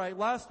 3. All right,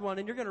 last one,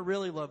 and you're going to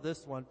really love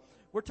this one.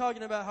 We're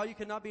talking about how you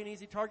cannot be an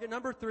easy target.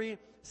 Number 3,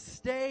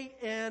 stay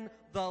in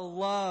the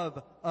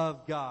love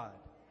of God.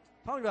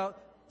 Talking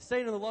about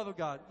staying in the love of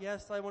God.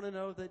 Yes, I want to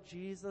know that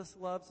Jesus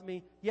loves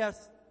me.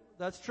 Yes,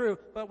 that's true.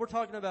 But we're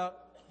talking about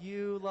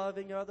you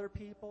loving other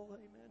people.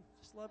 Amen.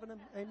 Just loving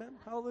them. Amen.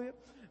 Hallelujah.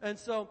 And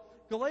so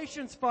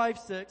Galatians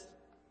 5:6,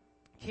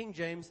 King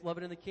James, love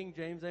it in the King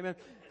James, amen.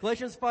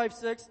 Galatians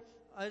 5:6,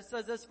 it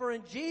says this, for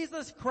in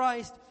Jesus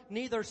Christ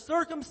neither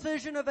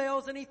circumcision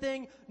avails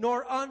anything,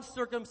 nor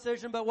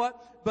uncircumcision, but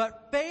what?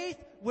 But faith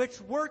which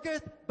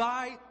worketh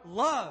by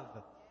love.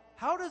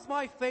 How does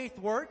my faith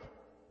work?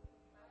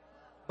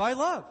 By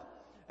love.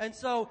 And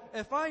so,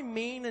 if I'm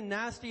mean and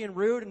nasty and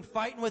rude and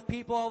fighting with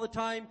people all the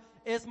time,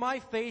 is my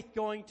faith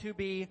going to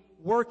be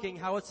working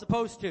how it's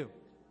supposed to?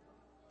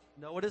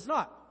 No, it is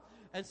not.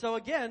 And so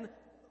again,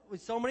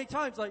 so many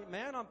times, like,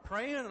 man, I'm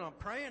praying and I'm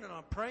praying and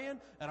I'm praying,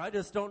 and I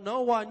just don't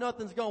know why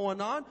nothing's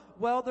going on.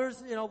 Well,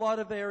 there's, a lot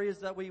of areas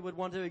that we would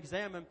want to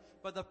examine.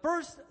 But the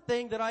first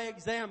thing that I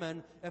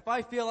examine, if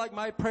I feel like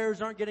my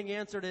prayers aren't getting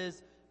answered,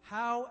 is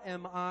how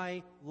am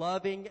I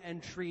loving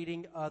and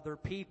treating other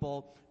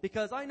people?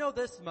 Because I know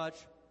this much,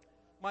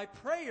 my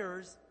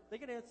prayers, they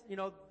get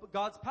answered,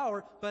 God's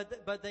power,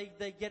 but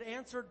they get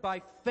answered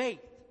by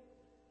faith.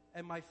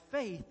 And my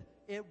faith,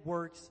 it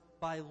works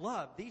by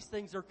love. These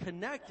things are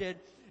connected,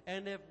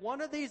 and if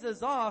one of these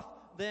is off,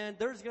 then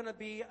there's going to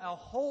be a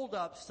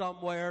holdup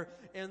somewhere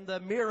in the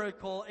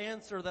miracle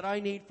answer that I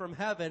need from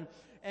heaven.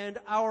 And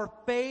our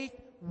faith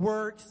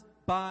works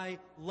by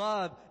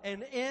love.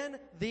 And in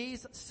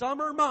these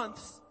summer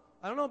months,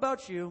 I don't know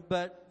about you,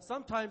 but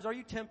sometimes are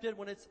you tempted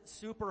when it's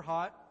super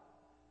hot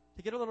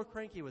to get a little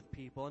cranky with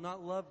people and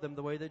not love them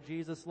the way that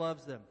Jesus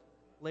loves them?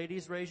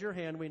 Ladies, raise your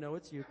hand. We know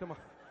it's you. Come on.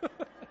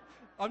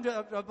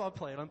 I'm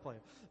playing.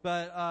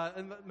 But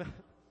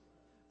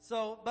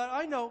So, but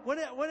I know when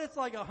it's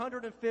like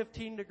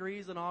 115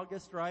 degrees in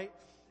August, right?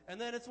 And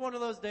then it's one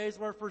of those days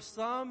where for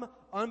some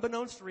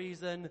unbeknownst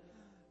reason,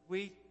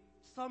 we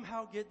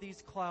somehow get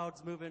these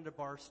clouds move into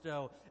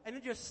Barstow. And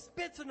it just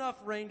spits enough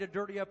rain to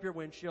dirty up your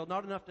windshield,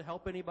 not enough to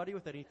help anybody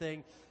with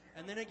anything.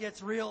 And then it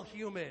gets real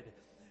humid.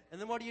 And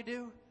then what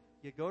do?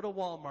 You go to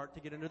Walmart to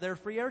get into their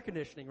free air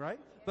conditioning, right?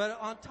 But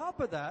on top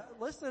of that,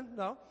 listen,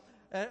 no.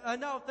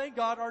 No, thank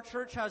God our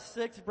church has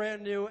 6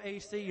 brand new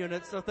AC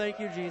units, so thank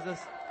you, Jesus.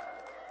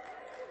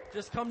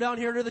 Just come down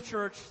here to the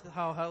church.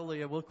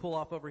 Hallelujah. We'll cool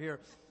off over here.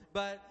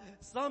 But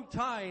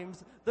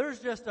sometimes there's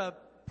just a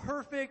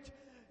perfect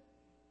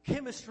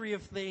chemistry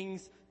of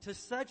things to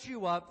set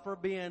you up for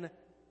being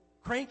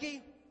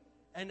cranky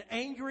and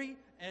angry,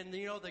 and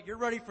you know that you're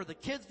ready for the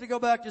kids to go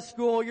back to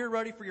school, you're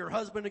ready for your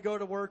husband to go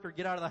to work or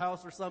get out of the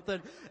house or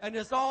something, and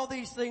just all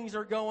these things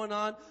are going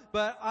on.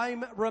 But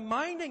I'm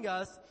reminding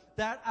us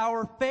that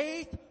our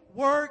faith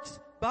works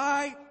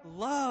by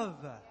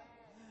love.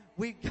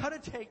 We've got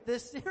to take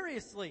this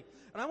seriously.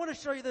 And I want to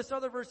show you this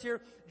other verse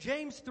here,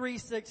 James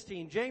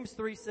 3:16. James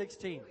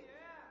 3:16.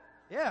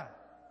 Yeah,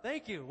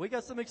 thank you. We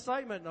got some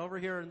excitement over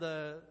here in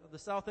the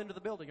south end of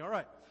the building. All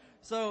right.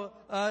 So,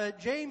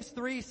 James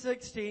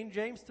 3:16.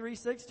 James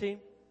 3:16.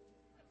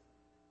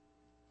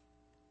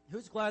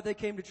 Who's glad they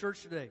came to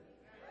church today?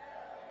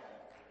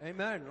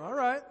 Amen. All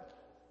right.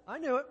 I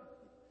knew it.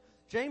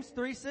 James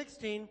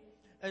 3:16.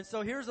 And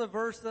so here's a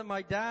verse that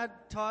my dad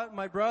taught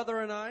my brother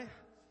and I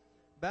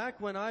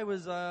back when I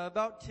was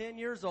about 10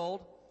 years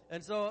old.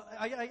 And so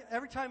I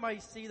every time I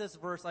see this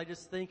verse, I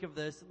just think of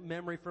this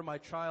memory from my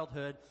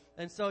childhood.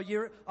 And so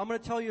I'm going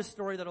to tell you a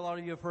story that a lot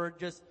of you have heard.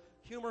 Just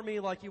humor me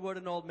like you would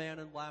an old man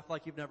and laugh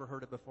like you've never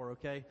heard it before,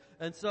 okay?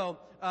 And so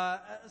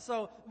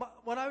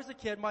when I was a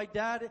kid, my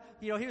dad,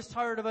 he was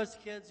tired of us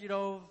kids,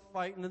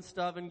 fighting and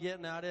stuff and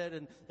getting at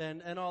it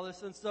and all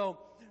this. And so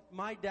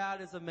my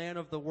dad is a man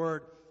of the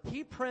word.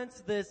 He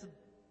prints this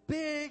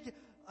big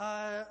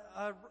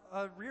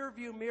a rear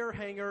view mirror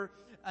hanger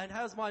and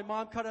has my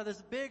mom cut out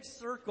this big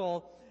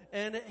circle,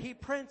 and he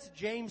prints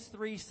James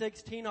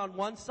 3:16 on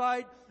one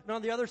side, and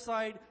on the other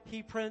side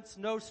he prints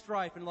no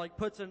strife and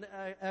puts an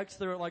X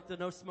through it like the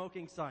no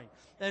smoking sign.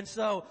 And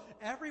so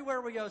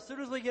everywhere we go, as soon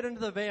as we get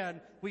into the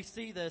van, we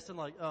see this and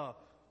oh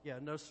yeah,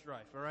 no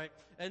strife, all right?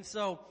 And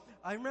so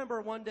I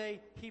remember one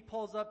day he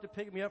pulls up to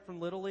pick me up from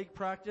Little League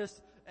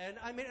practice, and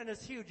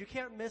it's huge. You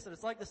can't miss it.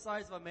 It's like the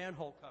size of a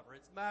manhole cover.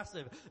 It's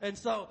massive. And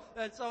so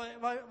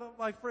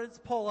my friends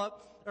pull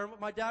up, or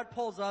my dad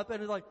pulls up,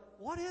 and is like,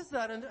 "What is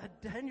that?"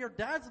 And your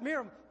dad's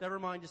mirror. Never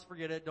mind, just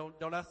forget it.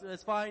 Don't ask.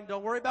 It's fine.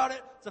 Don't worry about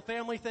it. It's a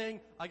family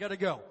thing. I gotta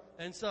go.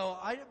 And so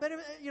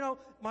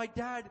my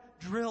dad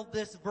drilled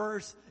this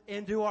verse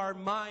into our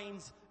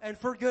minds, and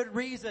for good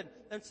reason.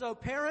 And so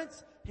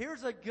parents,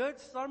 here's a good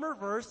summer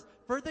verse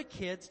for the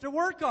kids to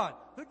work on.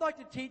 Who'd like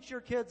to teach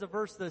your kids a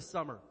verse this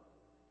summer?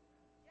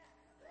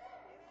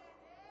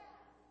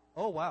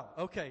 Oh wow.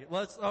 Okay.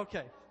 Let's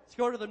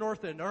go to the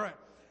north end. All right.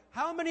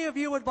 How many of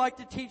you would like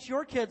to teach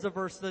your kids a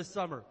verse this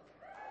summer?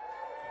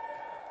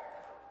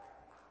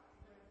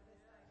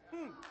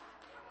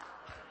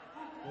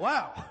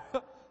 Wow.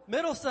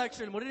 Middle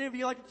section. Would any of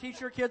you like to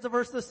teach your kids a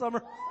verse this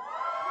summer?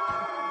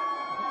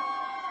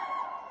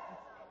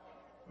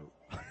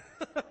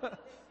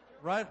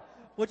 Right?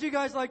 Would you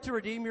guys like to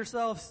redeem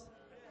yourselves?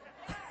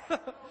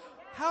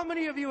 How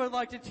many of you would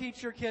like to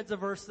teach your kids a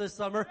verse this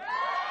summer?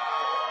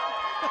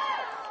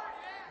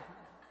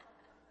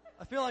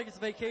 I feel like it's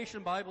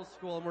Vacation Bible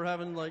School and we're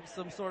having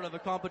some sort of a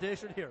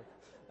competition here.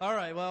 All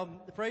right, well,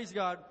 praise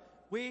God.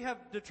 We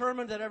have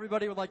determined that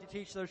everybody would like to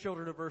teach their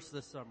children a verse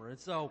this summer. And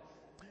so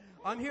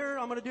I'm here,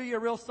 I'm going to do you a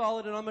real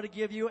solid, and I'm going to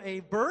give you a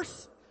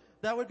verse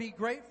that would be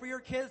great for your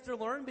kids to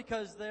learn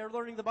because they're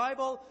learning the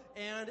Bible,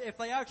 and if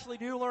they actually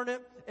do learn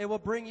it, it will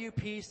bring you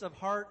peace of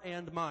heart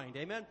and mind.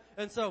 Amen?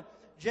 And so,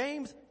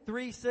 James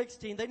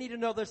 3:16, they need to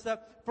know this,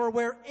 that for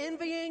where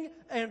envying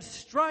and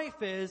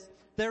strife is,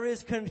 there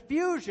is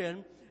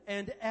confusion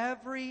and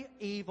every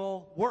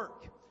evil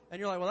work. And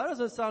you're like, well, that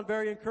doesn't sound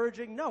very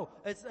encouraging. No,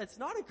 it's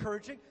not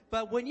encouraging,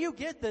 but when you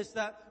get this,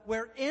 that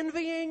where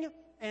envying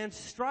and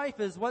strife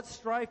is, what's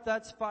strife?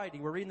 That's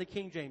fighting. We're reading the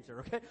King James here,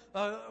 okay?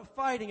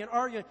 Fighting and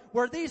arguing.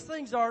 Where these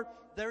things are,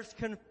 there's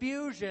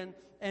confusion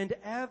and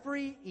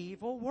every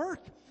evil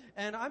work.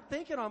 And I'm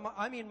thinking,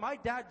 my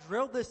dad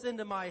drilled this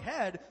into my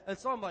head, and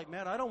so I'm like,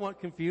 man, I don't want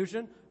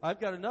confusion. I've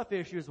got enough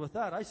issues with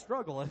that. I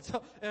struggle. And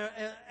so,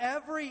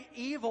 every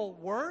evil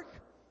work.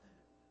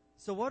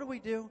 So what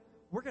do?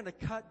 We're going to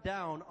cut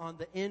down on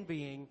the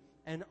envying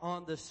and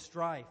on the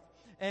strife.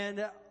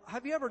 And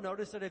have you ever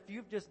noticed that if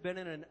you've just been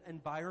in an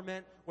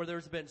environment where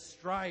there's been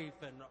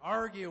strife and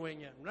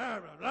arguing and blah,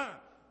 blah, blah,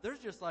 there's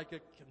just like a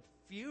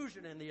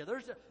confusion in the air.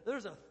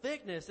 There's a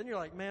thickness, and you're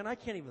like, man, I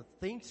can't even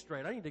think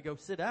straight. I need to go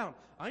sit down.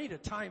 I need to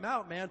time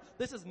out, man.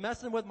 This is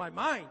messing with my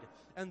mind.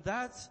 And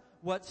that's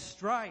what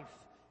strife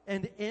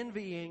and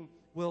envying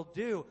will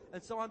do.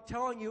 And so I'm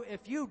telling you,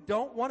 if you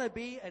don't want to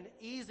be an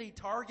easy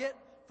target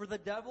for the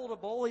devil to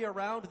bully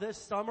around this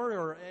summer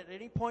or at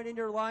any point in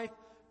your life,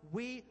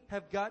 we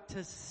have got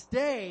to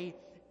stay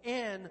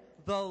in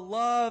the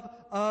love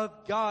of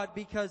God,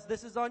 because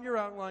this is on your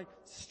outline.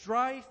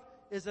 Strife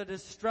is a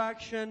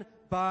distraction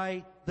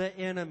by the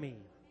enemy.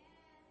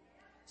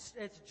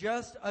 It's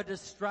just a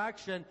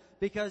distraction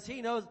because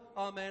he knows,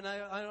 oh man,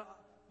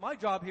 my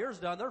job here is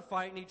done. They're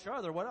fighting each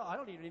other. I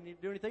don't even need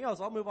to do anything else.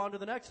 I'll move on to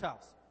the next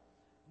house.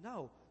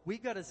 No,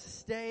 we've got to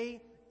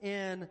stay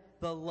in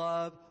the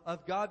love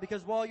of God,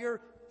 because while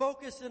you're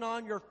focusing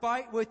on your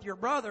fight with your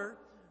brother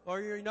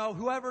or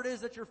whoever it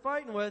is that you're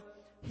fighting with,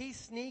 he's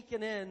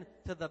sneaking in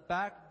to the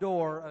back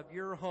door of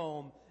your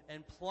home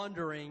and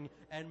plundering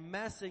and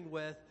messing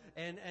with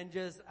and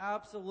just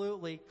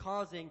absolutely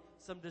causing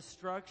some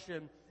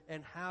destruction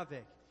and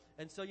havoc.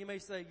 And so you may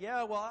say,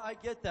 yeah, well, I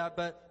get that,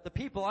 but the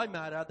people I'm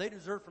mad at, they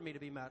deserve for me to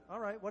be mad. All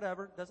right,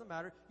 whatever, doesn't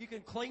matter. You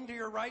can cling to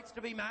your rights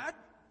to be mad,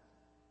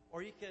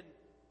 or you can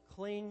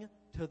cling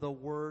to the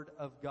Word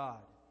of God.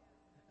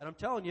 And I'm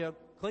telling you,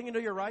 clinging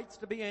to your rights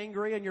to be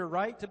angry and your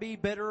right to be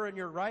bitter and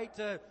your right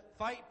to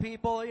fight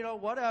people,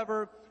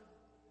 whatever.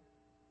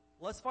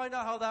 Let's find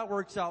out how that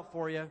works out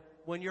for you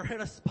when you're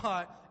in a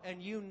spot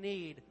and you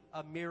need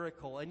a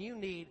miracle and you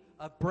need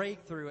a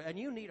breakthrough and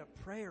you need a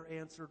prayer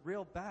answered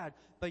real bad,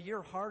 but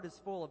your heart is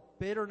full of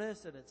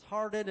bitterness and it's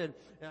hardened and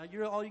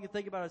all you can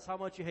think about is how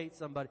much you hate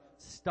somebody.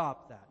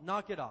 Stop that.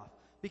 Knock it off.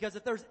 Because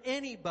if there's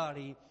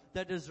anybody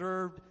that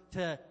deserved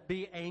to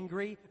be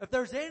angry, if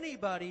there's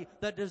anybody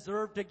that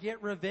deserved to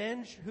get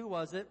revenge, who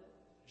was it?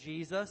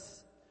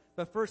 Jesus.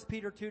 But 1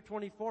 Peter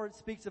 2:24, it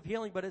speaks of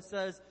healing, but it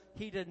says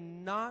he did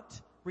not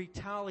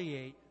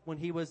retaliate when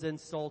he was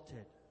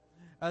insulted.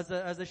 As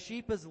a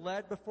sheep is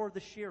led before the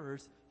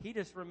shearers, he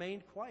just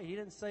remained quiet. He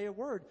didn't say a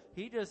word.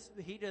 He just,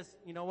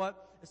 you know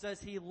what? It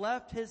says he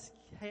left his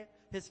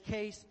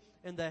case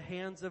in the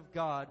hands of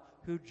God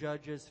who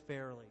judges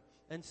fairly.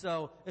 And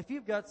so, if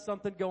you've got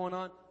something going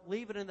on,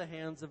 leave it in the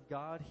hands of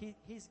God.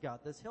 He's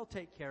got this. He'll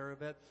take care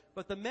of it.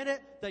 But the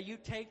minute that you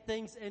take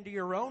things into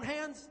your own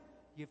hands,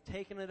 you've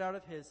taken it out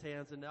of His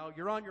hands, and now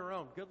you're on your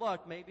own. Good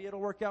luck. Maybe it'll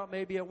work out,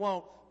 maybe it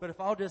won't. But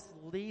if I'll just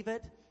leave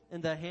it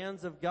in the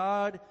hands of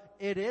God,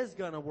 it is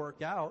going to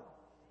work out.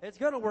 It's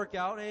going to work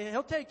out.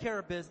 He'll take care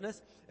of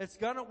business. It's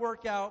going to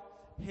work out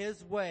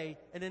His way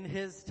and in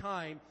His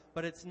time.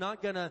 But it's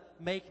not going to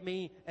make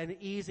me an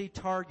easy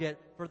target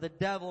for the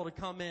devil to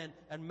come in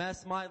and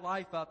mess my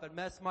life up and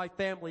mess my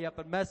family up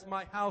and mess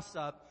my house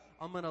up.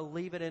 I'm going to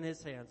leave it in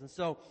His hands. And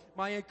so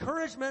my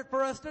encouragement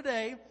for us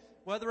today,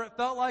 whether it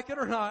felt like it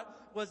or not,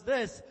 was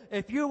this.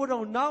 If you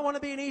do not want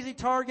to be an easy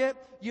target,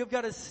 you've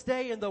got to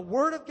stay in the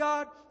Word of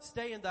God,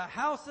 stay in the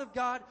house of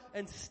God,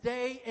 and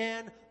stay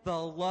in the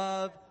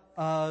love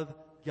of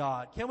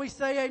God. Can we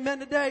say amen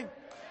today?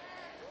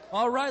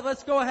 All right,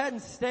 let's go ahead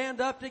and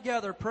stand up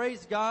together.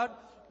 Praise God.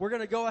 We're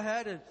going to go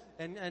ahead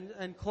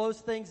and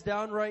close things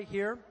down right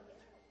here.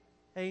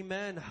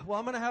 Amen. Well,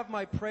 I'm going to have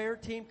my prayer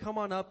team come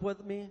on up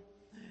with me.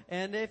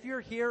 And if you're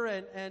here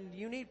and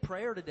you need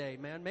prayer today,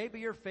 man, maybe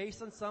you're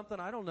facing something,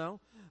 I don't know,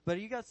 but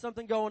you got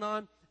something going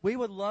on, we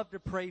would love to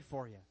pray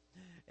for you.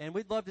 And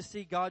we'd love to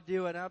see God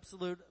do an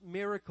absolute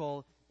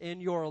miracle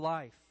in your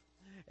life.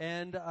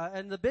 And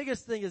the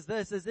biggest thing is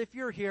this, is if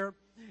you're here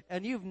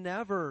and you've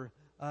never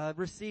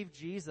received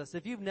Jesus,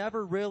 if you've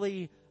never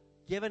really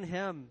given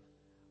Him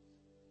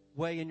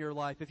way in your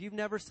life, if you've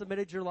never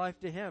submitted your life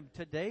to Him,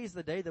 today's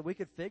the day that we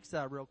could fix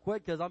that real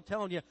quick, because I'm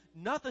telling you,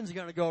 nothing's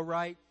going to go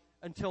right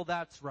until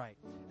that's right.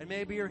 And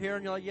maybe you're here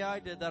and you're like, yeah, I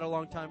did that a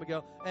long time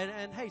ago.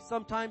 And hey,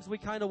 sometimes we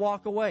kind of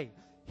walk away.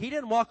 He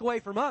didn't walk away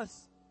from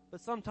us,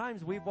 but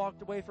sometimes we've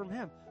walked away from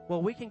Him.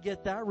 Well, we can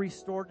get that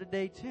restored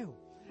today too.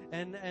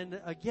 And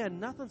again,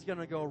 nothing's going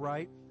to go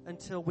right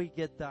until we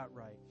get that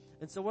right.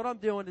 And so what I'm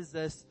doing is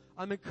this.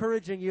 I'm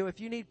encouraging you, if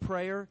you need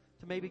prayer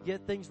to maybe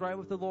get things right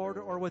with the Lord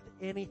or with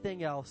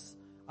anything else,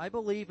 I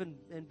believe in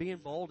being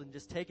bold and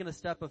just taking a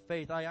step of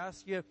faith. I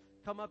ask you,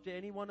 come up to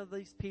any one of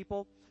these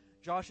people.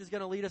 Josh is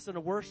going to lead us in a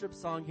worship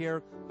song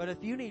here. But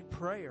if you need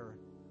prayer,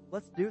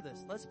 let's do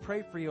this. Let's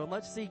pray for you and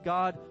let's see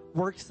God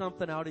work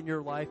something out in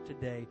your life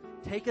today.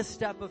 Take a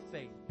step of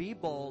faith. Be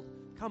bold.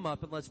 Come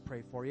up and let's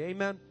pray for you.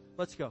 Amen.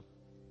 Let's go.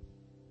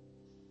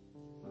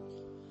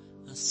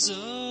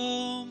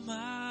 So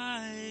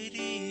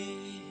mighty,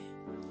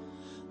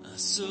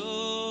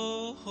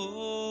 so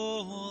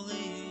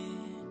holy,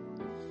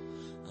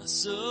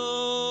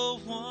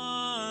 so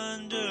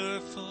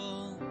wonderful,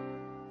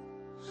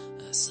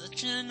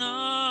 such an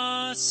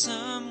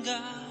awesome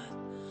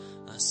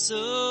God,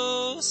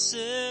 so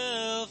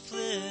selfless,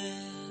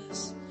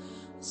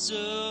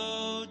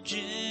 so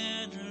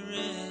generous,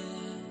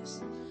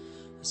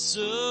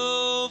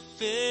 so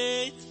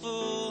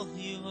faithful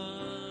you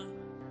are.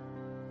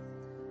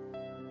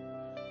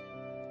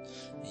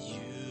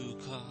 You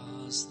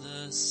cause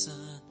the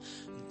sun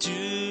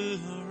to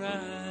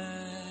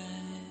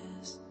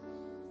rise,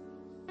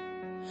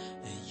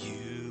 and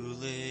you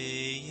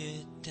lay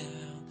it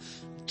down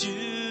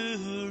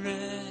to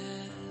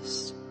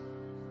rest.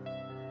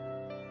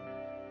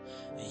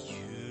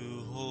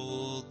 You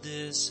hold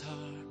this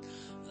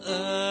heart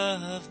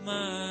of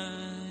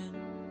mine,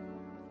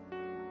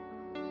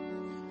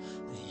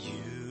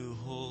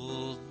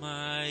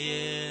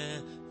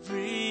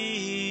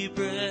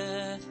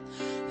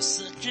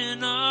 such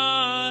an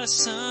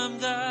awesome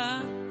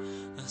God,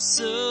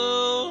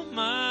 so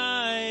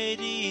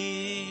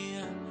mighty,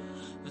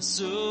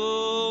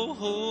 so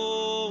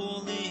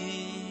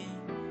holy,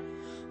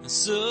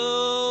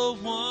 so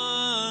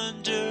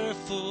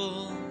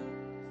wonderful.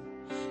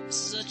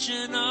 Such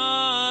an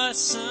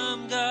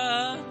awesome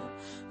God,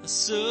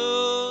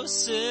 so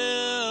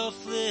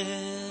selfless,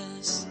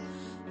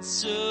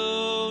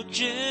 so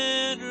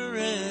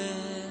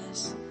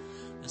generous,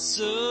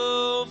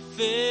 so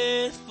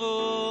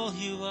faithful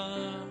you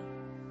are.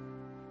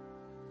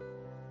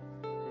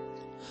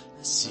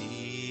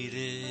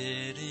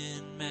 Seated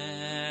in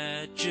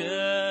majesty,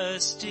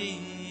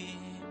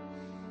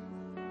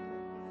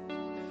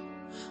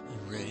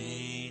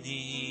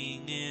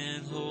 reigning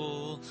in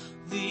holiness.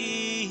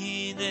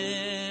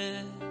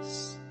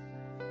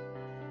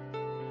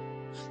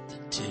 The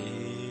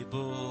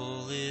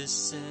table is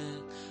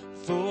set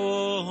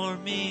for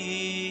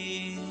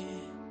me,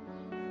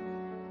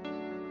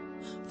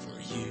 for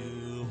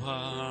you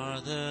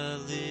are the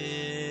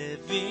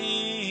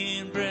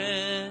living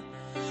bread.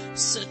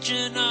 Such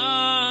an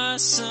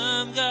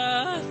awesome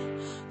God,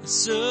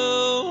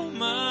 so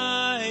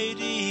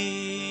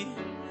mighty,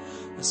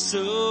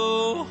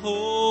 so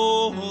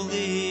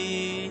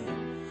holy,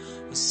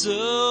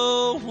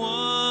 so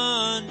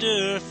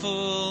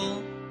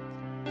wonderful.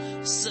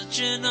 Such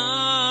an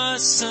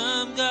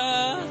awesome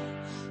God,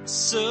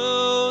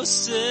 so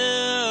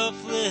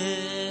selfless,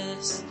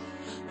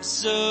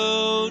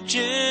 so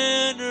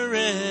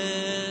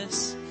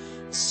generous,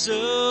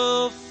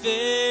 so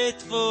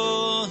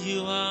faithful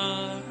you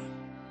are.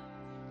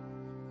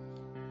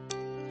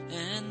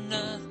 And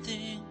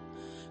nothing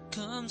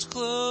comes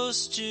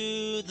close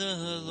to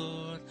the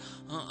Lord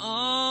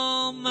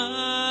Almighty,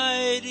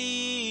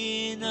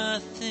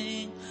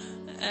 nothing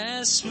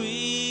as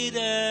sweet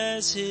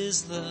as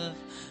His love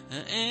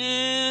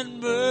and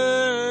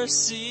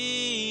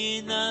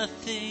mercy.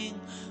 Nothing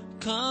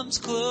comes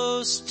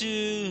close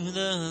to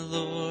the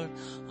Lord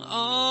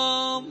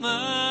Almighty,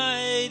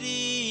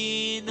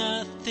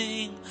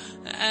 nothing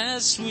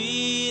as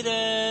sweet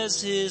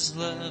as His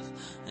love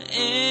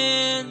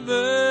and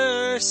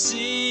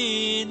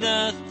mercy.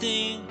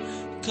 Nothing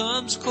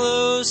comes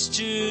close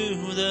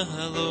to the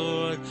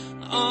Lord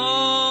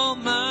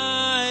Almighty,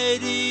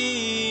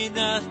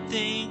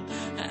 nothing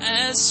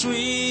as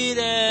sweet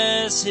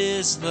as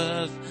His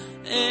love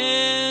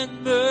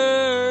and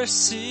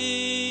mercy.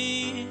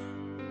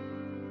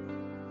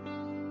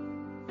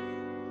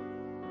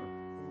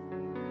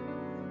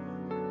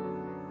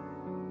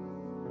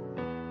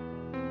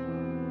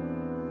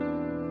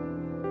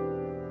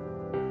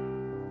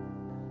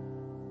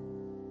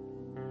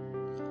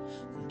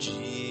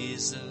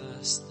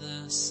 Jesus,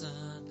 the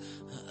Son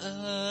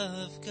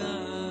of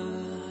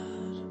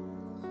God,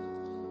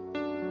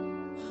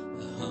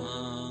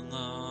 hung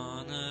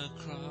on a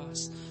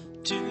cross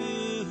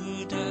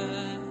to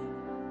die,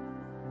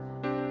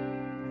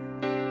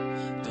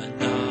 but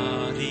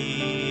not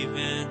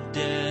even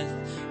death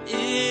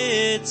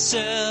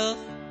itself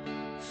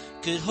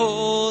could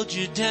hold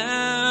you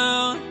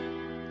down,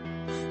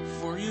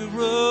 for you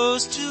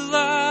rose to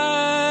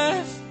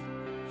life.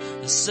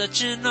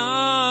 Such an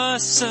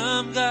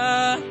awesome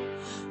God,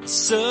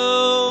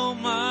 so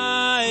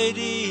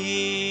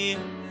mighty,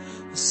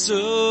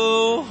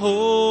 so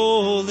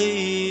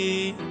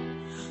holy,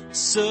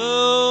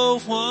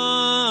 so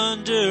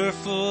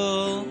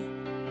wonderful.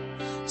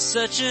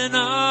 Such an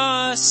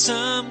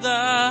awesome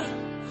God,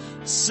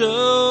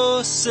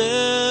 so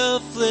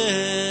selfless,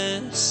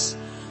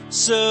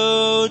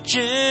 so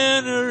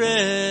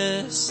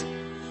generous,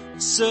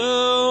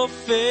 so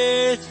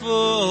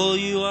faithful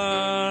you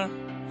are.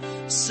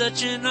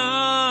 Such an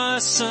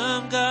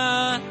awesome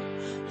God,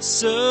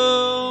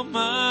 so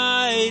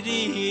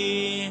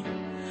mighty,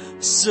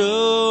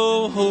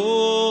 so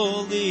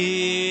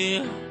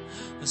holy,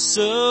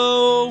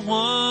 so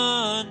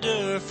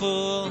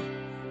wonderful.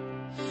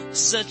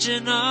 Such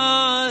an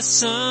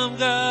awesome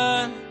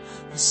God,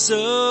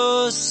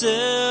 so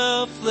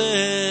selfless,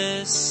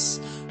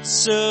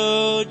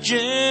 so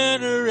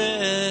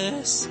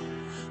generous,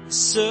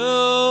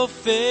 so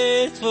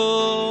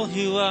faithful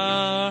you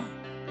are.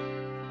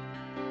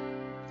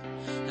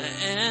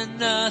 And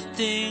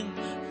nothing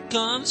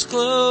comes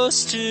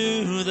close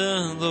to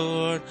the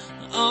Lord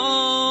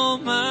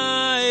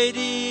Almighty,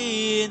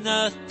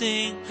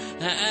 nothing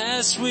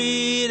as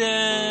sweet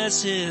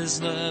as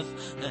His love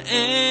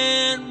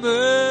and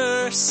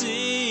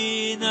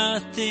mercy.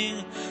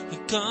 Nothing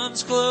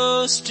comes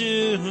close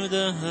to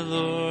the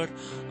Lord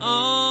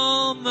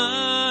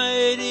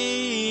Almighty,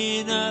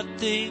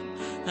 nothing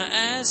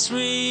as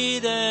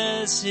sweet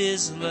as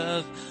His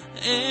love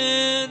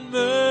and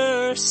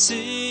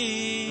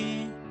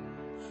mercy.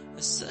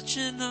 Such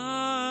an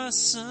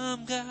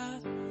awesome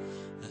God,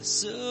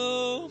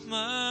 so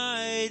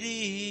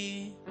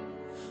mighty,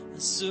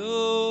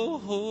 so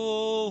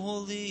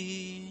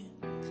holy,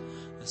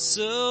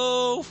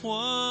 so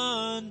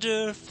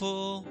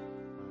wonderful.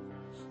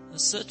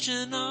 Such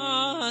an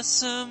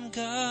awesome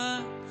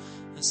God,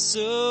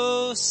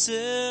 so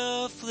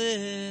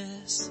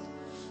selfless,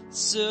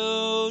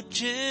 so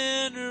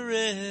generous,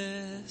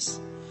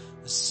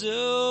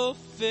 so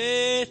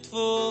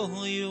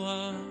faithful you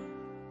are.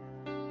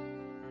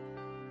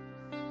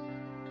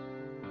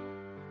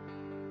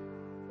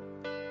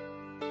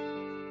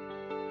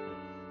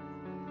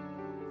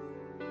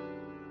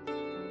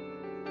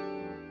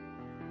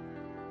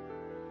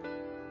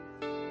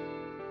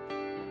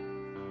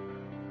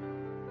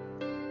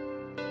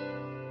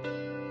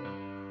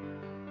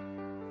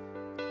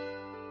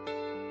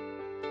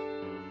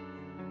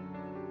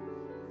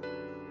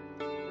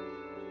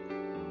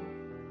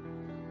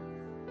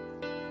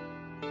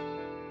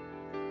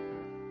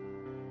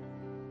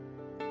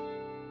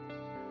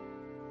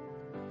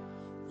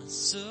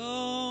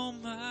 So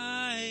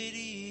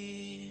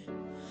mighty,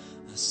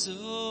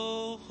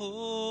 so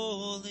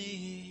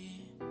holy,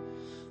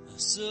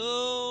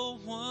 so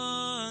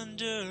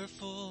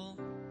wonderful,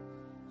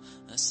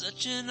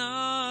 such an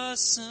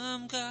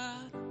awesome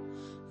God,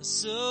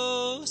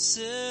 so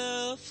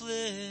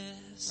selfless,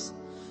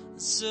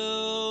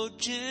 so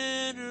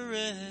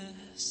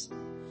generous,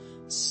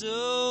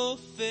 so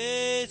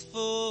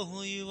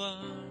faithful you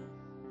are.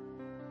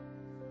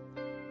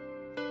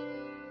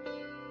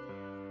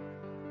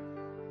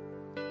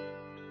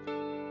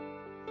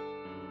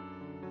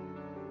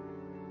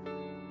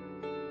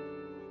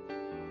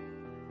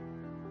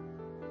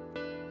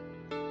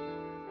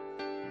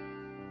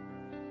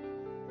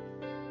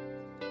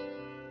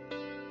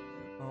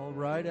 All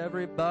right,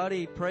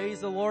 everybody.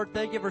 Praise the Lord.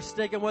 Thank you for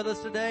sticking with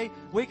us today.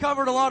 We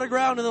covered a lot of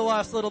ground in the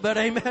last little bit.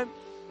 Amen.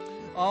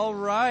 All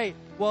right.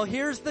 Well,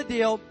 here's the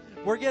deal.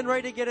 We're getting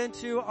ready to get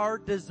into our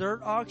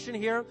dessert auction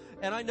here,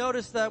 and I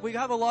noticed that we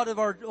have a lot of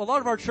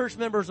our church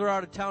members are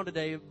out of town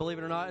today, believe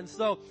it or not, and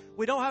so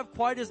we don't have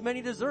quite as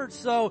many desserts.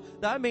 So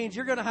that means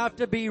you're going to have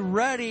to be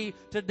ready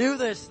to do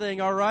this thing.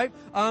 All right.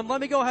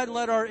 Let me go ahead and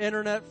let our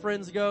internet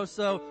friends go.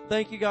 So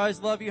thank you guys.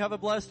 Love you. Have a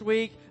blessed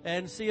week,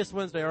 and see us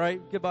Wednesday. All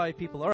right. Goodbye, people. All right.